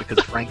that back because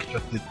Frank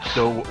just did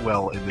so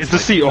well in this. Is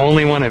this the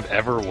only one I've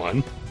ever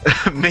won?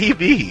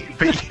 Maybe,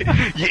 but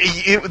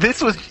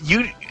this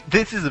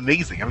is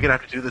amazing. I'm gonna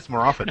have to do this more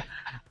often.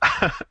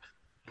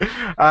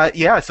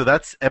 Yeah, so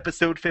that's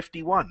episode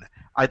 51.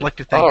 I'd like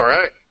to thank. All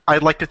right.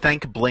 I'd like to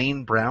thank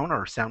Blaine Brown,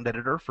 our sound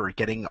editor, for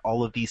getting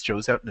all of these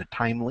shows out in a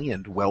timely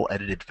and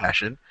well-edited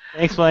fashion.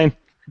 Thanks, Blaine.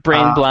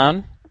 Brain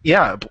Blown?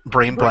 Yeah,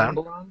 Brain Brown.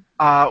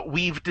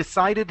 We've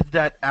decided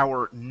that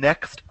our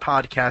next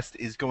podcast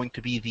is going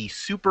to be the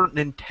Super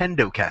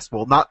Nintendo cast.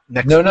 Well, not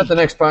next week. No, not the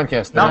next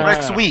podcast. Not No.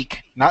 next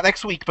week. Not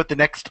next week, but the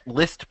next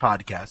list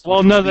podcast. Well,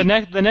 which no, will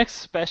be- the next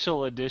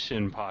special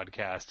edition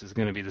podcast is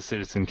going to be the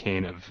Citizen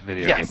Kane of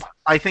video game. Yes,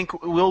 I think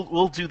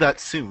we'll do that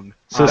soon.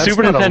 So That's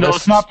Super not a Nintendo. list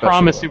Let's not special,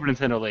 promise though. Super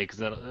Nintendo late because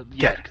that'll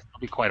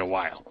be quite a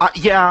while.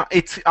 Yeah,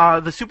 it's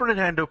the Super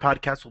Nintendo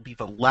podcast will be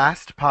the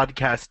last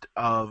podcast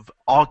of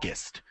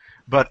August,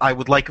 but I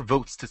would like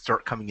votes to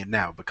start coming in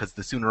now because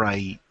the sooner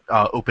I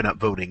open up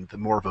voting, the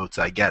more votes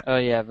I get. Oh,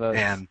 yeah, votes.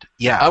 And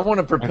yeah, I want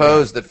to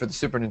propose that for the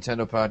Super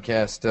Nintendo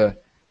podcast,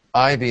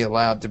 I be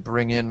allowed to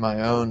bring in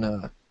my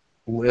own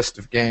list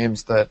of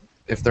games that,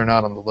 if they're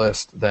not on the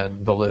list,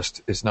 then the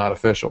list is not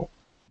official.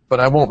 But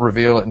I won't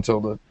reveal it until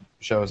the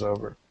show's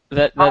over.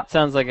 That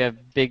sounds like a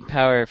big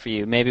power for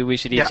you. Maybe we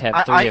should each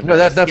have three of No,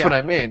 those. that's Yeah. what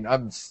I mean.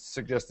 I'm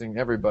suggesting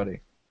everybody.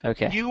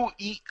 Okay.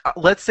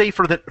 let's say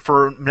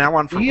for now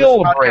on for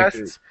Deal list podcasts,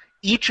 breakers.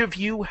 each of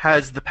you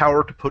has the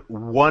power to put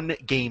one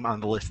game on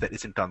the list that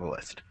isn't on the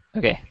list.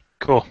 Okay.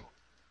 Cool.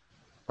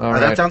 All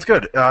right. That sounds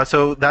good.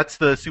 So that's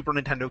the Super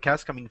Nintendo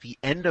cast coming the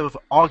end of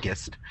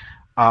August.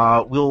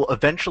 We'll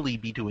eventually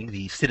be doing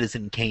the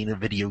Citizen Kane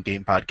video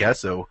game podcast,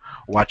 so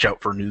watch out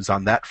for news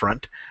on that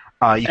front.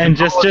 You can And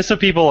just follow- so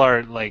people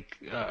are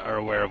are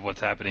aware of what's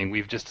happening,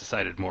 we've just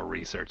decided more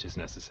research is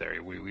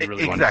necessary. We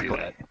really want to do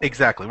that.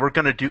 Exactly. We're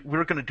gonna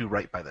do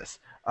right by this.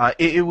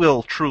 It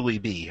will truly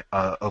be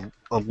a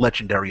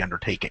legendary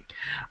undertaking.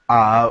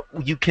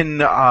 You can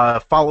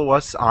follow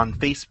us on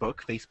Facebook,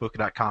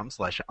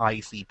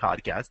 facebook.com/IC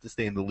Podcast, to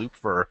stay in the loop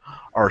for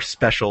our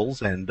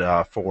specials and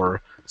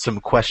for some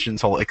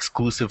questions I'll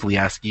exclusively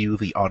ask you,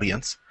 the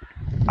audience.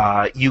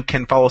 You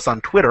can follow us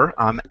on Twitter.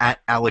 I'm at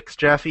Alex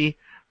Jaffe.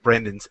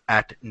 Brandon's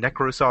at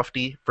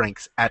Necrosofty,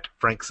 Frank's at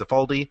Frank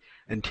Cifaldi,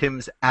 and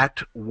Tim's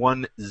at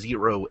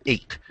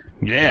 108.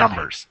 Yeah.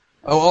 Numbers.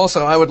 Oh,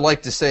 also, I would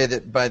like to say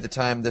that by the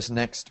time this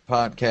next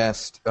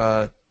podcast,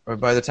 or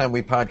by the time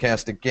we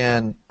podcast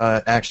again,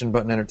 Action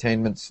Button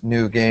Entertainment's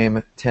new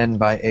game,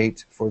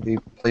 10x8, for the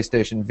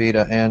PlayStation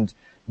Vita and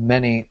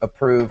many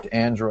approved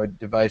Android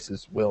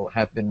devices will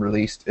have been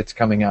released. It's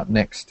coming out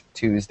next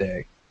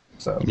Tuesday.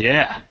 So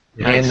Yeah.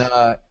 in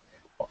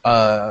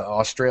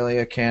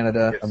Australia,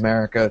 Canada, Yes.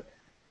 America,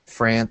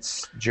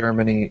 France,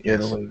 Germany,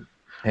 Italy,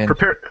 and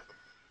Prepare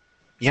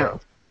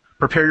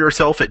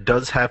yourself. It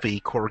does have a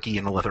corgi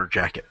and a leather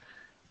jacket.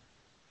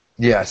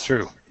 yes,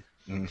 True.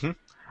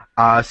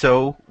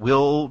 So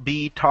we'll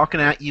be talking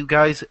at you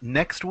guys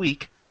next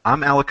week.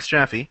 I'm Alex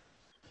Jaffe.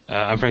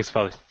 I'm Frank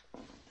Cifaldi.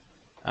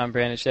 I'm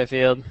Brandon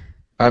Sheffield.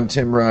 I'm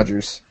Tim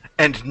Rogers.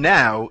 And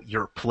now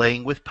you're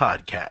playing with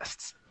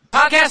podcasts.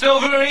 Podcast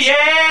over,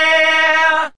 yeah!